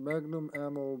it. Magnum,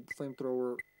 ammo,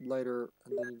 flamethrower, lighter,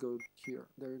 and then you go here.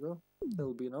 There you go.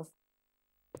 That'll be enough.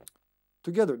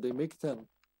 Together, they make 10.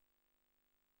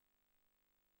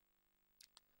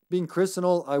 Being Chris and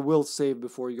all, I will save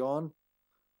before yawn.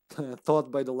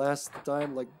 Thought by the last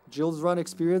time, like Jill's run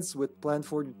experience with Plant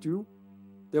 42,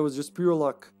 that was just pure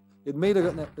luck. It made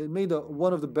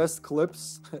one of the best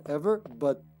clips ever,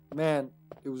 but man,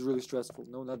 it was really stressful.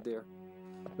 No, not there.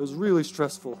 It was really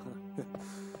stressful.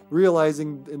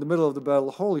 Realizing in the middle of the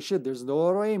battle, holy shit, there's no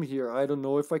auto aim here. I don't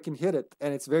know if I can hit it.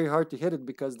 And it's very hard to hit it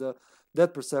because the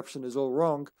depth perception is all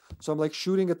wrong. So I'm like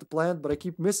shooting at the plant, but I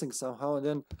keep missing somehow. And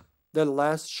then that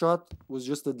last shot was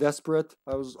just a desperate.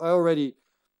 I already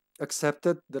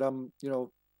accepted that I'm, you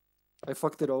know, I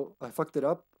fucked it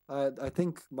up. I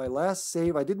think my last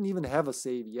save, I didn't even have a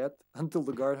save yet until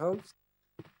the guardhouse.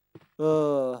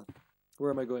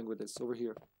 Where am I going with this? Over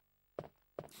here.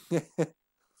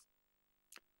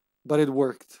 But it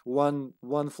worked. One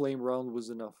flame round was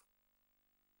enough.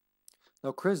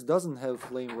 Now Chris doesn't have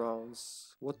flame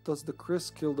rounds. What does the Chris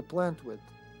kill the plant with?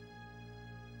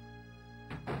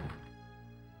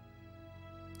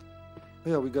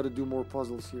 Yeah, we gotta do more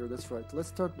puzzles here. That's right. Let's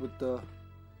start with the...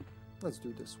 Let's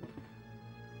do this one.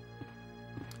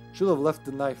 Should have left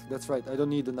the knife. That's right. I don't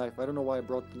need the knife. I don't know why I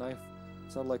brought the knife.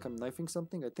 It's not like I'm knifing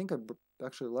something. I think I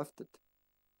actually left it.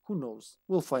 Who knows?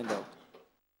 We'll find out.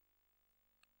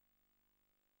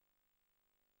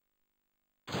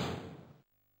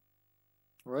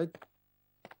 Alright?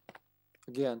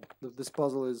 Again, this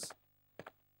puzzle is...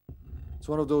 It's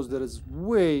one of those that is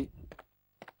way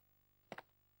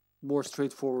more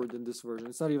straightforward than this version.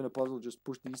 It's not even a puzzle, just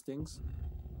push these things.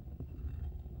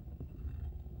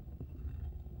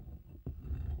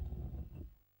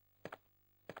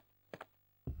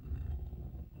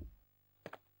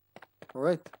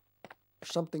 Alright.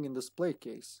 There's something in display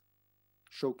case.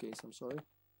 Showcase, I'm sorry.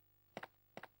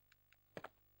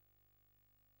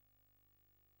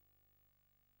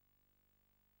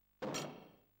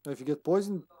 Now if you get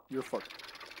poisoned, you're fucked.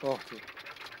 Oh,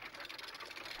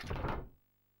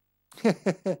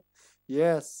 okay.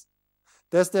 Yes.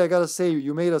 Tesla, I gotta say,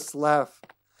 you made us laugh.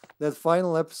 That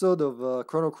final episode of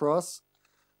Chrono Cross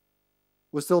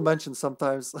was still mentioned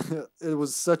sometimes. It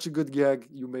was such a good gag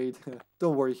you made.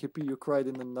 Don't worry, Hippie, you cried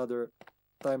in another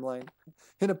timeline.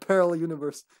 In a parallel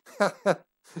universe. That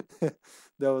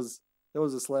was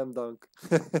a slam dunk.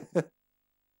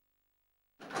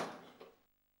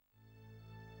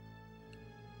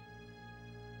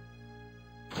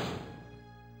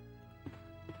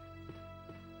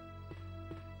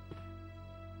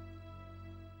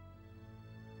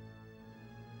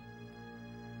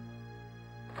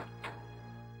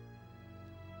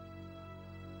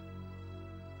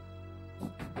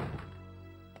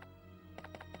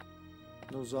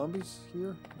 No zombies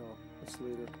here? No, that's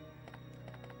later.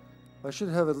 I should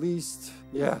have at least...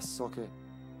 Yes, okay.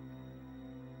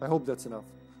 I hope that's enough.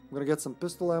 I'm gonna get some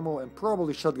pistol ammo and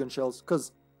probably shotgun shells,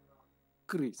 because...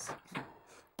 Chris,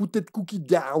 put that cookie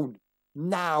down!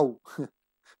 Now!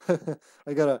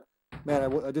 I gotta... Man,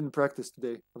 I didn't practice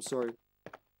today. I'm sorry.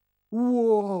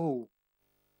 Whoa!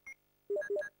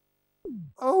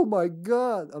 Oh my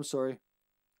god! I'm sorry.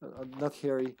 Not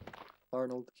Harry.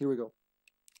 Arnold. Here we go.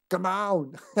 Come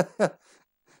on!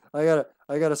 I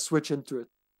gotta switch into it.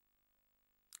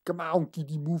 Come on,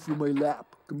 kitty, move from my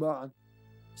lap. Come on.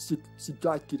 Sit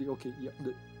tight, kitty. Okay, yeah.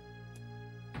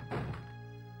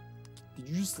 Did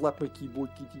you just slap my keyboard,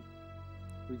 kitty?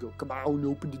 Here we go. Come on,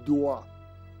 open the door.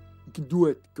 You can do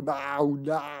it. Come on,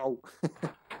 now.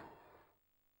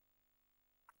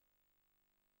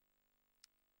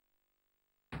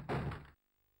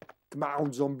 Come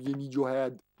on, zombie, I need your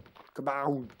head. Come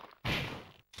on.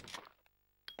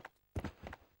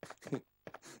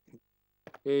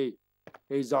 Hey,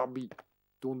 zombie,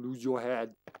 don't lose your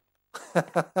head.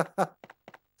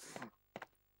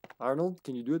 Arnold,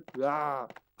 can you do it? Ah.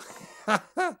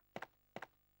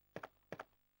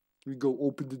 Here we go,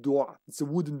 open the door. It's a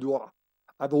wooden door.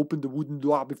 I've opened the wooden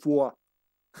door before.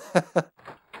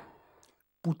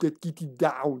 Put that kitty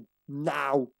down,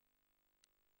 now.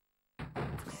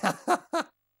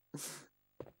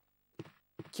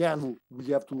 Candle, we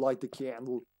have to light the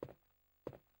candle.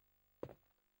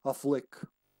 A flick.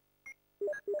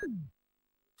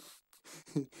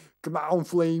 Come on,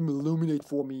 flame, illuminate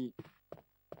for me.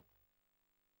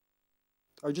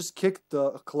 I just kicked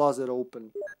the closet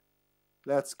open.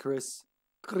 That's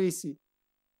Chrissy.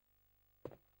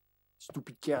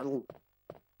 Stupid candle.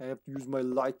 I have to use my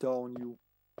lighter on you.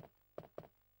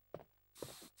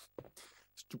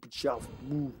 Stupid shelf,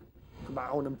 move. Come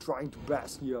on, I'm trying to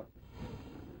pass here.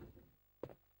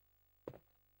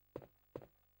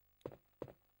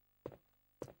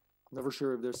 Never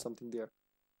sure if there's something there.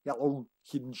 Hello,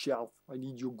 hidden shelf. I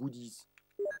need your goodies.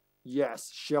 Yes,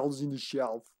 shelves in the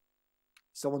shelf.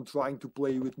 Someone trying to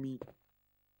play with me.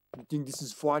 You think this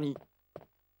is funny?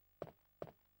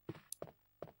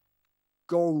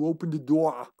 Go, open the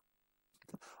door.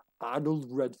 Arnold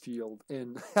Redfield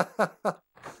and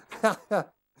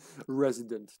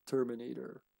Resident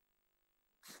Terminator.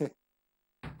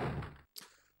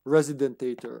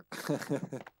 Residentator.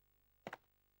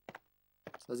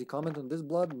 Does he comment on this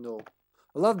blood? No.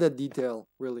 I love that detail,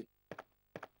 really.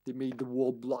 They made the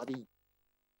wall bloody.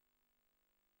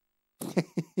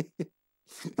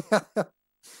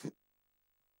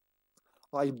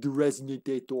 I am the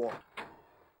Residentator.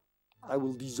 I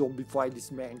will de-zombify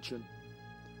this mansion.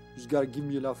 You just gotta give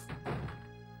me enough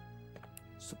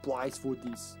supplies for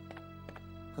this.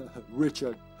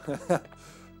 Richard.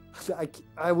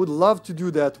 I would love to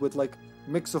do that with like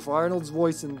mix of Arnold's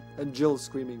voice and Jill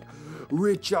screaming,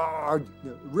 Richard!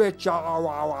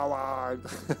 Richard!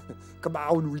 Come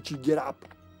on, Richard, get up.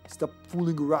 Stop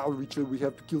fooling around, Richard. We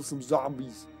have to kill some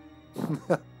zombies.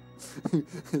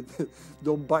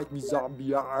 Don't bite me,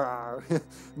 zombie.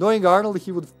 Knowing Arnold,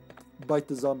 he would bite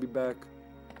the zombie back.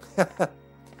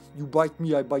 You bite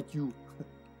me, I bite you.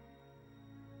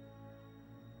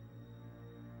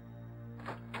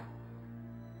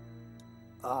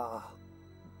 Ah.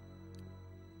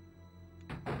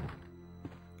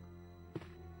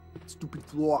 Stupid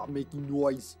floor making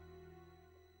noise.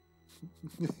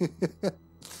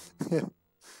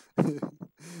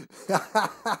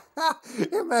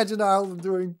 Imagine Arnold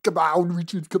doing, come on,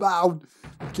 Richard, come on.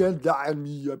 You can't die on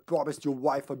me. I promised your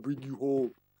wife I'd bring you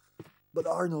home. But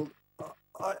Arnold,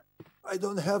 I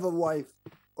don't have a wife.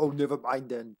 Oh, never mind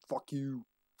then. Fuck you.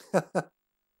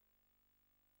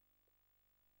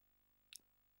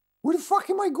 Where the fuck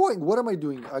am I going? What am I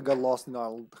doing? I got lost in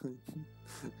Arnold.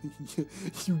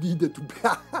 You need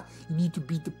to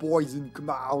beat the poison.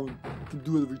 Come on. You can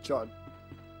do it, Richard.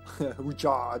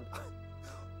 Richard.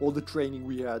 All the training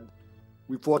we had.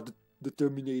 We fought the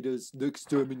Terminators, the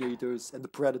Exterminators, and the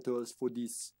Predators for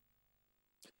this.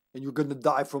 And you're gonna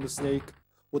die from a snake?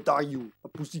 What are you? A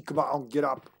pussy? Come on, get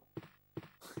up.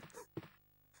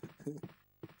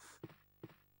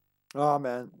 Oh,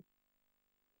 man.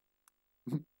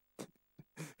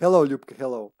 Hello, Lupka,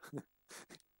 hello.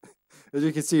 As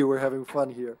you can see, we're having fun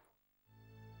here.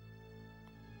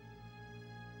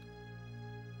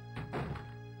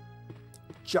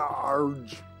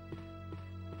 Charge!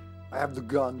 I have the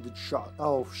gun that shot.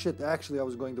 Oh shit, actually I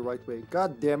was going the right way.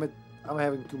 God damn it, I'm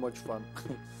having too much fun.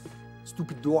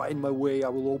 Stupid door in my way, I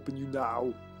will open you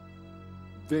now.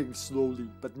 Very slowly,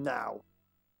 but now.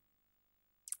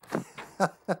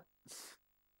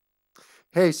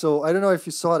 Hey, so I don't know if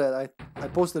you saw that. I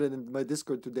posted it in my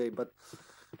Discord today, but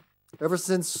ever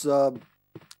since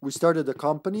we started the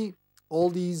company, all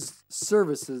these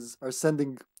services are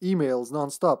sending emails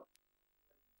non-stop.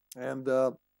 And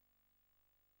I'm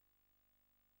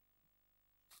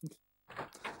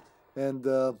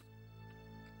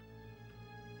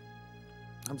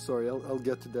sorry, I'll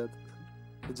get to that.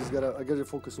 I gotta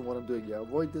focus on what I'm doing. Yeah,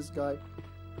 avoid this guy.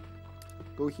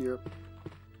 Go here.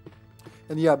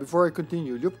 And yeah, before I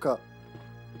continue, Lyubka,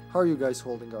 how are you guys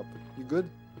holding up? You good?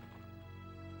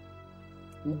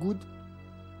 You good?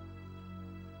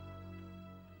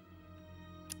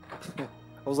 I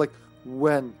was like,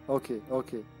 when? Okay.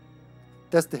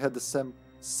 Test had the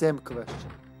same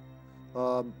question.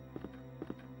 What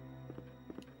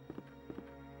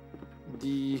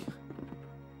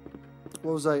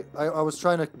was I was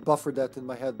trying to buffer that in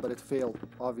my head, but it failed,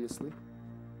 obviously.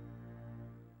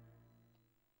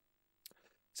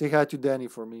 Say hi to Danny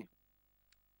for me.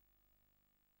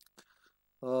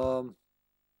 God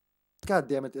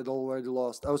damn it, it already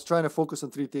lost. I was trying to focus on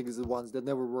 3 things at once. That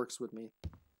never works with me.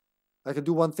 I can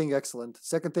do one thing excellent.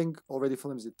 Second thing, already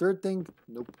flimsy. Third thing,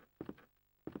 nope.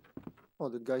 Oh,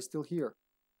 that guy's still here.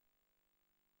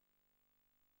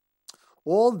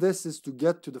 All this is to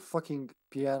get to the fucking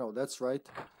piano. That's right.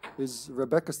 Is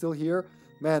Rebecca still here?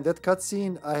 Man, that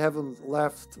cutscene, I haven't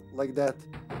laughed like that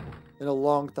in a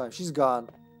long time. She's gone.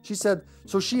 She said,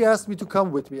 so she asked me to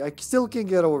come with me. I still can't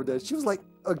get over that. She was like,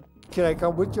 can I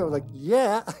come with you? I was like,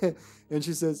 yeah. And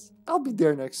she says, I'll be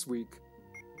there next week.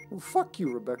 Well, fuck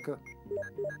you, Rebecca.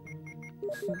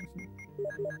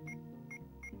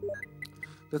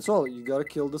 That's all. You gotta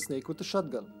kill the snake with the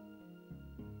shotgun.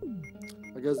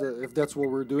 I guess if that's what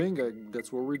we're doing,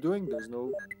 that's what we're doing. There's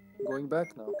no going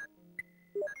back now.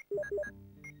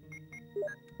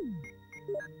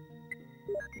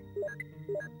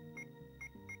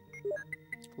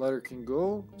 Ladder can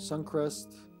go. Suncrest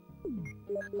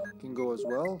can go as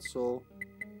well. So,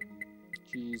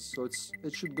 geez, so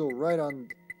it should go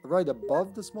right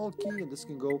above the small key, and this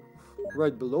can go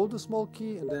right below the small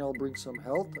key, and then I'll bring some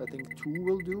health. I think 2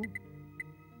 will do.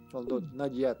 Well, no,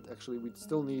 not yet. Actually, we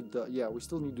still need the we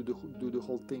still need to do the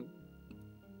whole thing,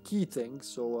 key thing.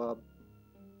 So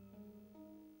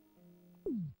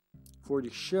 40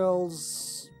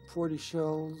 shells. 40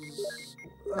 shells.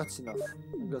 That's enough.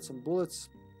 We got some bullets.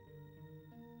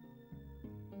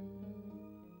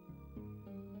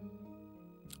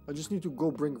 I just need to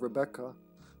go bring Rebecca.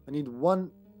 I need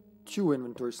 2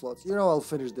 inventory slots. You know, I'll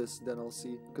finish this, then I'll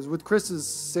see. Because with Chris's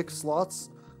 6 slots,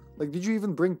 like, did you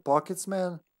even bring pockets,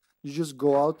 man? You just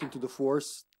go out into the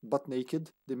forest, butt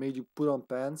naked. They made you put on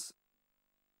pants.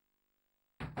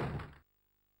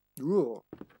 Ooh.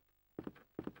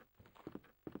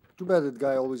 Too bad that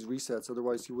guy always resets,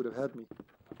 otherwise he would have had me.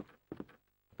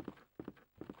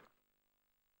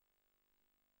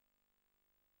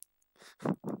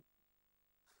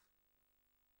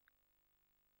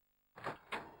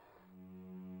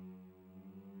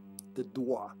 The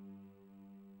door.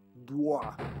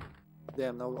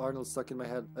 Damn, now Arnold's stuck in my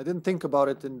head. I didn't think about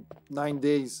it in 9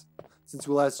 days since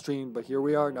we last streamed, but here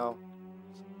we are now.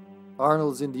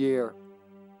 Arnold's in the air.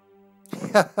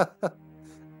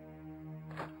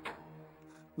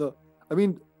 No, I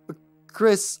mean,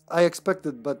 Chris, I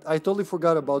expected, but I totally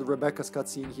forgot about Rebecca's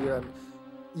cutscene here. And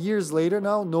years later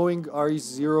now, knowing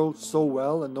RE0 so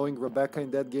well and knowing Rebecca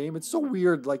in that game, it's so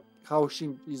weird, like, how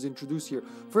she is introduced here.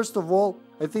 First of all,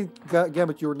 I think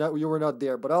Gambit, you were not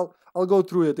there, but I'll go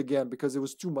through it again because it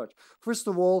was too much. First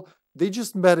of all, they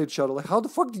just met each other. Like, how the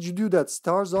fuck did you do that?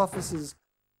 Star's office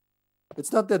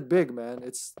it's not that big, man.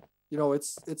 It's, you know,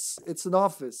 it's an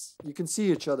office. You can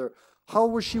see each other. How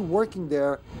was she working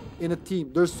there in a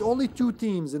team? There's only 2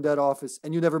 teams in that office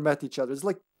and you never met each other. It's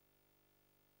like,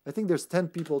 I think there's 10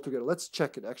 people together. Let's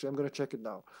check it. Actually, I'm going to check it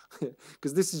now.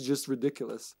 Because this is just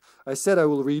ridiculous. I said I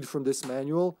will read from this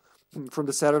manual, from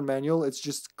the Saturn manual. It's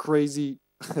just crazy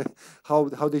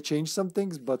how they change some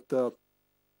things. But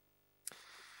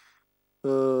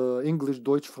English,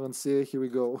 Deutsch, Francais, here we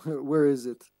go. Where is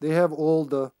it? They have all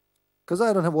the... Because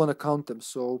I don't want to count them,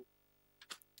 so...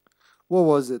 What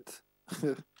was it?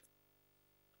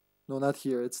 No, not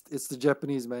here. It's the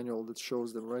Japanese manual that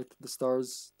shows them, right? The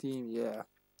Stars team, yeah.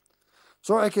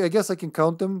 So I guess I can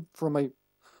count them from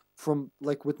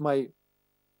like with my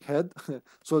head.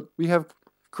 So we have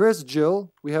Chris,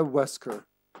 Jill, we have Wesker,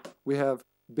 we have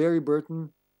Barry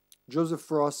Burton, Joseph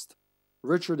Frost,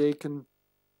 Richard Aiken,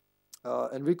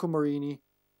 Enrico Marini,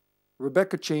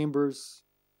 Rebecca Chambers,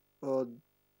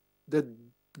 the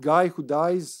guy who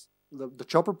dies, the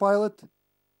chopper pilot,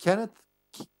 Kevin.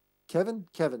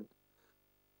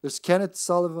 There's Kenneth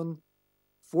Sullivan,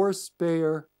 Forrest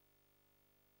Payer.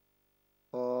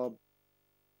 Are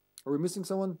we missing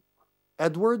someone?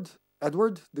 Edward,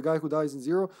 the guy who dies in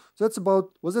 0. So that's about,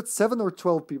 was it 7 or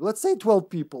 12 people? Let's say 12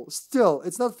 people. Still,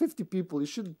 it's not 50 people. You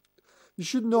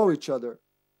should know each other.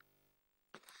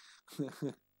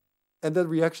 And that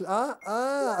reaction,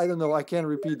 I don't know. I can't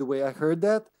repeat the way I heard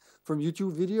that from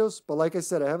YouTube videos. But like I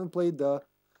said, I haven't played the...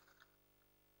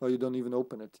 Oh, you don't even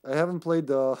open it. I haven't played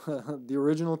the the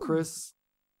original Chris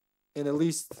in at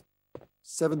least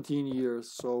 17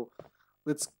 years. So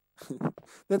let's...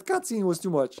 That cutscene was too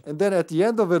much. And then at the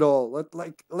end of it all,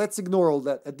 let's ignore all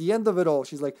that. At the end of it all,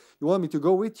 she's like, "You want me to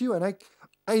go with you?" And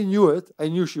I knew it. I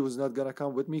knew she was not gonna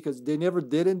come with me because they never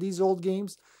did in these old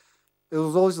games. It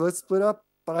was always, let's split up.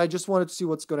 But I just wanted to see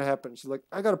what's gonna happen. She's like,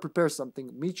 "I gotta prepare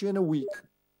something. Meet you in a week."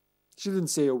 She didn't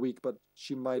say a week, but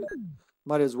she might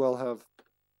as well have.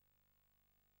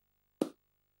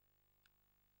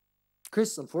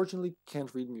 Chris, unfortunately,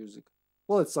 can't read music.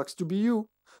 Well, it sucks to be you.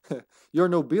 You're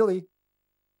no Billy.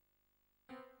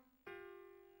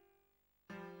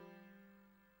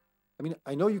 I mean,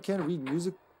 I know you can't read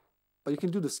music, but you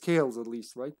can do the scales at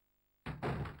least, right?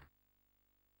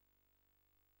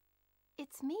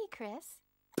 It's me, Chris.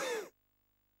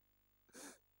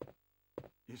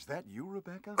 Is that you,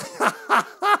 Rebecca?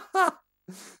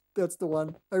 That's the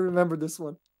one. I remember this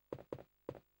one.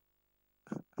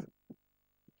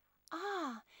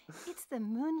 Ah, it's the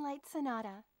Moonlight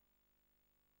Sonata.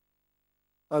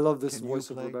 I love this Can you voice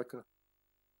of play? Rebecca.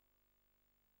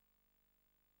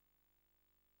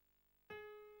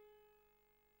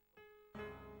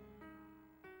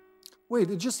 Wait,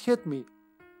 it just hit me.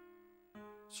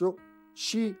 So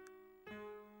she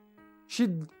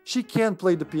can't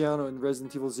play the piano in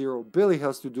Resident Evil 0. Billy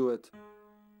has to do it.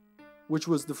 Which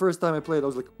was the first time I played, I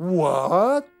was like,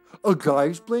 what? A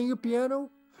guy's playing a piano?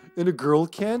 And a girl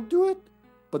can't do it?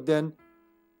 But then,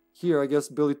 here, I guess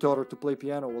Billy taught her to play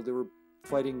piano while they were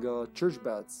fighting church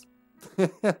bats.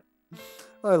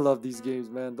 I love these games,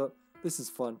 man. This is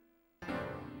fun.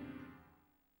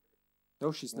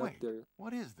 No, she's not Wait, there.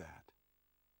 what is that?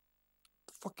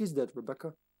 The fuck is that,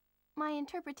 Rebecca? My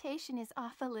interpretation is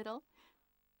off a little.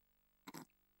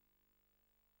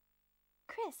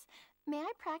 Chris, may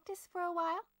I practice for a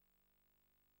while?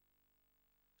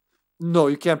 No,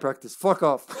 you can't practice. Fuck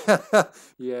off.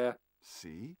 Yeah.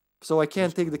 See? So I can't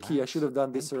Just take the key. I relax should have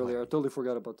done this and earlier. I play. totally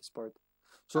forgot about this part.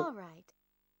 So All right.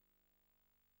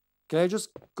 can I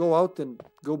just go out and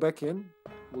go back in?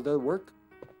 Will that work?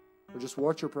 Or just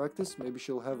watch her practice? Maybe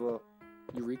she'll have a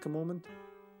eureka moment?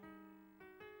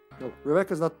 No,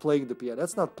 Rebecca's not playing the piano.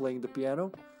 That's not playing the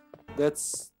piano.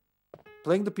 That's...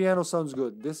 Playing the piano sounds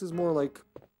good. This is more like...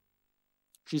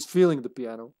 She's feeling the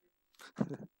piano.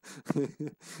 Yeah.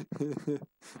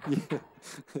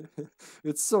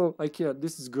 It's so... I can't.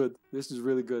 This is good. This is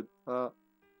really good.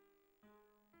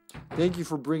 Thank you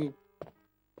for bringing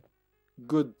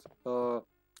good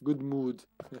mood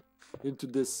into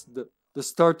this... The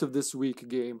start of this week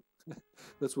game.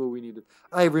 That's what we needed.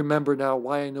 I remember now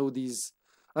why I know these...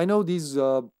 I know these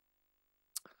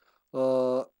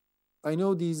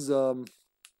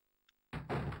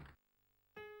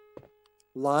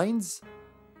lines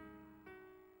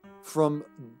from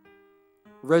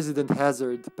Resident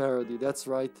Hazard parody. That's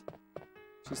right.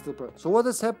 She's still so what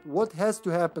has to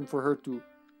happen for her to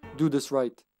do this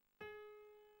right?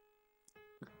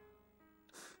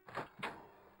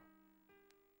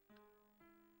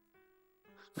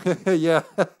 Yeah.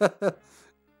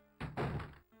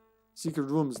 Secret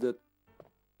rooms that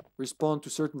respond to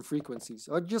certain frequencies.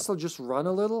 I'll just run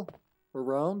a little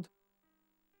around.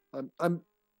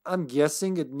 I'm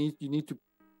guessing you need to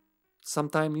some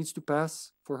time needs to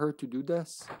pass for her to do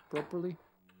this properly.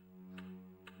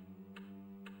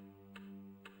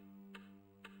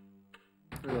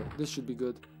 Yeah, this should be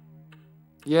good.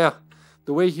 Yeah,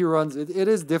 the way he runs, it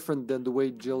is different than the way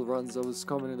Jill runs. I was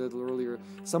commenting a little earlier.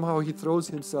 Somehow he throws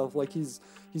himself like he's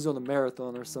on a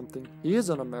marathon or something. He is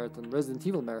on a marathon, Resident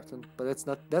Evil marathon, but it's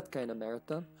not that kind of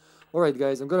marathon. Alright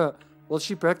guys, while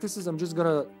she practices, I'm just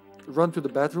gonna run to the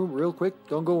bathroom real quick.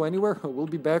 Don't go anywhere. We'll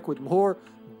be back with more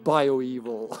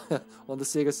Biohazard on the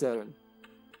Sega Saturn.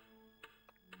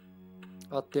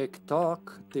 Tick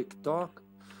tock, tick tock.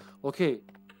 Okay,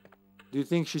 do you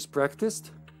think she's practiced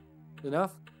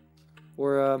enough?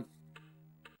 Or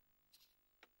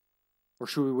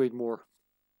should we wait more?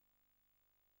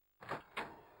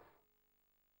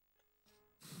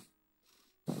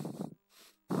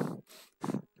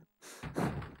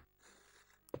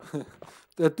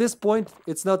 At this point,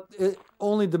 it's not...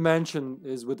 only the mansion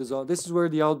is with his own. This is where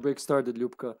the outbreak started,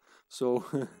 Lupka. So,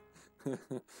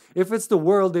 if it's the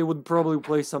world, they would probably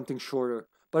play something shorter.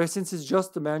 But since it's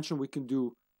just the mansion, we can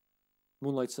do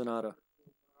Moonlight Sonata.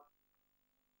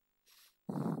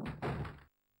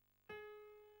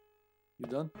 You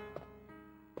done?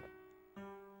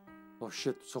 Oh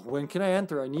shit, so when can I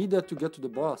enter? I need that to get to the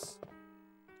boss.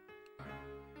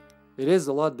 It is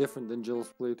a lot different than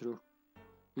Jill's playthrough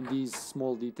in these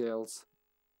small details.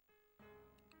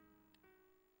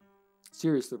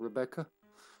 Seriously, Rebecca.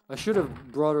 I should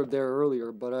have brought her there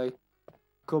earlier, but I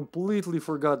completely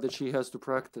forgot that she has to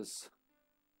practice.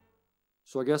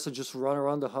 So I guess I just run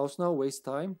around the house now, waste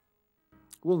time.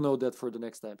 We'll know that for the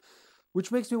next time.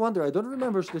 Which makes me wonder, I don't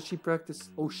remember that she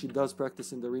practiced... Oh, she does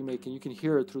practice in the remake, and you can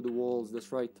hear it through the walls,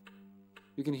 that's right.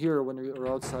 You can hear her when you're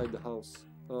outside the house,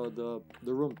 the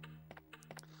room.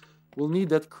 We'll need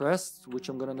that crest, which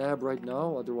I'm gonna nab right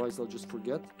now, otherwise I'll just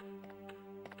forget.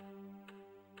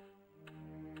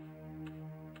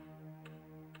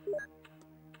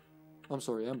 I'm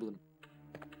sorry, emblem.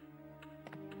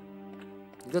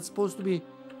 That's supposed to be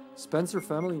Spencer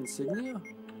family insignia?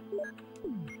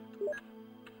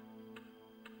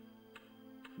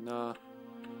 Nah,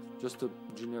 just a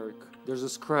generic. There's a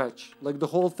scratch. Like the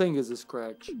whole thing is a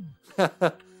scratch.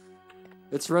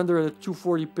 It's rendered at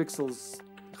 240 pixels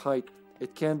height.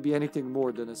 It can't be anything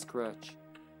more than a scratch.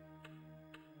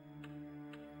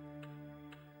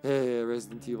 Hey,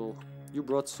 Resident Evil. You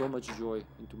brought so much joy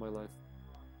into my life.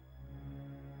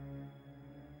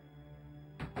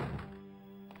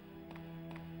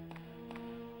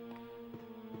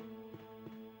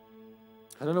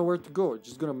 I don't know where to go.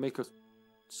 Just gonna make a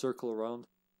circle around.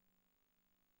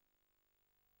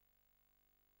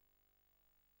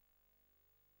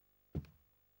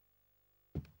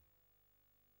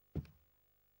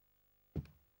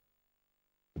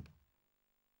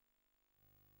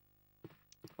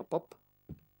 Up.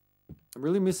 I'm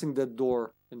really missing that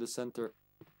door in the center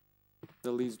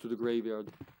that leads to the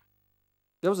graveyard.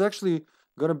 That was actually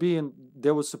gonna be in.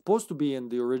 That was supposed to be in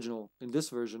the original, in this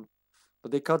version,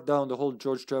 but they cut down the whole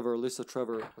George Trevor, Alyssa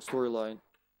Trevor storyline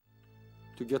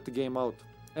to get the game out,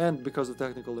 and because of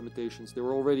technical limitations, they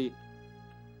were already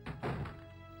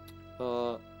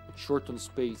short on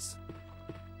space,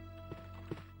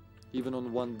 even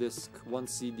on one disc, one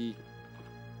CD.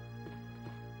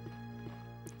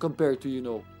 Compared to, you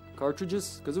know,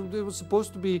 cartridges, because it was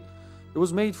supposed to be, it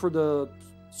was made for the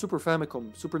Super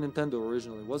Famicom, Super Nintendo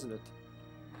originally, wasn't it?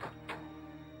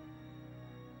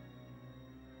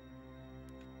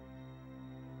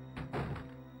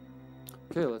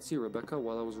 Okay, let's see, Rebecca,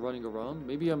 while I was running around.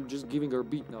 Maybe I'm just giving her a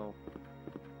beat now.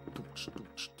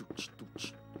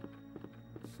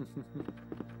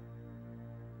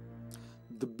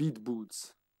 The beat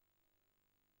boots.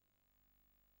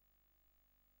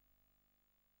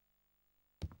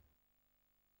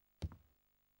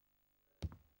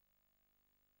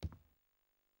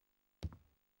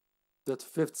 That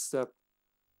fifth step.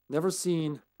 Never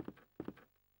seen,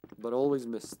 but always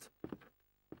missed.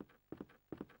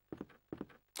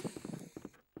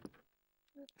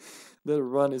 That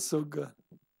run is so good.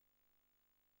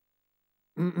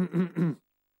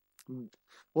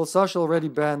 Well, Sasha already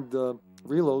banned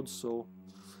reloads, so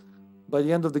by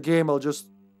the end of the game, I'll just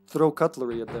throw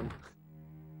cutlery at them.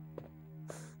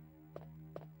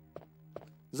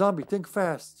 Zombie, think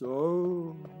fast.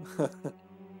 Oh.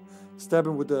 Stab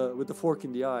him with the fork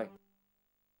in the eye.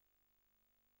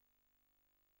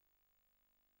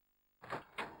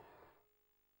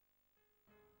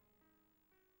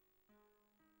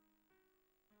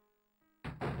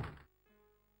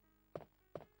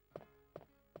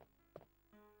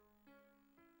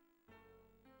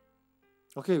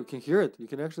 Okay, we can hear it. You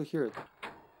can actually hear it.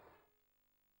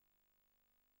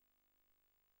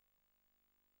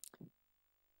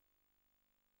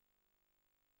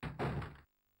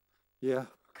 Yeah.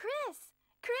 Chris!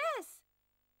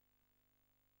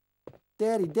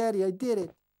 Daddy, I did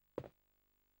it.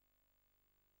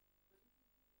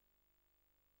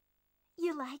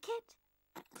 You like it?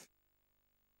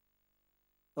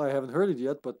 I haven't heard it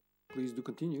yet, but please do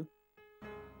continue.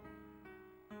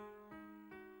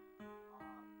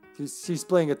 She's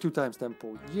playing at 2x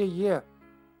tempo. Yeah.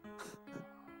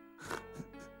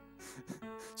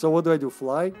 So what do I do?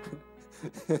 Fly?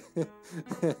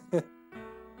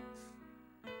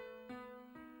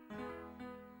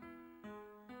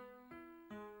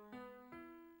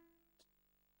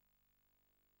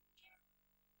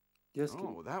 Yes.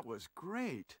 Oh, that was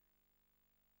great.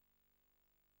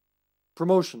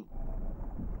 Promotion.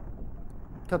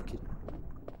 Come, kid.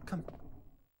 Come.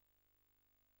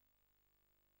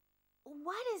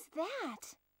 What is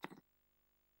that?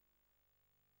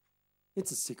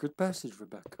 It's a secret passage,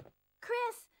 Rebecca.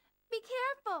 Chris, be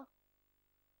careful.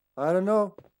 I don't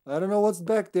know. I don't know what's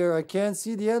back there. I can't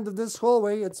see the end of this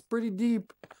hallway. It's pretty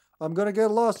deep. I'm gonna get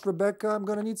lost, Rebecca. I'm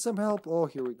gonna need some help. Oh,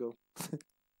 here we go.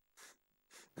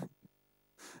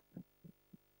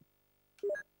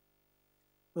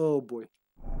 Oh boy.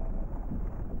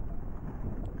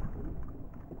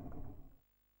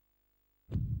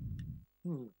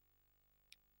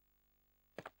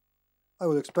 I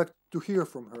would expect to hear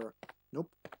from her. Nope.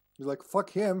 You're like, fuck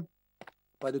him.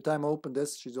 By the time I open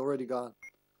this, she's already gone.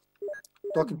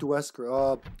 Talking to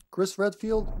Wesker. Chris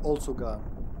Redfield, also gone.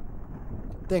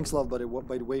 Thanks, love, by the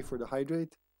way, for the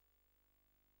hydrate.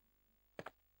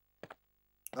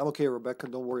 I'm okay, Rebecca.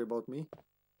 Don't worry about me.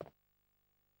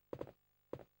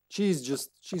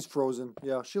 She's frozen.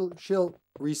 Yeah, she'll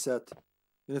reset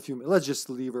in a few minutes. Let's just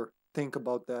leave her. Think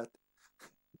about that.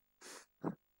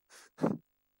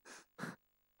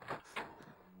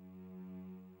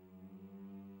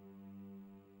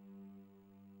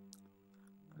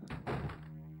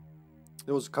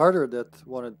 It was Carter that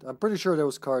wanted. I'm pretty sure that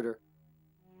was Carter.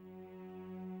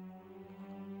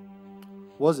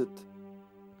 Was it?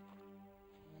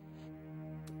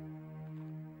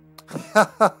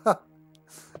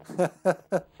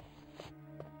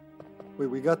 Wait,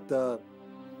 we got the...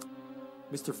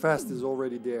 Mr. Fast is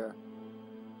already there.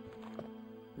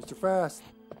 Mr. Fast.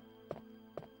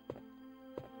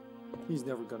 He's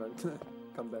never gonna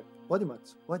come back. What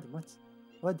much? What much?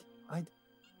 What? Hide.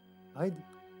 Hide.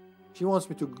 She wants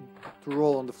me to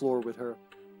roll on the floor with her.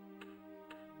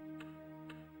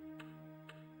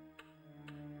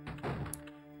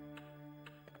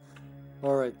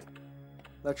 Alright.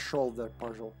 Let's solve that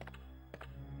puzzle.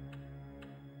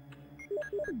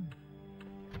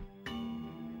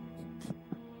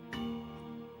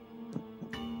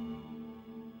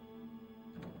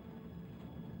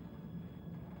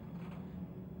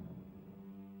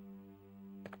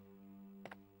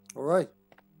 Alright.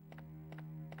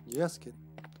 Yes, kid.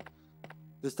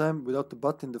 This time without the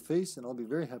butt in the face, and I'll be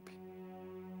very happy.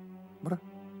 Brr.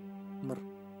 Brr.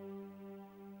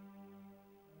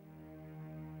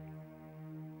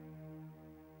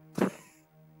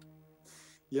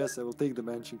 Yes, I will take the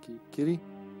mansion key. Kitty,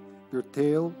 your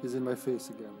tail is in my face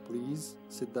again. Please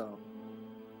sit down.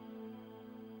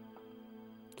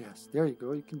 Yes, there you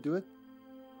go. You can do it.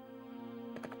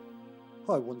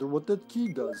 Oh, I wonder what that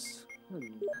key does.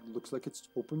 It looks like it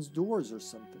opens doors or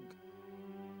something.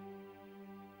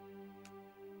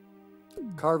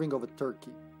 Carving of a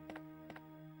turkey.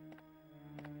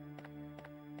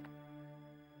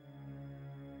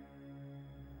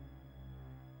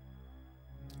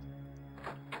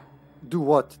 Do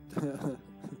what?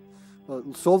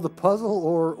 Solve the puzzle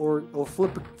or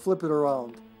flip it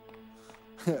around?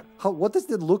 What does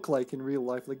that look like in real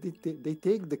life? Like they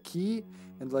take the key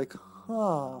and like,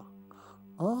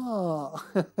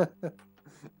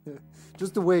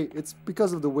 just the way it's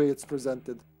because of the way it's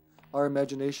presented. Our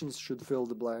imaginations should fill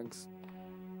the blanks.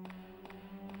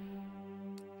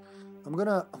 I'm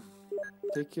gonna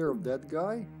take care of that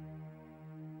guy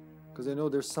because I know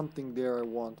there's something there I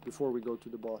want before we go to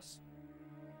the boss.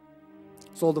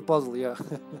 Solve the puzzle, yeah.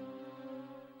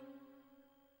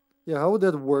 Yeah, how would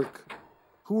that work?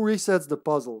 Who resets the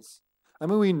puzzles? I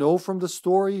mean, we know from the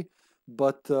story,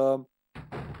 but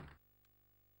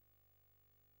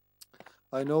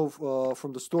I know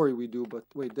from the story we do, but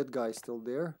wait, that guy's still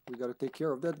there. We gotta take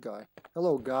care of that guy.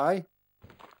 Hello, guy.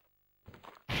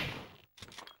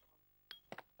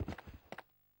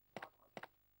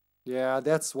 Yeah,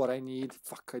 that's what I need.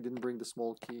 Fuck, I didn't bring the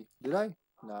small key. Did I?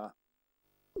 Nah.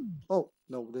 Oh,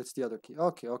 no, that's the other key.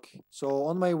 Okay, okay. So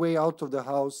on my way out of the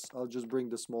house, I'll just bring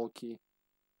the small key.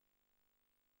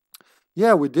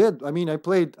 Yeah, we did. I mean, I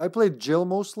played Jill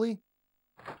mostly.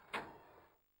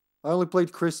 I only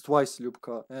played Chris twice,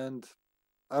 Ljubka, and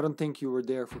I don't think you were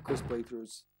there for Chris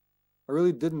playthroughs. I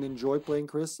really didn't enjoy playing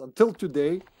Chris until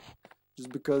today,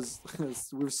 just because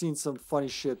we've seen some funny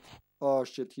shit. Oh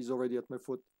shit, he's already at my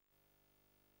foot.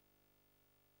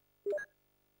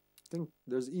 I think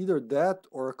there's either that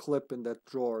or a clip in that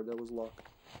drawer that was locked.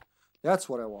 That's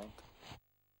what I want.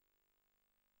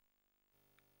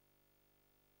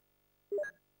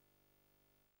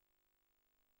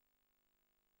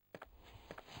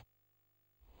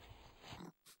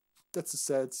 That's a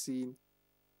sad scene.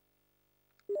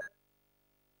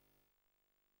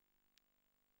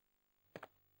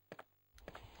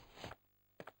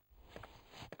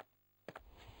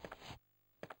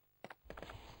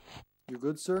 You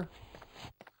good, sir?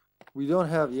 We don't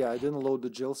have... Yeah, I didn't load the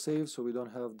Jill save, so we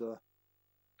don't have the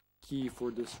key for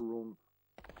this room.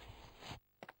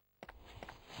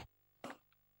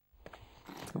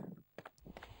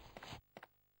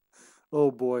 Oh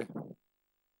boy.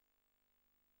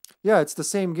 Yeah, it's the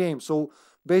same game. So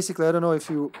basically, I don't know if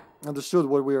you understood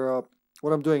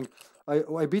what I'm doing.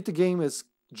 I beat the game as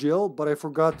Jill, but I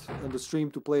forgot on the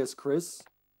stream to play as Chris,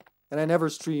 and I never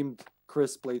streamed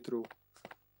Chris playthrough.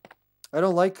 I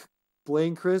don't like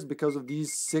playing Chris because of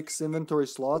these 6 inventory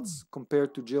slots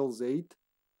compared to Jill's 8.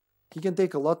 He can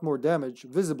take a lot more damage,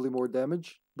 visibly more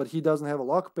damage, but he doesn't have a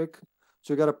lockpick,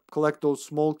 so you gotta collect those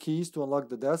small keys to unlock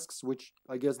the desks, which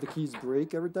I guess the keys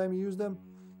break every time you use them,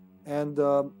 and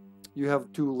you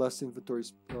have 2 less inventory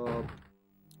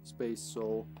space,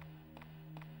 so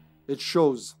it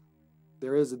shows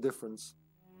there is a difference.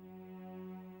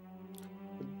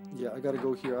 Yeah, I gotta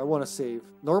go here. I want to save.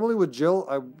 Normally with Jill,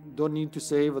 I don't need to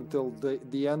save until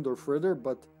the end or further,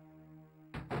 but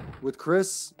with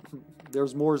Chris,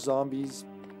 there's more zombies,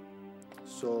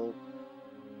 so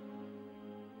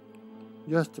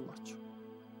just too much.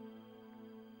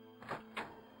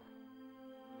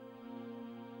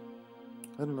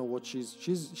 I don't know what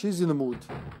she's in a mood.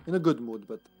 In a good mood,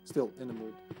 but still in a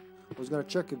mood. I was gonna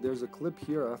check if there's a clip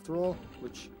here after all,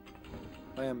 which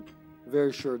I am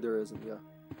very sure there isn't, yeah.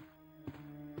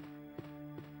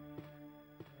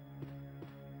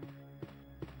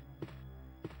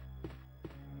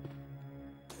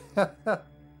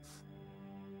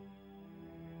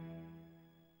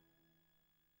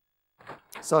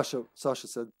 Sasha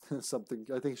said something.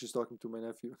 I think she's talking to my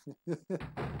nephew.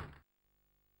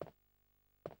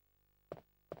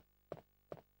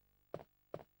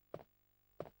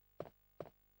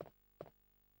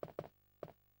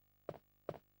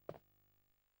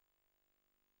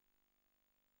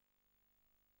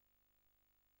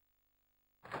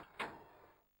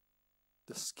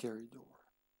 The scary door.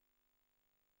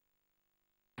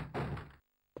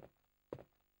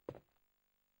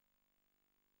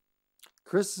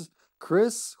 Chris,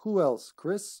 who else?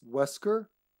 Chris, Wesker?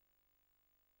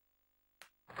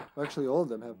 Actually, all of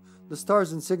them have the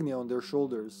star's insignia on their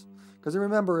shoulders. Because I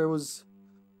remember it was,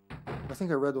 I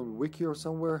think I read on Wiki or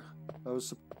somewhere, I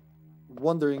was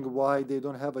wondering why they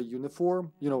don't have a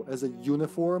uniform. You know, as a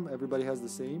uniform, everybody has the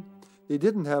same. They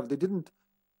didn't,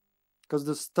 because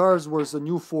the stars was a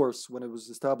new force when it was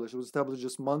established. It was established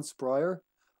just months prior,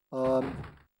 or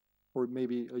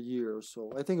maybe a year or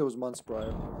so. I think it was months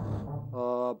prior.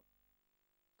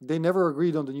 They never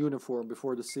agreed on the uniform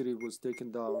before the city was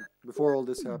taken down, before all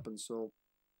this happened, so...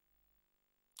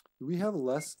 Do we have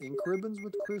less ink ribbons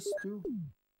with Chris, too?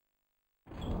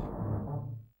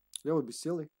 That would be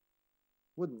silly,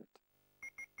 wouldn't it?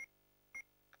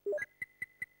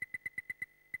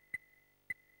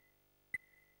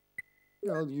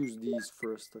 Yeah, I'll use these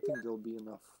first. I think they'll be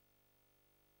enough.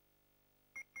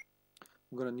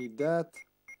 I'm gonna need that.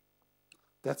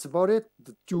 That's about it.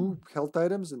 The 2 health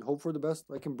items and hope for the best.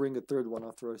 I can bring a 3rd one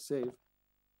after I save.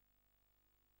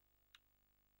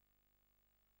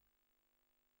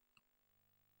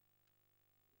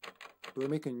 Do I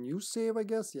make a new save, I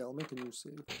guess? Yeah, I'll make a new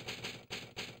save.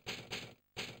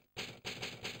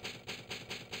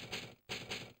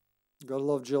 Gotta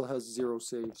love Jill has 0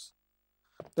 saves.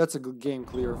 That's a good game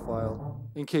clear file,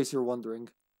 in case you're wondering.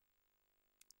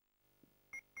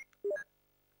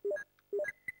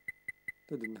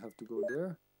 That didn't have to go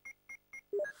there.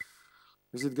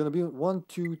 Is it gonna be 1,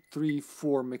 2, 3,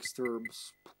 4 mixed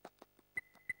herbs?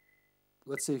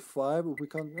 Let's say 5 if we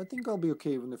can. I think I'll be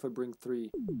okay even if I bring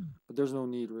 3. But there's no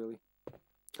need really.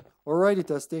 Alrighty,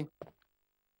 Testy.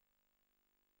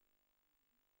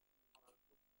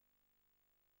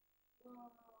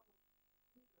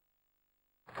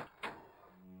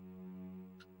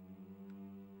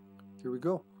 Here we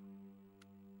go.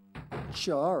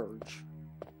 Charge.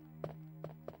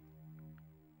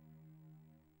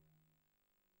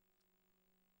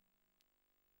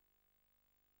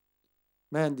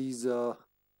 Man, these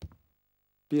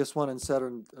PS1 and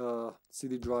Saturn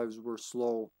CD drives were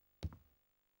slow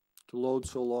to load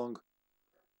so long.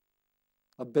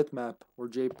 A bitmap or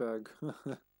JPEG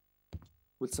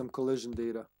with some collision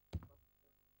data.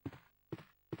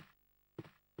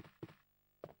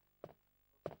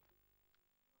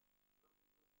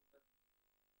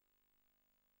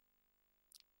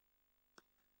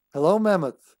 Hello,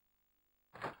 Mammoth.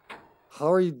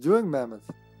 How are you doing,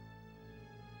 Mammoth?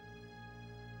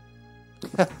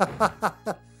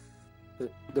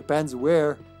 Depends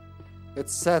where.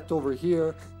 It's set over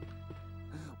here.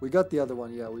 We got the other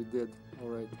one, yeah, we did.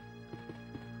 Alright.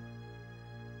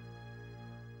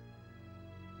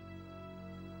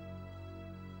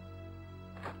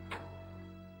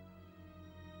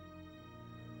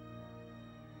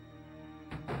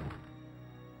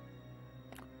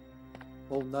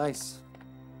 Oh, nice.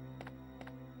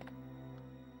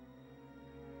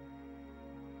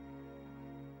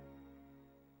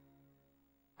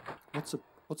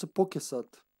 What's a pokesat?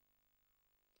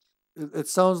 It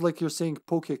sounds like you're saying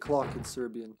poke clock in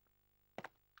Serbian.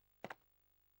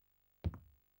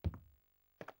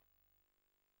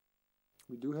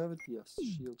 We do have it? Yes,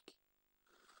 shield key.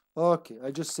 Okay,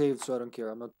 I just saved so I don't care.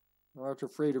 I'm not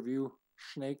afraid of you,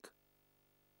 snake.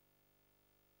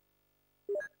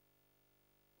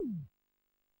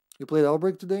 You played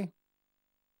Outbreak today?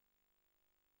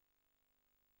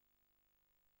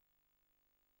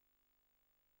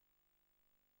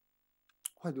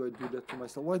 Why do I do that to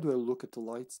myself? Why do I look at the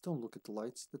lights? Don't look at the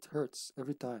lights. That hurts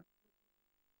every time.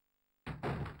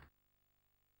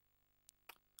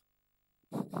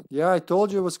 Yeah, I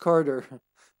told you it was Carter.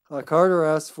 Carter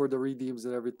asked for the redeems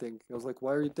and everything. I was like,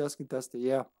 why are you testing?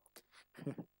 Yeah.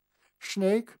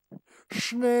 Snake.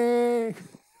 Snake.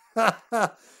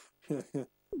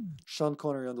 Sean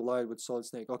Connery on the line with Solid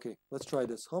Snake. Okay, let's try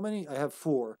this. How many? I have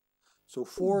 4. So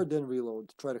 4, then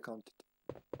reload. Try to count it.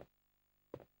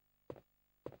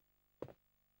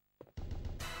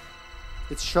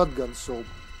 It's shotgun, so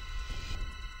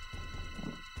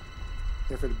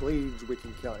if it bleeds, we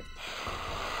can kill it.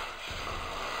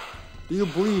 Do you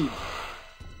bleed?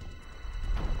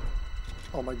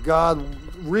 Oh my god,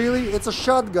 really? It's a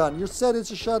shotgun. You said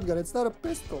it's a shotgun. It's not a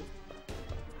pistol.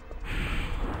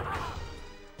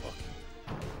 Okay.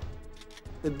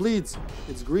 It bleeds.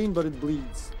 It's green, but it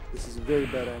bleeds. This is a very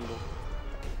bad angle.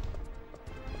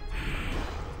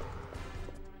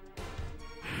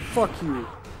 Fuck you.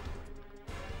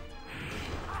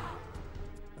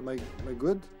 Am I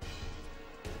good?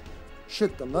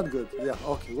 Shit, I'm not good. Yeah,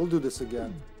 okay, we'll do this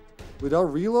again.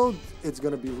 Without reload, it's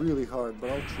gonna be really hard, but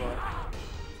I'll try.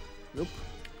 Nope.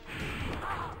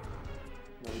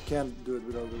 No, you can't do it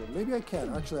without reload. Maybe I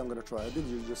can. Actually, I'm gonna try. I did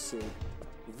you just say.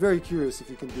 I'm very curious if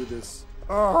you can do this.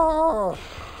 Ah!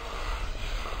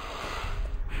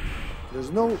 There's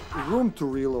no room to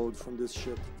reload from this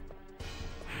shit.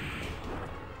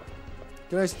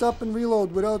 Can I stop and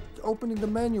reload without opening the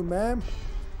menu, ma'am?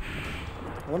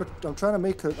 I'm trying to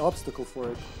make an obstacle for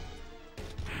it.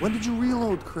 When did you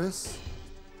reload, Chris?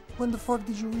 When the fuck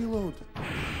did you reload?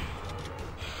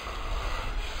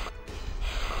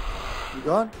 You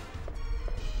gone?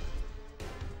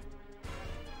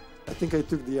 I think I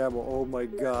took the ammo. Oh my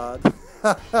god.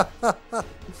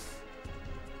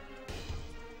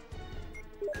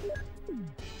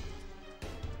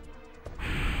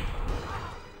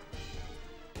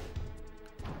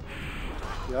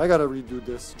 Yeah, I gotta redo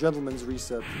this. Gentleman's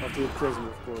reset after it kills me,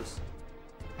 of course.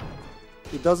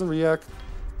 It doesn't react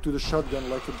to the shotgun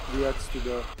like it reacts to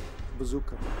the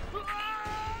bazooka.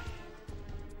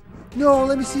 No,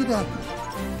 let me see that.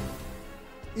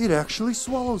 It actually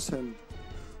swallows him.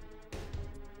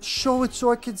 Show it so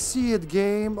I can see it,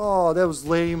 game. Oh, that was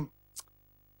lame.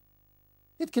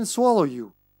 It can swallow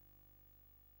you.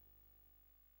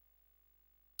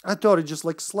 I thought it just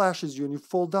like slashes you and you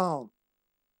fall down.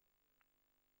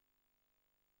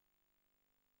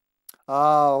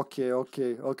 Ah, okay,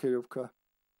 Rivka.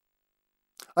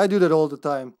 I do that all the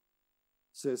time,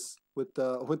 sis. With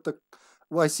the,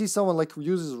 well, I see someone like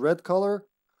uses red color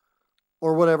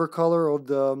or whatever color of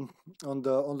the on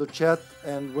the chat,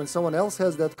 and when someone else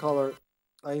has that color,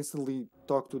 I instantly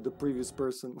talk to the previous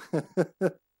person.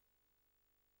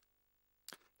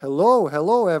 Hello,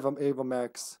 Ava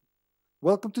Max.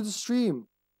 Welcome to the stream.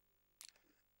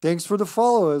 Thanks for the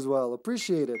follow as well.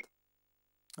 Appreciate it.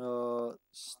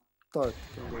 Start.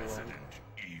 Resident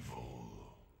Evil.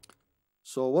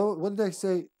 So what did I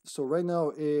say? So right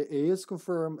now A is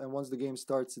confirmed, and once the game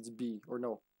starts, it's B. Or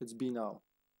no, it's B now.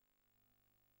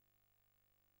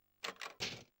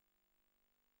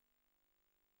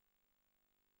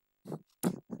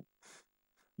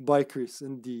 Bye, Chris.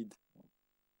 Indeed.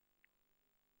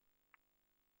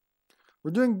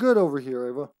 We're doing good over here,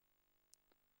 Eva.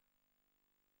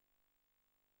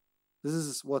 This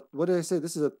is what did I say?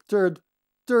 This is a third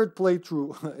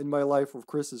playthrough in my life of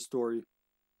Chris's story.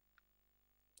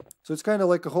 So it's kind of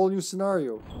like a whole new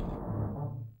scenario.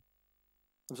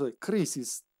 I'm sorry,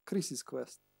 Chrissy's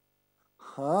quest.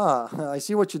 I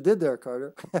see what you did there,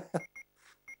 Carter.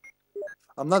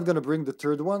 I'm not gonna bring the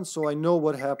third one, so I know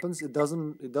what happens. It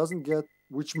doesn't get,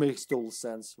 which makes total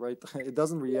sense, right? It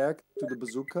doesn't react to the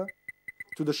bazooka,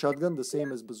 to the shotgun, the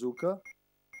same as bazooka.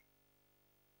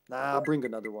 Nah, bring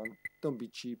another one. Don't be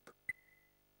cheap.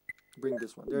 Bring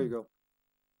this one. There you go.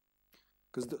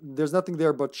 Because there's nothing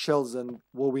there but shells and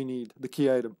what we need, the key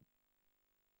item.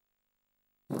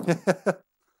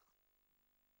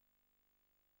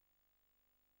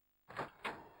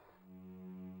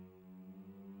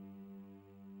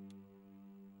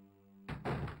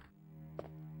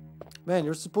 Man,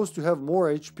 you're supposed to have more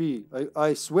HP.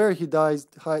 I swear he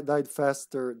died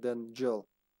faster than Jill.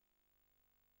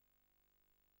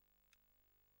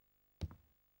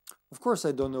 Of course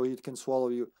I don't know it can swallow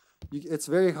you. It's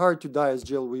very hard to die as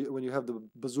Jill when you have the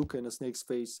bazooka in a snake's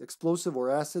face. Explosive or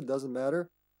acid, doesn't matter.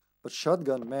 But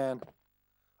shotgun, man.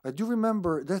 I do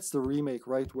remember, that's the remake,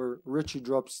 right? Where Richie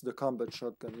drops the combat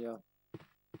shotgun, yeah.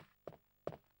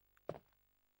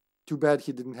 Too bad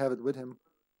he didn't have it with him.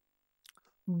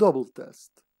 Double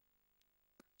test.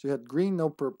 So you had green, no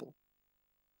purple.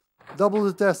 Double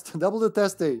the test. Double the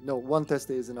test A. No, one test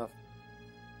A is enough.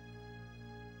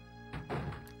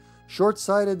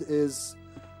 Short-sighted is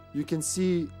you can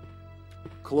see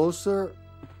closer,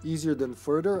 easier than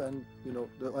further, and you know,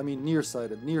 I mean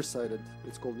nearsighted. Nearsighted.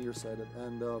 It's called nearsighted.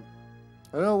 And I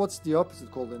don't know what's the opposite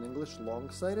called in English.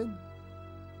 Long-sighted.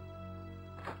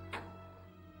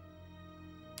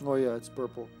 Oh yeah, it's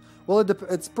purple. Well,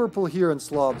 it's purple here in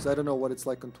Slobs. I don't know what it's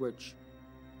like on Twitch.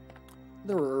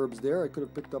 There were herbs there. I could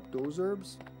have picked up those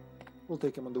herbs. We'll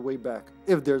take them on the way back,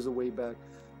 if there's a way back.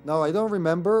 Now, I don't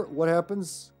remember what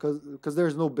happens, because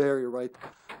there's no barrier, right?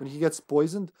 When he gets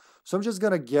poisoned. So I'm just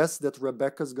going to guess that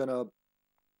Rebecca's going to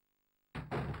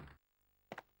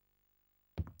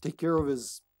take care of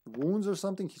his wounds or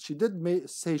something. She did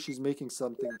say she's making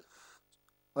something.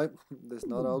 There's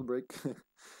not outbreak.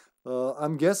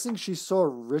 I'm guessing she saw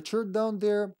Richard down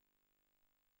there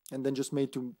and then just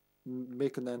made to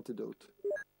make an antidote.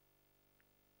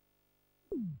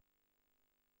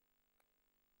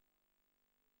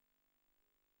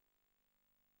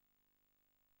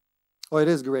 Oh, it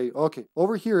is gray. Okay,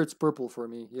 over here it's purple for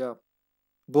me. Yeah,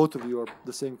 both of you are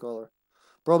the same color.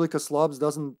 Probably because Slobs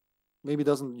doesn't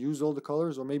use all the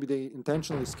colors, or maybe they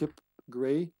intentionally skip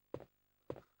gray.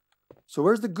 So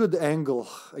where's the good angle?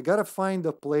 I gotta find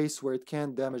a place where it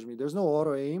can't damage me. There's no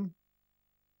auto aim,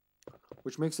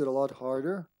 which makes it a lot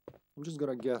harder. I'm just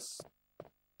gonna guess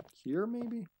here,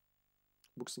 maybe.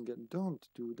 Books and get. Don't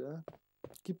do that.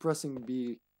 Keep pressing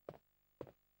B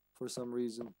for some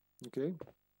reason. Okay.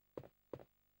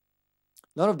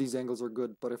 None of these angles are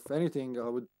good, but if anything, I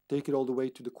would take it all the way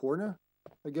to the corner,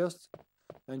 I guess,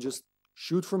 and just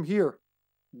shoot from here.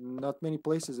 Not many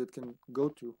places it can go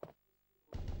to.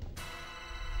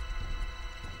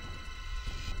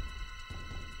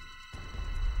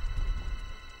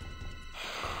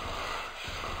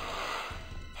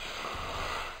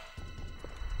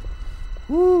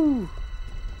 Woo!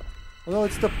 Oh no,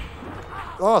 it's the...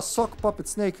 Oh, sock puppet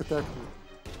snake attacked me.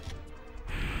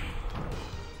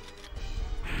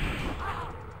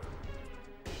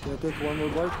 Can I take one more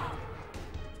bite?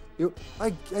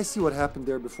 I see what happened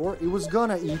there before. It was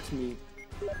gonna eat me.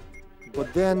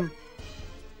 But then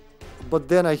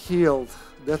I healed.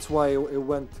 That's why it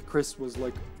went... Chris was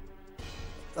like...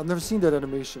 I've never seen that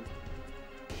animation.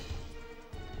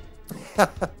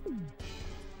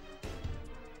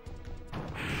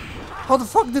 How the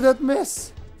fuck did that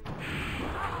miss?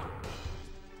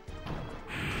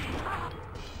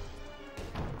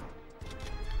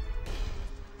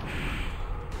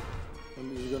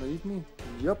 Is it gonna eat me?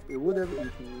 Yep, it would have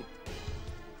eaten me.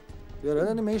 Yeah, that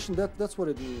animation, that's what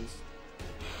it means.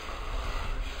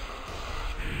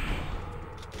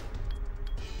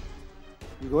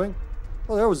 You going?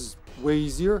 Oh, that was way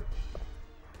easier.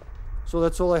 So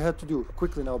that's all I had to do.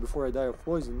 Quickly now, before I die of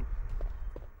poison.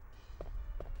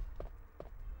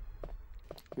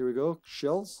 Here we go.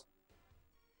 Shells.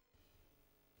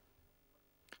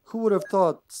 Who would have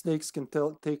thought snakes can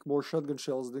take more shotgun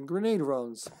shells than grenade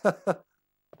rounds?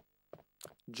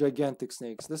 Gigantic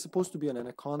snakes. They're supposed to be an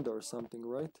anaconda or something,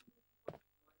 right?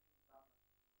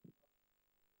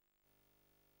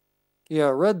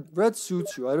 Yeah, red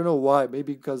suits you. I don't know why.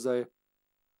 Maybe because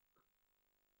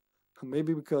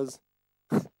maybe because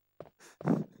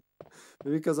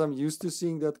I'm used to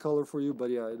seeing that color for you, but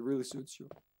yeah, it really suits you.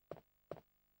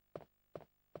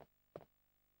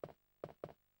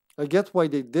 I get why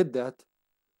they did that,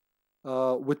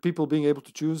 with people being able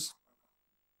to choose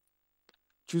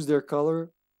their color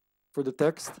for the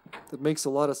text. That makes a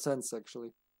lot of sense,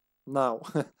 actually. Now,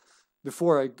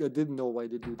 before I didn't know why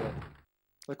they do that.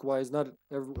 Like, why is not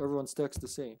everyone's text the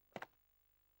same?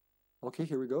 Okay,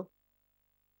 here we go.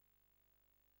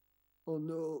 Oh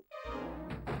no.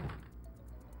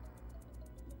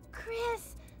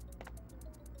 Chris!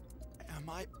 Am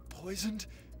I poisoned?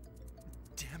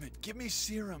 Damn it, give me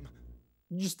serum.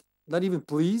 Just not even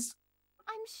please?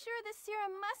 I'm sure the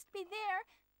serum must be there.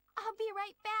 I'll be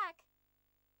right back.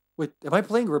 Wait, am I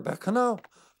playing Rebecca now?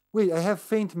 Wait, I have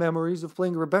faint memories of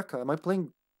playing Rebecca. Am I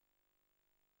playing...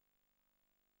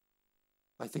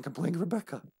 I think I'm playing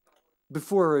Rebecca.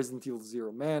 Before Resident Evil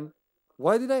 0. Man,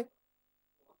 why did I...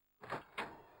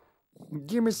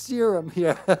 Give me serum.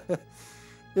 Yeah.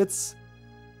 It's...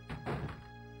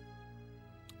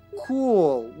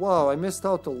 cool. Wow, I missed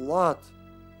out a lot.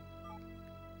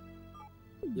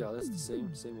 Yeah, that's the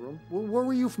same room. Well, what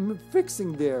were you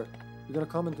fixing there? You're gonna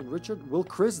comment on Richard? Will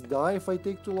Chris die if I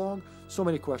take too long? So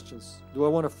many questions. Do I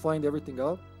want to find everything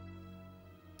out?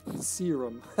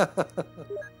 Serum.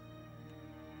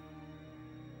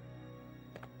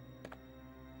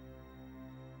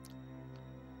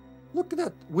 Look at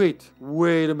that. Wait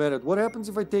a minute. What happens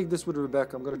if I take this with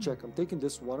Rebecca? I'm gonna check. I'm taking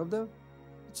this one of them.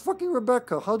 It's fucking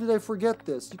Rebecca. How did I forget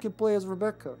this? You can play as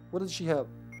Rebecca. What does she have?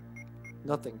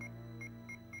 Nothing.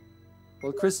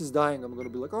 Well, Chris is dying. I'm gonna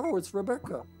be like, oh, it's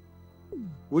Rebecca.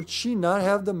 Would she not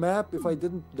have the map if I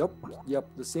didn't? Yep,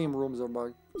 the same rooms are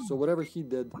marked. So whatever he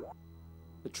did,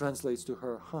 it translates to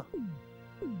her. Huh.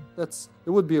 It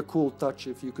would be a cool touch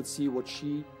if you could see what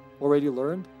she already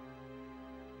learned.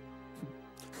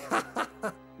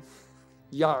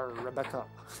 Yar, Rebecca.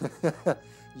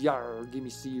 Yar, give me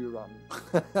serum.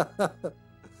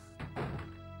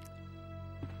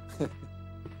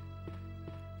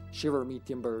 Shiver me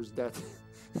timbers, that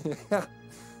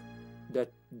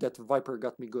that viper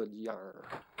got me good. Yar.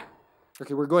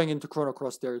 Okay, we're going into Chrono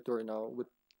Cross territory now with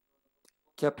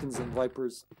captains and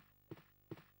vipers.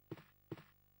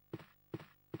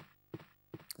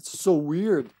 It's so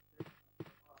weird.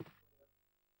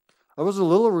 I was a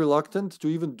little reluctant to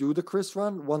even do the Chris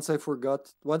run once I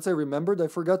remembered I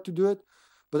forgot to do it.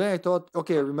 But then I thought,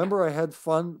 okay, I remember I had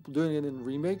fun doing it in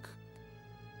Remake.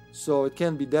 So it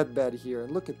can't be that bad here.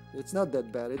 And look, it's not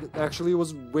that bad. It actually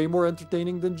was way more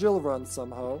entertaining than Jill run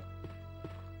somehow.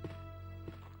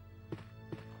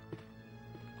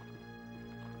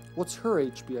 What's her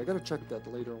HP? I gotta check that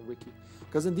later on Wiki.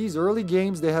 Because in these early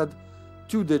games, they had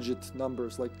 2-digit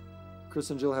numbers. Like Chris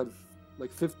and Jill had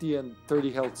like 50 and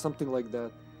 30 health, something like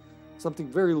that. Something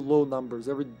very low numbers.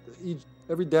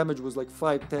 Every damage was like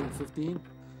 5, 10, 15.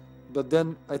 But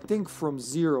then I think from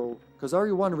 0, because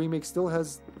RE1 Remake still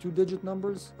has 2-digit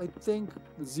numbers, I think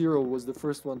 0 was the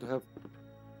first one to have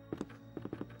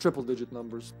triple-digit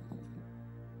numbers.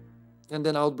 And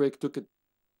then Outbreak took it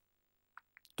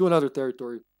to another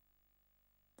territory.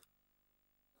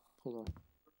 Hold on.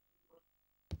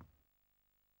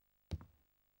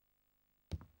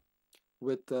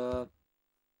 With, you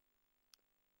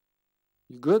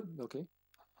good? Okay.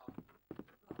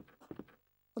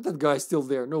 But that guy's still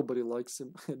there. Nobody likes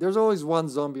him. There's always one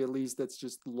zombie at least that's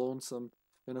just lonesome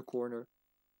in a corner.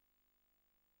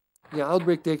 Yeah,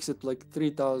 Outbreak takes it like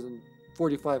 3,000,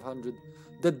 4,500.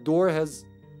 That door has...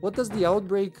 What does the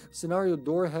Outbreak scenario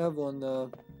door have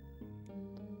on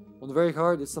very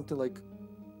hard? It's something like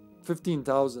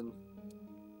 15,000.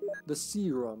 The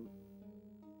serum.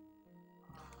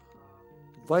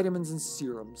 Vitamins and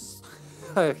serums.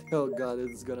 Oh god,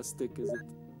 it's gonna stick, is it?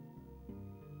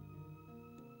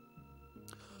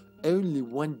 Only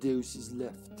one dose is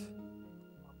left.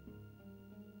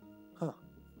 Huh.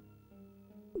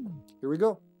 Here we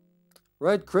go.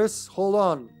 Right, Chris, hold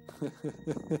on.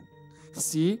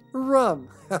 See? Rum!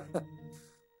 And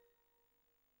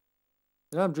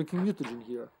I'm drinking mutagen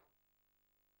here.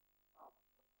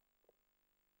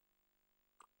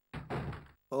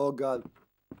 Oh god.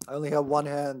 I only have one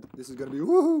hand. This is gonna be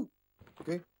woohoo!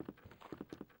 Okay.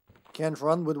 Can't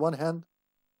run with one hand.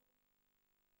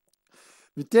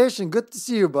 Mutation, good to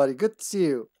see you, buddy. Good to see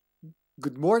you.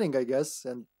 Good morning, I guess.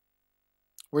 And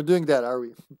we're doing that, are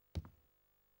we?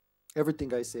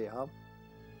 Everything I say, huh?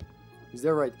 Is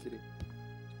that right, kitty?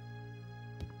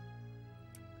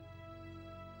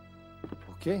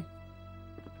 Okay.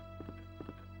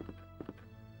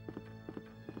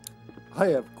 I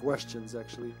have questions,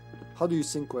 actually. How do you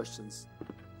sing questions?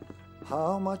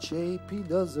 How much AP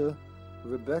does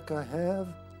Rebecca have?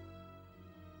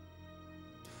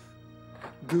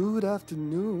 Good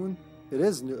afternoon. It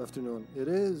is new afternoon. It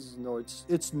is no.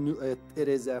 It's new. It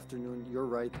is afternoon. You're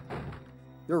right.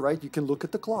 You're right. You can look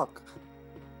at the clock.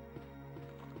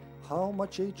 How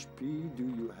much HP do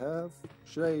you have?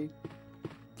 Should I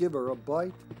give her a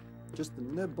bite? Just a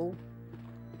nibble?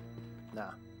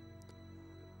 Nah.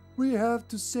 We have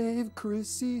to save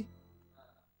Chrissy.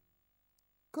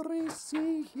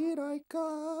 Chrissy, here I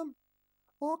come.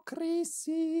 Oh,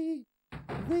 Chrissy.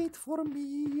 Wait for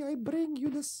me, I bring you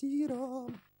the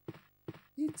serum.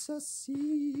 It's a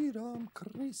serum,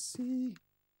 Chrissy.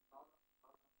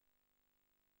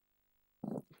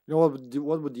 You know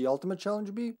what would the ultimate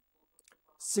challenge be?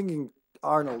 Singing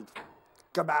Arnold.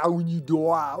 Come on, you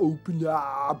door, open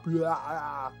up.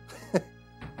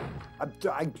 I'm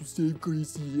trying to save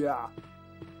Chrissy, yeah.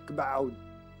 Come on.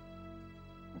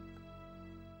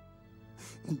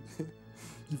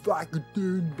 If I could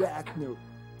turn back, no.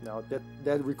 No,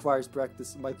 that requires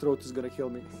practice. My throat is gonna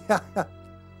kill me.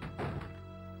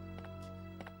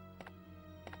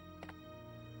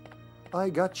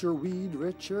 I got your weed,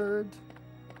 Richard.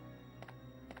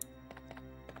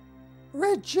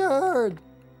 Richard!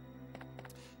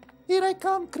 Here I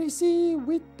come, Chrissy,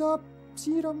 with the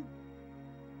serum.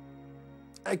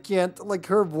 I can't. Like,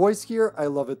 her voice here, I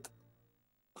love it.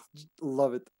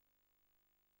 Love it.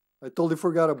 I totally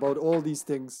forgot about all these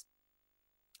things.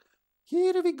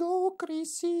 Here we go,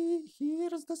 Chrissy.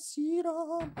 Here's the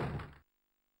serum.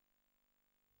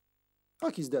 Oh,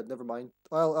 he's dead. Never mind.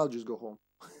 I'll just go home.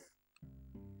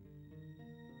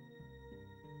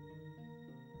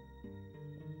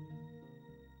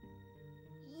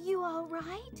 You all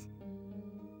right?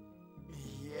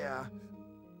 Yeah.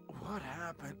 What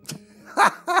happened?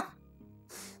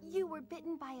 You were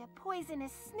bitten by a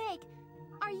poisonous snake.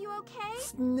 Are you okay?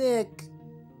 Snake.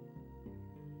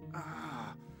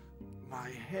 My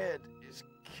head is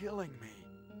killing me.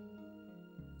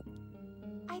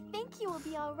 I think you will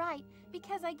be all right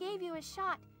because I gave you a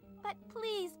shot. But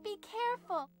please be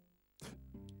careful.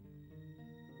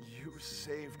 You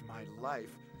saved my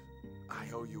life. I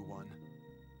owe you one.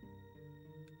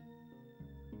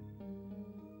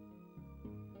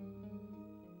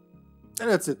 And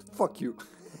that's it. Fuck you.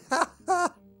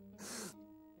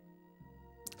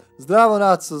 Zdravo,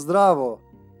 Naco, zdravo.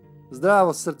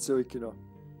 Zdravo, srce Vikino.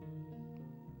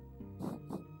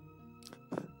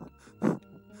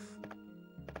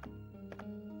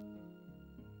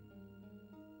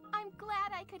 I'm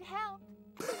glad I could help.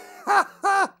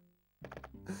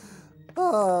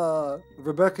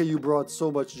 Rebecca, you brought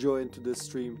so much joy into this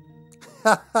stream.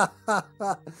 I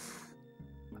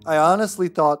honestly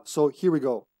thought, so here we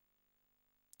go.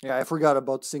 Yeah, I forgot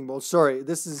about Sing mode. Sorry,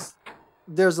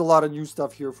 there's a lot of new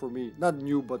stuff here for me. Not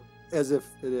new, but as if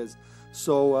it is.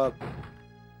 So,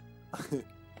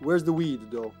 where's the weed,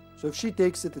 though? So if she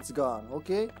takes it, it's gone,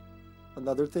 okay?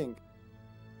 Another thing.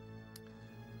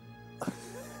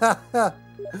 I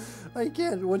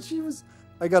can't, when she was...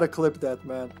 I gotta clip that,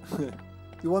 man.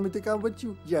 You want me to come with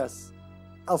you? Yes.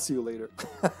 I'll see you later.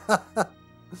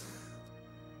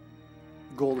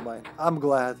 Gold mine. I'm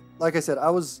glad. Like I said,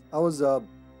 I was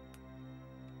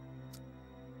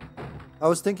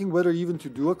thinking whether even to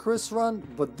do a Chris run,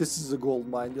 but this is a gold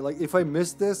mine. Like, if I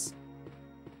missed this,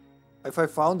 if I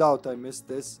found out I missed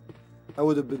this, I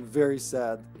would have been very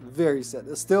sad. Very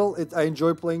sad. Still, I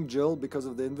enjoy playing Jill because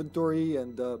of the inventory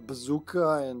and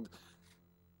bazooka and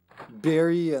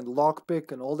berry and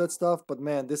lockpick and all that stuff. But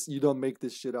man, you don't make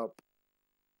this shit up.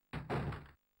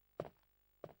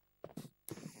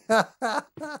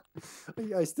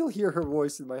 I still hear her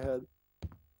voice in my head.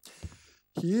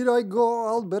 Here I go,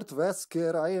 Albert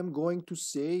Wesker. I am going to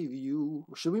save you.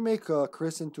 Should we make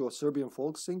Chris into a Serbian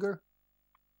folk singer?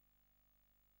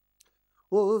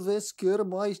 Oh, Wesker,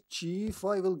 my chief,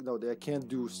 I will... No, I can't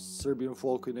do Serbian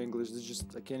folk in English. It's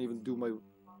just, I can't even do my...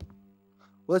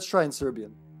 Let's try in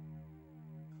Serbian.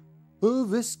 Oh,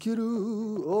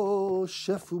 Veskeru, oh,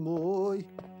 šefu moj,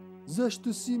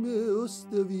 zašto si me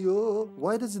ostavio?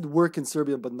 Why does it work in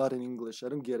Serbian but not in English? I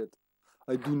don't get it.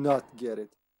 I do not get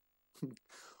it.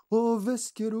 Oh,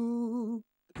 Veskeru.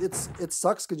 It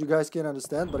sucks because you guys can't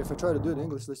understand, but if I try to do it in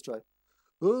English, let's try.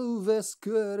 Oh,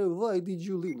 Vesker, why did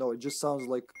you leave? No, it just sounds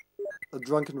like a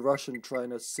drunken Russian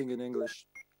trying to sing in English.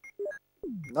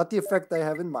 Not the effect I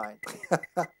have in mind.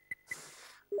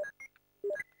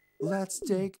 Let's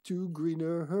take 2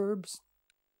 greener herbs.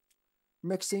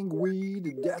 Mixing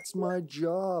weed, that's my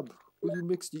job. Will you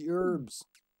mix the herbs?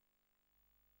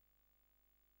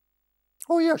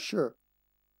 Oh yeah, sure.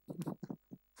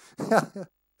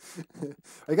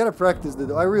 I gotta practice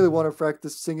that. I really want to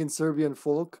practice singing Serbian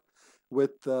folk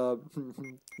with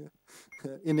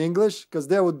in English, because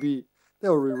that would be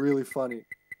really funny.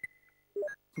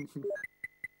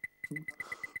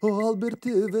 O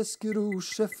Alberte Veskeru,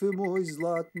 šefe moj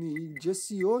zlatni, gdje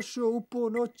si ošao u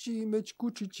ponoći, meć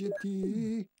kući će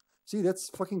ti. See,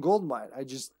 that's fucking gold mine. I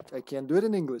can't do it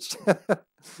in English.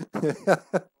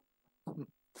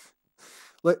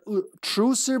 Like,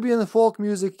 true Serbian folk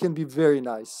music can be very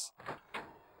nice.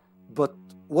 But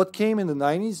what came in the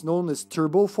 90s, known as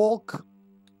turbo folk,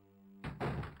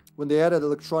 when they added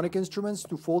electronic instruments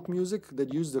to folk music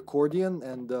that used accordion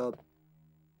and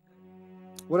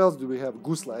what else do we have?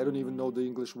 Gusla. I don't even know the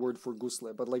English word for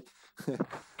gusla, but like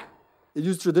it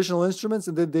used traditional instruments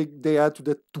and then they add to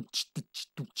that.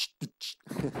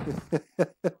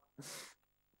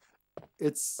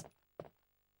 It's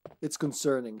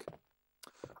concerning.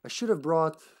 I should have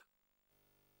brought.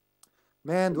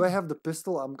 Man, do I have the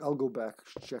pistol? I'll go back.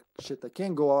 Check. Shit, I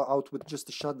can't go out with just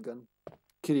a shotgun.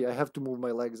 Kitty, I have to move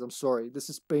my legs. I'm sorry. This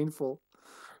is painful.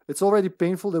 It's already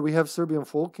painful that we have Serbian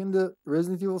folk in the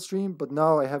Resident Evil stream, but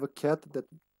now I have a cat that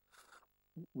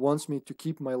wants me to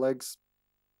keep my legs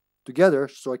together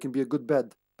so I can be a good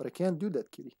bed. But I can't do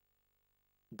that, kitty.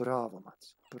 Bravo,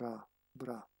 Mats. Bravo,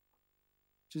 bravo.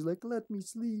 She's like, let me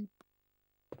sleep.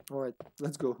 All right,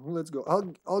 let's go. Let's go.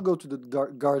 I'll go to the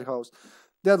guardhouse.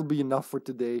 That'll be enough for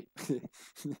today.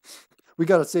 We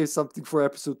gotta save something for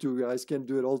episode 2, guys. Can't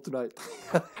do it all tonight.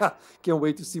 Can't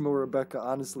wait to see more Rebecca,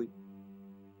 honestly.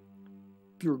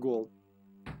 Pure gold.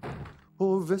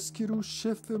 O Veskiru,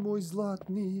 šefe moj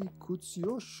zlatni, kud si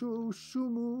ošao u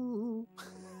šumu.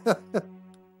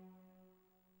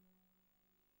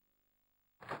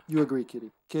 You agree,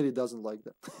 Kitty. Kitty doesn't like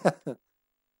that.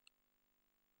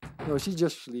 No, she's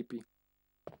just sleepy.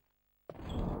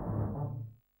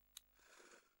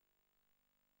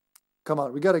 Come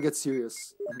on, we gotta get serious.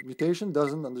 Mutation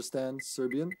doesn't understand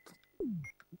Serbian.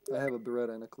 I have a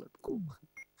Beretta and a clip. Cool.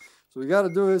 So we gotta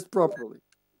do this properly.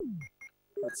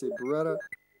 Let's say Beretta,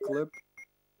 clip,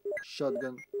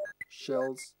 shotgun,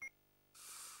 shells,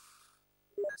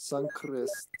 sun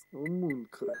crest, or moon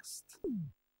crest.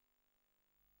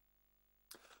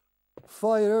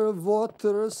 Fire,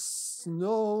 water,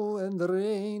 snow, and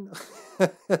rain.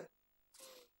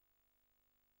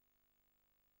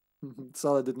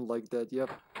 Sala didn't like that, yep.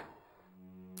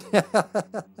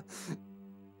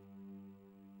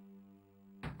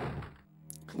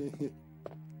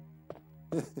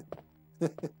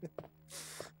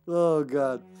 Oh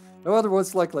god. I wonder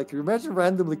what's like imagine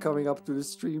randomly coming up to the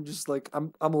stream just like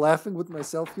I'm laughing with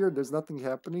myself here, there's nothing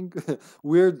happening.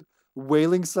 Weird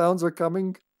wailing sounds are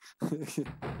coming.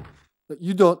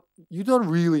 You don't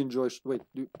really enjoy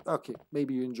okay,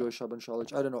 maybe you enjoy Shaban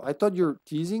Shalich. I don't know. I thought you're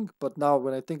teasing, but now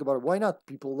when I think about it, why not?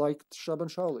 People liked Shaban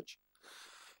Shalich.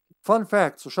 Fun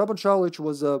fact, so Shaban Shalich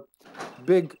was a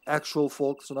big actual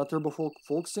folk, so not turbo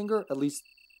folk singer, at least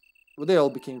well, they all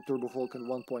became turbo folk at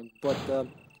one point. But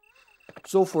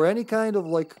so for any kind of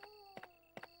like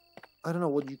I don't know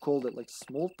what you called it, like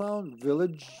small town,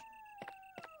 village,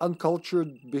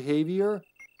 uncultured behavior,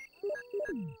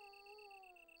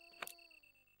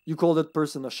 you call that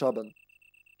person a Shaban.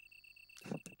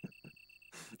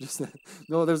 Just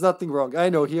no, there's nothing wrong. I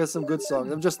know he has some good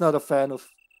songs. I'm just not a fan of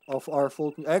our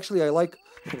folk. Actually, I like.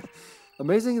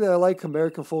 Amazing that I like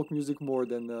American folk music more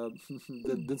than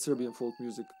than Serbian folk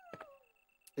music.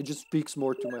 It just speaks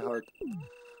more to my heart.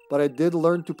 But I did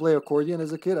learn to play accordion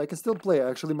as a kid. I can still play.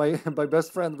 Actually, my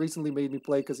best friend recently made me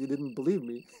play because he didn't believe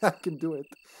me. I can do it.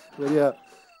 But yeah.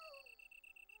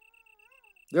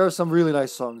 There are some really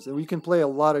nice songs, and we can play a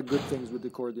lot of good things with the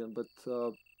accordion, but,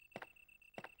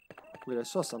 wait, I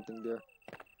saw something there.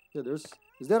 Yeah,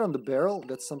 is that on the barrel?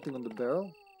 That's something on the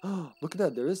barrel? Look at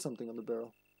that, there is something on the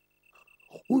barrel.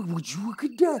 Oh, would you look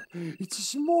at that? It's a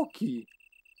smoky.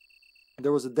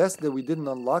 There was a desk that we didn't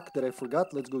unlock that I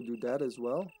forgot. Let's go do that as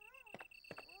well.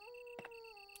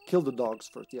 Kill the dogs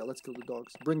first. Yeah, let's kill the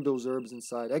dogs. Bring those herbs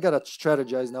inside. I gotta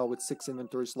strategize now with 6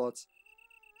 inventory slots.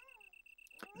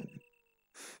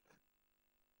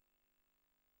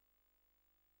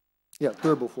 Yeah,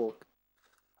 turbo folk.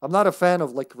 I'm not a fan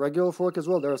of like regular folk as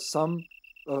well. There are some,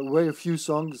 very few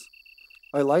songs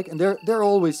I like, and they're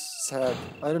always sad.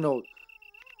 I don't know.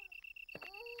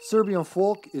 Serbian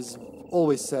folk is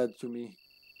always sad to me.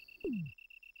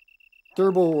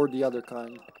 Turbo or the other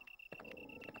kind.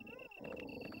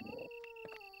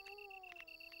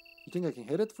 You think I can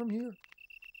hit it from here?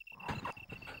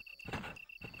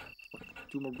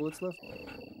 2 more bullets left.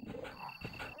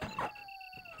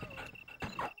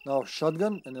 Now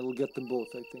shotgun, and it'll get them both,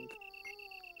 I think.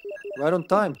 Right on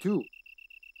time, too.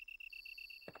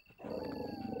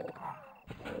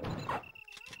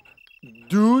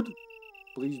 Dude!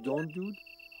 Please don't, dude.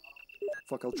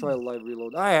 Fuck, I'll try a live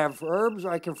reload. I have herbs,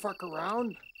 I can fuck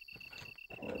around.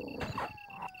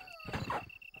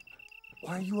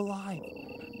 Why are you alive?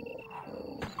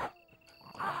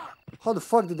 How the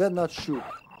fuck did that not shoot?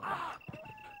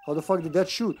 How the fuck did that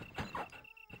shoot?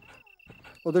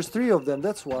 Oh, there's 3 of them,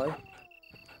 that's why.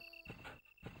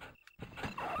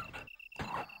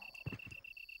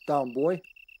 Down, boy.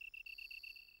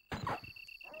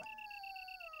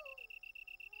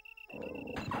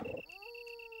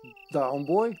 Down,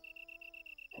 boy.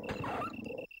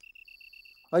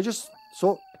 I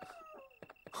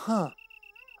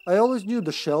always knew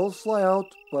the shells fly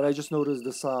out, but I just noticed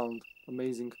the sound.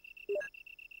 Amazing.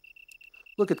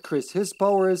 Look at Chris. His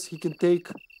power is he can take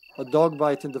a dog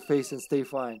bite in the face and stay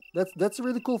fine. That's a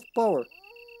really cool power.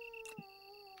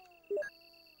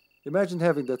 Imagine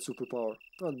having that superpower.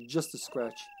 Oh, just a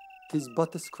scratch. Tis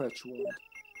but a scratch wound.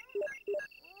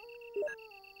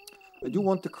 I do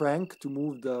want the crank to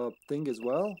move the thing as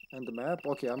well, and the map.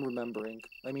 Okay, I'm remembering.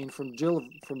 I mean, from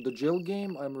the Jill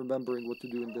game, I'm remembering what to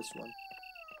do in this one.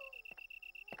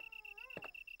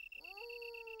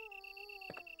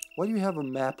 Why do you have a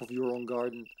map of your own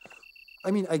garden? I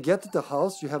mean, I get that the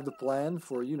house, you have the plan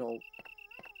for, you know...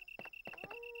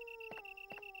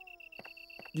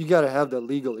 You gotta have that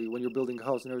legally when you're building a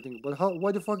house and everything. But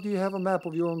why the fuck do you have a map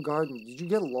of your own garden? Did you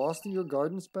get lost in your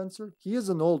garden, Spencer? He is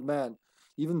an old man.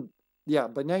 Even... Yeah,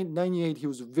 by 98 he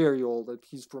was very old.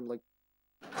 He's from like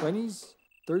 20s,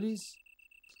 30s,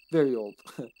 very old.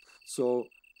 So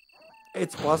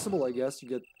it's possible, I guess,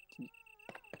 you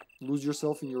lose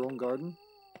yourself in your own garden.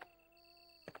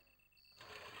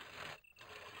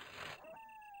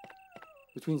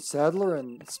 Between Sadler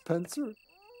and Spencer?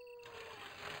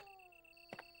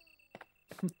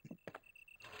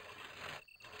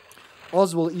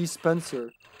 Oswald E.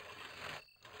 Spencer.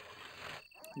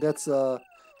 That's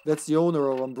That's the owner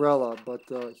of Umbrella, but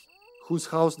whose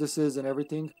house this is and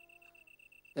everything.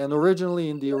 And originally,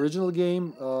 in the original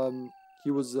game,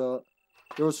 he was...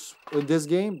 there was, in this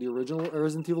game, the original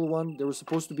Resident Evil 1, there was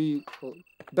supposed to be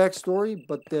a backstory,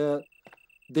 but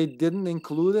they didn't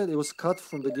include it. It was cut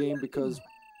from the game because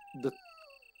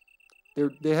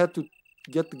they had to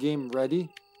get the game ready,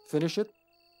 finish it.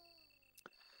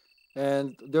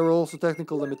 And there were also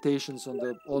technical limitations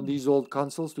on these old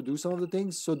consoles to do some of the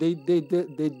things. So they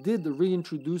did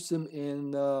reintroduce him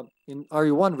in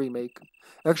RE1 remake.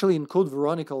 Actually, in Code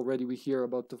Veronica already we hear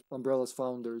about the Umbrella's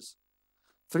founders.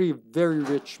 3 very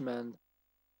rich men.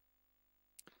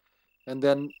 And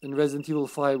then in Resident Evil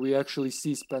 5 we actually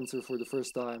see Spencer for the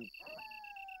first time.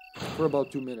 For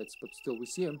about 2 minutes, but still we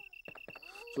see him.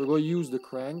 So we're going to use the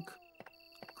crank.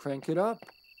 Crank it up.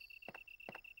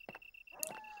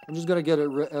 I'm just gonna get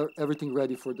everything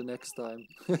ready for the next time.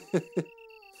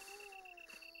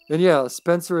 And yeah,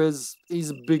 Spencer he's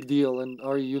a big deal in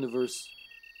RE universe,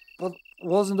 but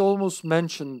wasn't almost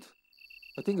mentioned.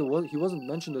 I think he wasn't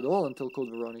mentioned at all until Code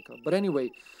Veronica. But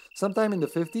anyway, sometime in the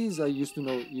 50s, I used to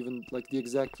know even like the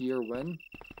exact year when.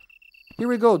 Here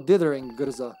we go, dithering,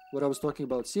 Gurza, what I was talking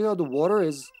about. See how the water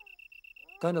is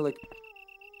kind of like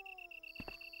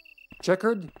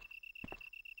checkered?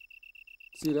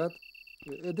 See that?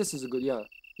 This is a good, yeah,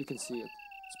 you can see it.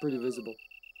 It's pretty visible.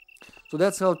 So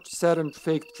that's how Saturn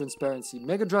faked transparency.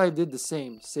 Mega Drive did the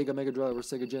same. Sega Mega Drive or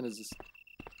Sega Genesis.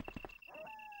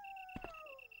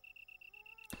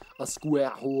 A square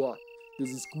hole. This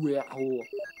is square hole.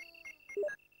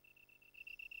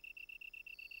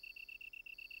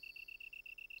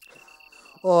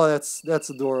 Oh, that's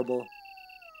adorable.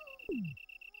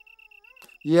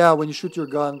 Yeah, when you shoot your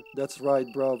gun, that's right,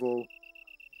 bravo.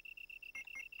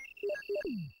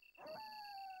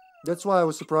 That's why I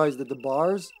was surprised that the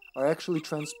bars are actually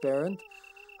transparent.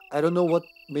 I don't know what,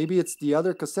 maybe it's the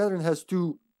other, because Saturn has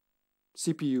 2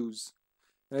 CPUs.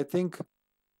 And I think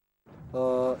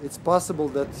it's possible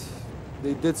that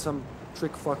they did some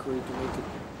trick fuckery to make it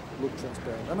look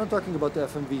transparent. I'm not talking about the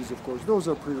FMVs, of course. Those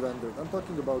are pre-rendered. I'm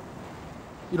talking about,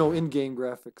 you know, in-game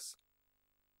graphics.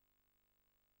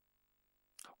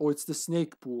 Oh, it's the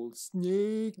snake pool.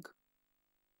 Snake!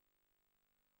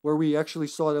 Where we actually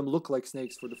saw them look like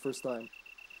snakes for the first time.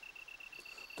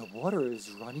 The water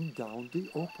is running down the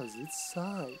opposite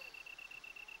side.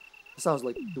 It sounds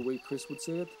like the way Chris would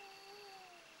say it.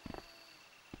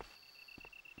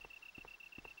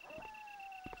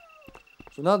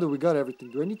 So now that we got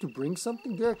everything, do I need to bring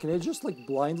something there? Can I just like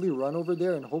blindly run over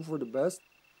there and hope for the best?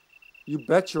 You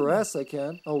bet your ass I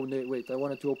can. Oh, wait, I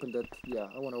wanted to open that. Yeah,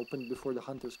 I want to open it before the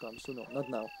hunters come. So no, not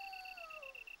now.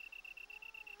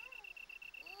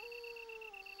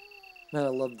 Man, I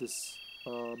love this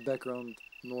background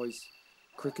noise.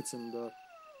 Crickets and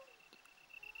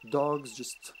dogs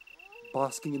just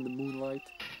basking in the moonlight.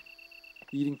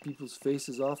 Eating people's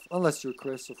faces off. Unless you're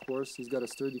Chris, of course. He's got a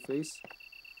sturdy face.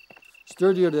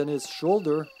 Sturdier than his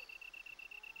shoulder.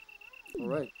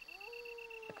 Alright.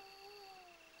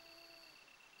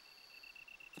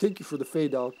 Thank you for the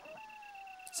fade out.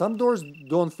 Some doors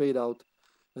don't fade out.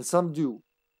 And some do.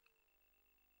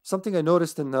 Something I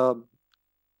noticed in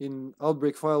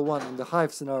Outbreak File 1, in the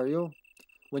Hive scenario,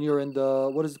 when you're in the,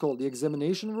 what is it called, the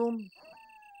examination room?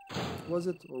 Was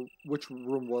it? Or which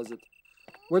room was it?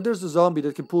 Where there's a zombie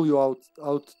that can pull you out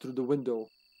through the window.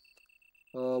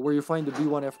 Where you find the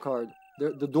B1F card.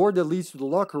 The door that leads to the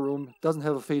locker room doesn't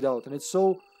have a fade out. And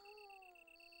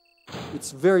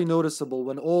it's very noticeable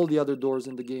when all the other doors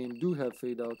in the game do have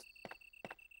fade out.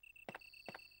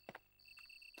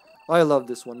 I love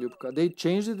this one, Yupka. They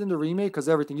changed it in the remake because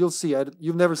everything. You'll see.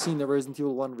 You've never seen the Resident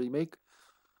Evil 1 remake.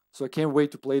 So I can't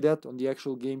wait to play that on the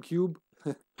actual GameCube.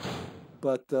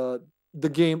 But the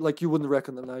game, like, you wouldn't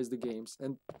recognize the games.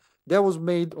 And that was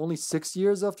made only 6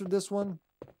 years after this one.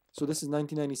 So this is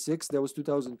 1996. That was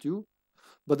 2002.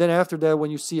 But then after that, when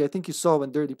you see, I think you saw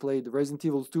when Dirty played, Resident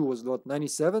Evil 2 was, what,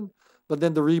 97? But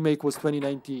then the remake was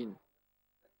 2019.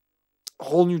 A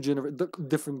whole new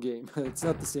different game. It's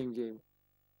not the same game.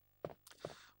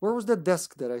 Where was that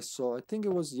desk that I saw? I think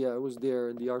it was, yeah, it was there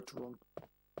in the art room.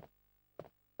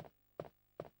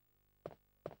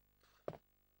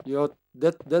 You know,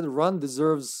 that run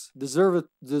deserves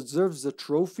a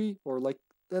trophy, or like,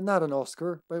 not an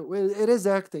Oscar, but it is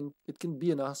acting. It can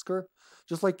be an Oscar,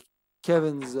 just like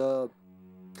Kevin's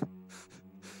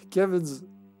Kevin's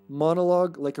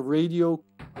monologue, like a radio.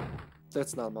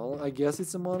 That's not monologue. I guess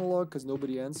it's a monologue because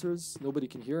nobody answers, nobody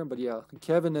can hear him. But yeah,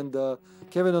 Kevin on the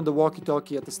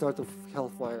walkie-talkie at the start of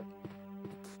Hellfire.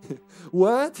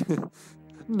 What?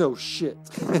 No shit.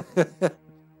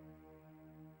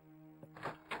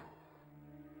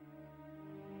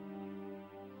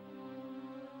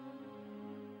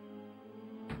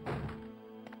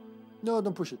 No,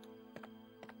 don't push it.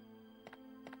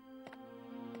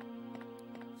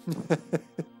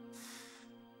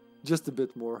 Just a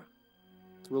bit more.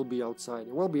 It will be outside.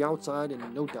 It will be outside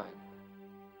in no time.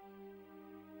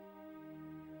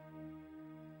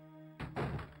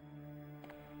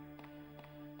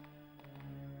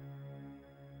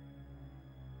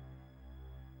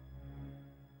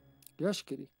 Gosh,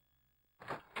 kitty.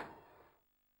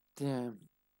 Damn.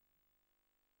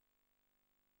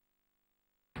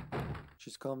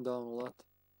 She's calmed down a lot.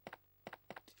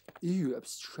 Ew,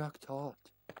 abstract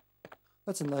art.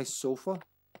 That's a nice sofa.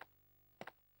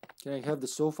 Can I have the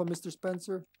sofa, Mr.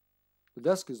 Spencer? The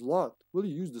desk is locked. Will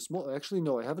you use the small... Actually,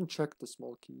 no, I haven't checked the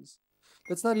small keys.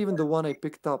 That's not even the one I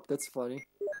picked up. That's funny.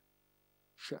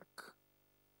 Check.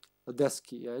 A desk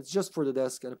key. Yeah, it's just for the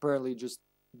desk, and apparently just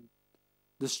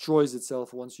destroys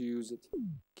itself once you use it.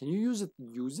 Can you use it?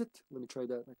 Use it? Let me try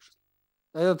that, actually.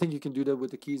 I don't think you can do that with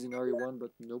the keys in RE1,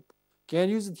 but nope. Can't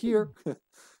use it here.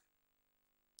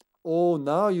 Oh,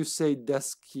 now you say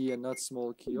desk key and not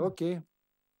small key. Okay.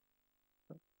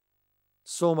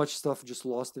 So much stuff just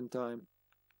lost in time.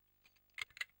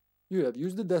 You have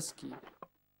used the desk key.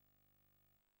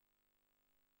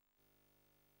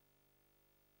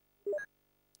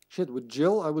 Shit, with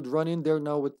Jill, I would run in there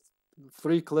now with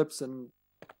 3 clips and,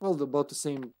 well, about the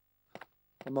same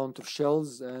amount of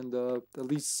shells and at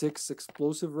least 6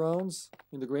 explosive rounds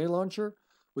in the grenade launcher.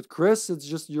 With Chris, it's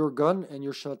just your gun and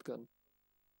your shotgun.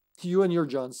 You and your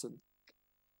Johnson.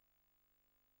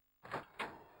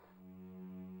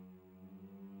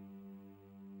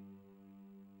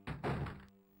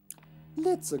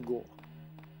 Let's go.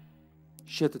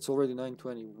 Shit, it's already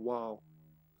 9:20. Wow.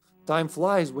 Time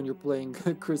flies when you're playing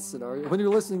Chris scenario. When you're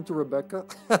listening to Rebecca.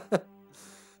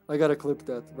 I gotta clip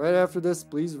that. Right after this,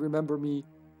 please remember me.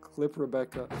 Clip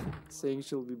Rebecca saying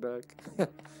she'll be back.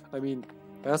 I mean,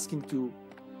 asking to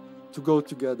go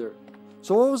together.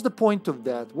 So what was the point of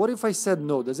that? What if I said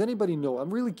no? Does anybody know?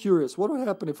 I'm really curious. What would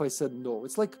happen if I said no?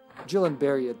 It's like Jill and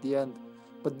Barry at the end.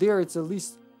 But there, it's at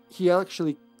least he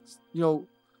actually, you know,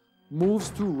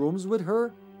 moves 2 rooms with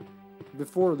her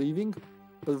before leaving.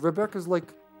 But Rebecca's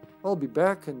like, I'll be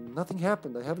back, and nothing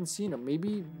happened. I haven't seen her.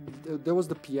 Maybe there was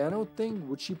the piano thing.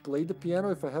 Would she play the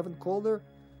piano if I haven't called her?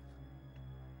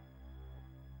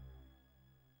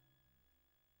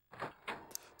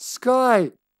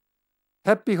 Sky!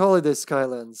 Happy holidays,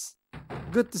 Skylands.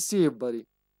 Good to see you, buddy.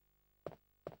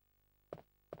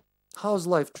 How's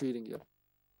life treating you?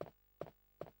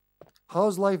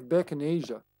 How's life back in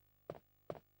Asia?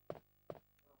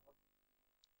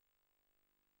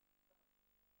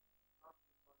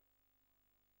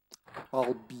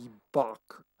 I'll be back.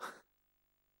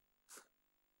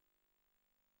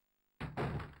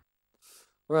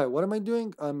 Alright, what am I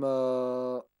doing? I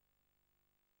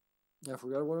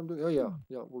forgot what I'm doing. Oh yeah,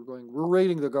 we're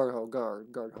raiding the guardhouse.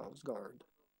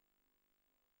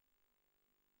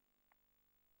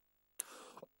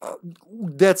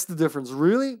 That's the difference,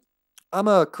 really? I'm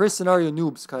a Chris scenario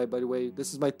noob, Sky, by the way.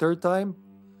 This is my 3rd time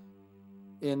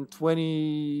in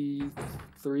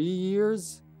 23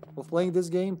 years of playing this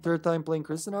game. 3rd time playing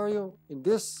Chris scenario in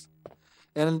this.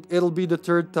 And it'll be the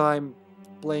 3rd time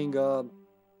playing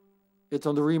it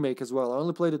on the remake as well. I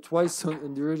only played it twice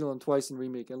in the original and twice in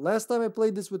remake. And last time I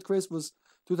played this with Chris was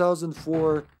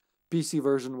 2004 PC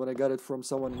version when I got it from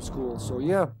someone in school. So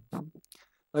yeah,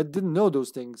 I didn't know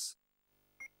those things.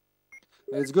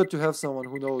 And it's good to have someone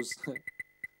who knows.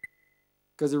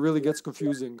 Because it really gets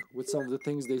confusing with some of the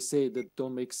things they say that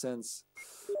don't make sense.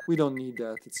 We don't need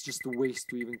that. It's just a waste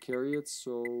to even carry it.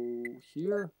 So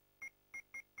here.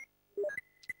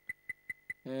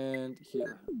 And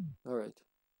here. Alright.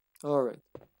 Alright.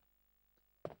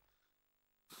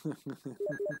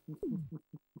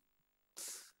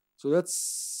 So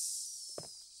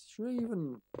that's... Should I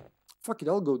even... Fuck it,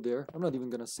 I'll go there. I'm not even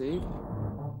gonna save.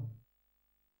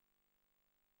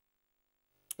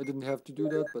 I didn't have to do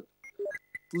that, but...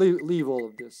 Leave all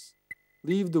of this.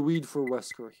 Leave the weed for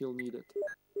Wesker. He'll need it.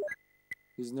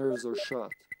 His nerves are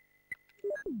shot.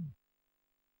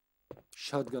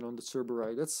 Shotgun on the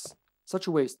Cerberite. That's such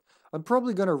a waste. I'm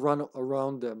probably gonna run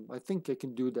around them. I think I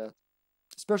can do that.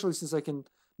 Especially since I can...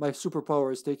 My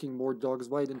superpower is taking more dog's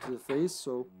bite into the face,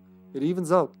 so it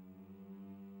evens out.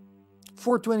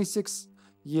 426.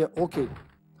 Yeah, okay.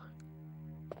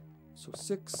 So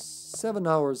 7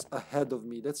 hours ahead of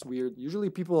me. That's weird. Usually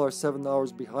people are 7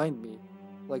 hours behind me.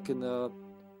 Like in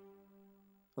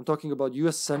I'm talking about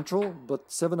US Central,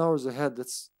 but 7 hours ahead.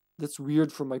 That's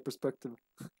weird from my perspective.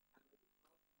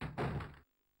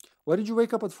 Why did you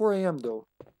wake up at 4 a.m. though?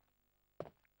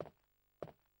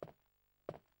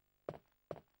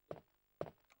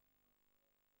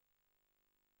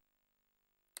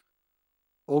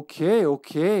 Okay,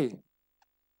 okay.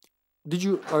 Did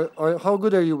you how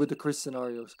good are you with the Chris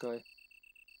scenarios, Kai?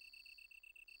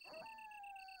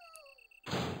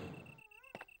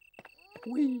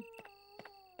 Wee.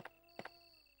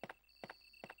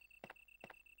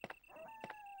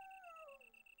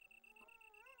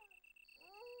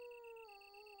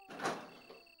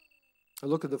 I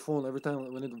look at the phone every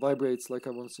time when it vibrates, like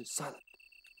I want to say silent.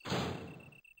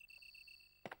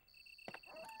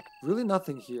 Really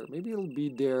nothing here. Maybe it'll be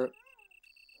there.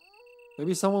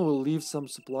 Maybe someone will leave some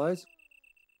supplies.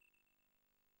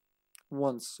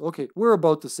 Once. Okay, we're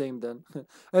about the same then.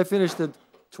 I finished it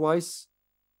twice.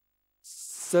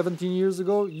 17 years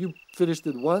ago. You finished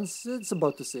it once. It's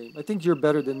about the same. I think you're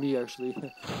better than me actually,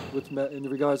 with in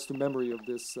regards to memory of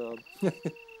this,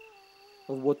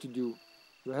 of what to do.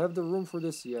 Do I have the room for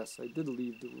this? Yes, I did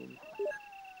leave the room.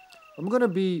 I'm gonna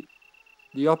be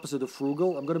the opposite of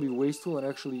frugal. I'm gonna be wasteful and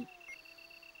actually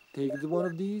take one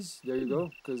of these. There you go.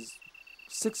 Because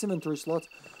 6 inventory slots.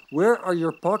 Where are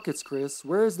your pockets, Chris?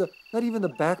 Where is the... Not even the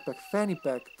backpack. Fanny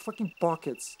pack. Fucking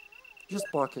pockets. Just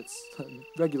pockets.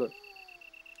 Regular.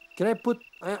 Can I put...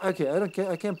 okay,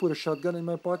 I can't put a shotgun in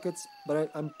my pockets.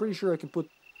 But I'm pretty sure I can put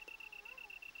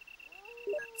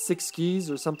 6 keys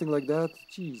or something like that.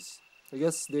 Jeez. I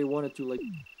guess they wanted to, like...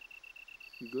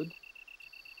 You good?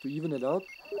 To even it out.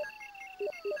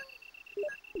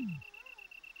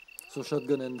 So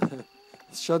shotgun and...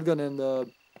 shotgun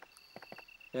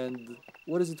and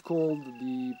what is it called?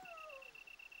 The...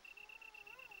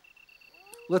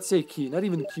 Let's say key. Not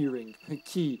even key ring.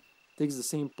 Key takes the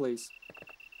same place.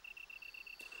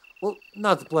 Well,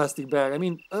 not the plastic bag. I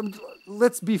mean,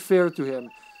 let's be fair to him.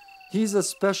 He's a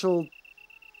special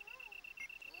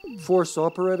force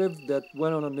operative that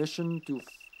went on a mission to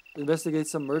investigate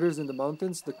some murders in the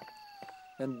mountains.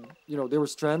 And, you know, they were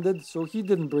stranded, so he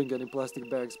didn't bring any plastic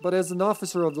bags. But as an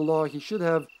officer of the law, he should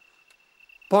have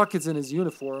pockets in his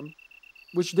uniform,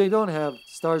 which they don't have.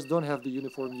 Stars don't have the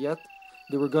uniform yet.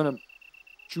 They were gonna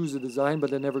choose a design, but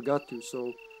they never got to,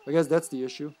 so I guess that's the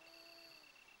issue.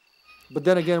 But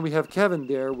then again, we have Kevin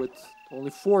there with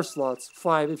only 4 slots.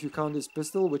 5 if you count his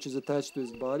pistol, which is attached to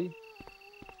his body.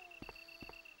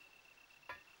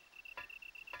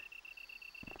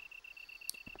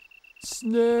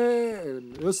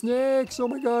 Snakes! Oh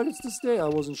my god, it's the snake! I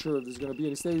wasn't sure if there's gonna be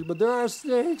any snakes, but there are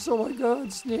snakes! Oh my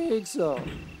god, snakes! Oh.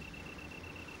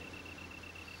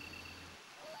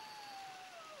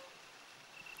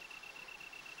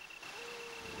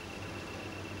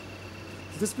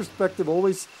 This perspective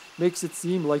always makes it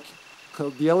seem like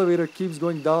the elevator keeps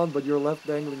going down, but you're left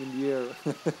dangling in the air.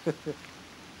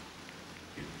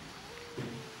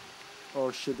 Oh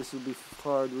shit, this will be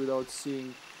hard without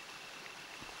seeing.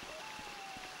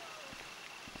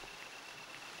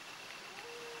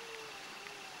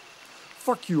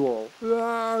 Fuck you all.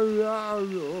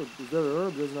 Oh, is that an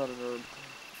herb? There's not an herb.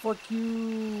 Fuck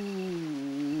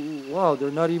you. Wow,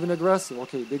 they're not even aggressive.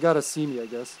 Okay, they gotta see me, I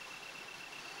guess.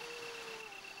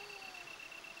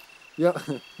 Yeah.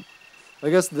 I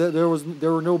guess there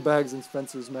were no bags in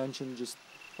Spencer's mansion, just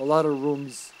a lot of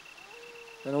rooms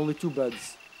and only 2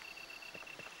 beds.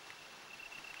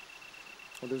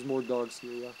 Oh, there's more dogs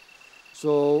here, yeah.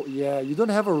 So, yeah, you don't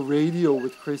have a radio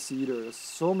with Chris either.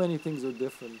 So many things are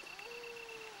different.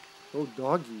 Oh,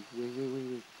 doggy.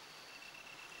 Wait.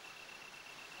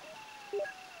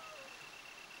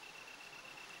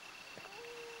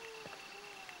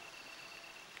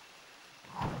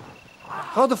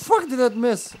 How the fuck did that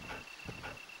miss?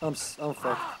 I'm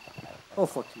fucked. Oh,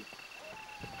 fuck you.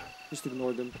 Just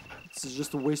ignore them. It's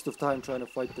just a waste of time trying to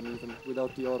fight them even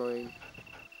without the auto aim.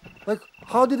 Like,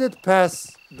 how did it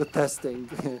pass the testing?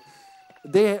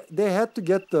 they had to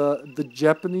get the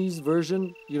Japanese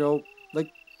version, you know, like,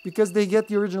 because they get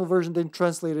the original version, then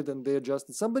translate it and they adjust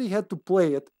it. Somebody had to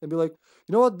play it and be like,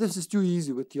 you know what, this is too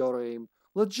easy with the auto aim.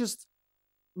 Let's just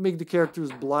make the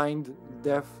characters blind,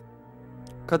 deaf,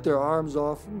 cut their arms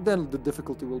off, and then the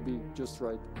difficulty will be just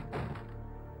right.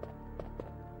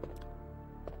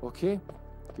 Okay,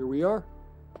 here we are.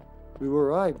 We've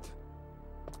arrived.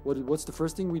 What's the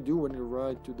first thing we do when you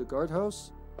arrive to the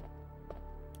guardhouse?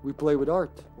 We play with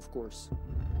art, of course.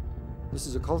 This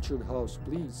is a cultured house,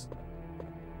 please.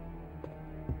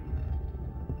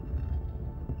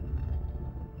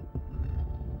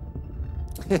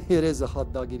 It is a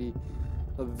hot doggity,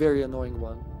 a very annoying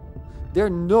one.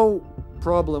 There's no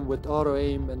problem with auto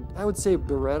aim, and I would say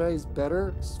Beretta is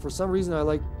better. For some reason,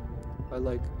 I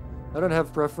don't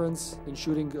have preference in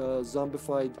shooting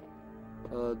zombified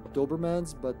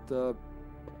Dobermans, but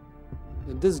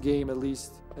in this game at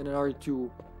least, and in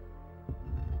RE2,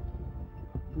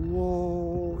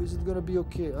 Whoa, is it gonna be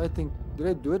okay? I think, did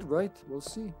I do it right? We'll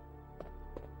see.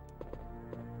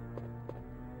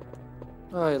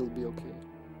 Ah, it'll be okay.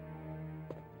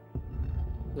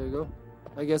 There you go.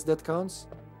 I guess that counts.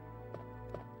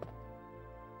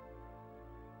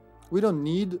 We don't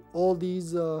need all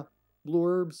these blue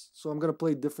herbs, so I'm gonna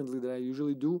play differently than I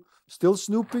usually do. Still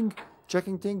snooping,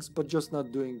 checking things, but just not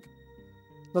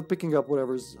picking up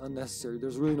whatever's unnecessary.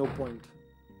 There's really no point.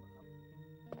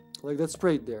 Like that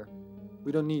sprayed there.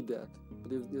 We don't need that.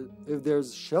 But if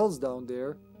there's shells down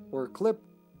there, or a clip,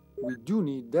 we do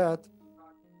need that.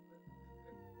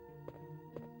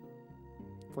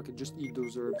 Fucking just eat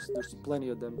those herbs. There's plenty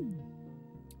of them.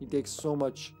 It takes so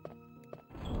much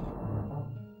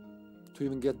to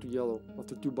even get to yellow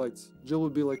after 2 bites. Jill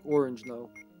would be like orange now.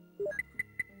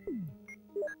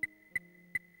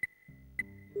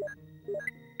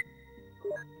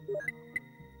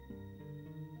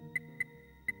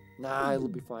 Nah, it'll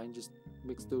be fine. Just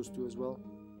mix those 2 as well.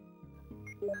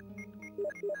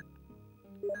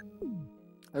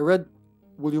 I read,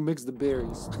 will you mix the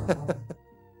berries?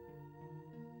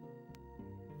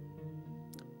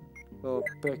 I'll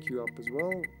pack you up as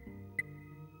well.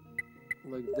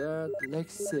 Like that,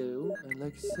 like so, and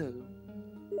like so.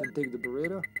 Then take the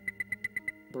Beretta.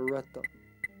 Beretta.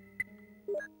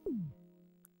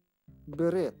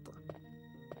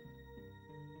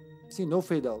 See, no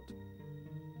fade out.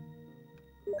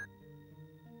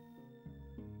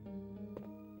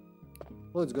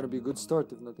 Well, it's gonna be a good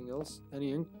start if nothing else.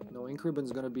 No ink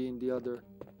ribbon's gonna be in the other.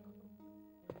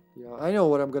 Yeah, I know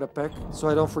what I'm gonna pack, so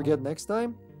I don't forget next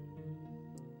time.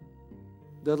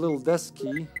 That little desk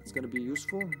key is gonna be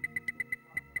useful.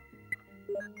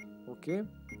 Okay,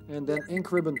 and then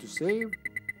ink ribbon to save.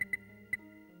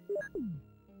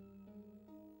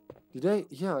 Did I?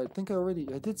 Yeah, I think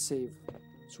I did save.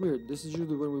 It's weird. This is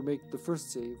usually when we make the first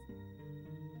save.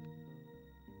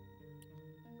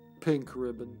 Pink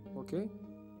ribbon. Okay.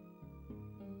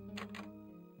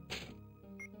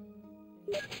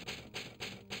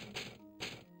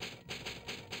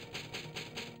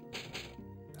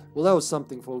 Well, that was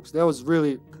something, folks. That was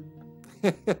really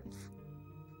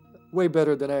way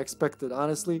better than I expected,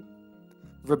 honestly.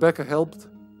 Rebecca helped.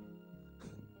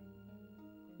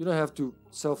 You don't have to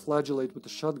self-flagellate with the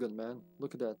shotgun, man.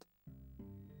 Look at that.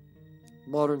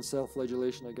 Modern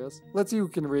self-flagellation, I guess. Let's see who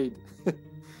can raid.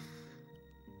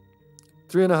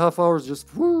 3.5 hours just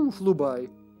flew by.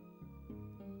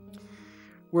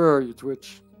 Where are you,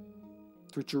 Twitch?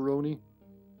 Twitcheroni?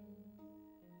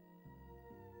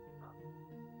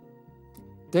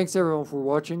 Thanks everyone for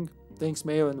watching. Thanks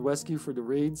Mayo and Wesky for the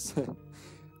raids.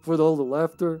 For all the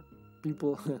laughter.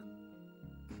 People.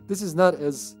 This is not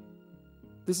as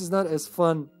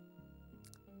fun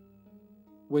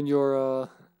when you're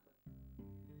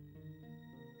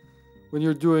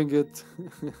doing it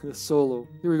solo.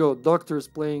 Here we go. Doctor's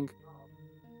playing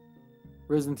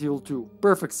Resident Evil 2.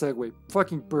 Perfect segue.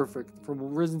 Fucking perfect. From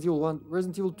Resident Evil 1,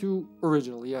 Resident Evil 2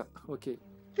 original. Yeah. Okay.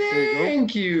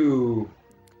 Thank you.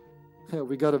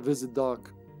 We gotta visit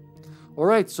Doc.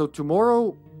 Alright, so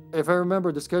tomorrow, if I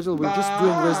remember the schedule, we're just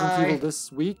doing Resident Evil this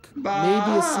week. Maybe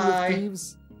a Sea of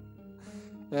Thieves.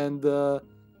 And,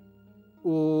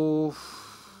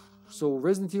 so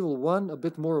Resident Evil 1, a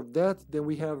bit more of that. Then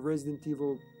we have Resident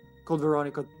Evil Code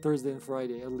Veronica Thursday and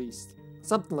Friday, at least.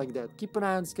 Something like that. Keep an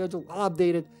eye on the schedule. I'll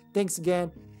update it. Thanks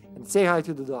again. And say hi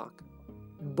to the Doc.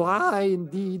 Bye,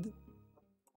 indeed.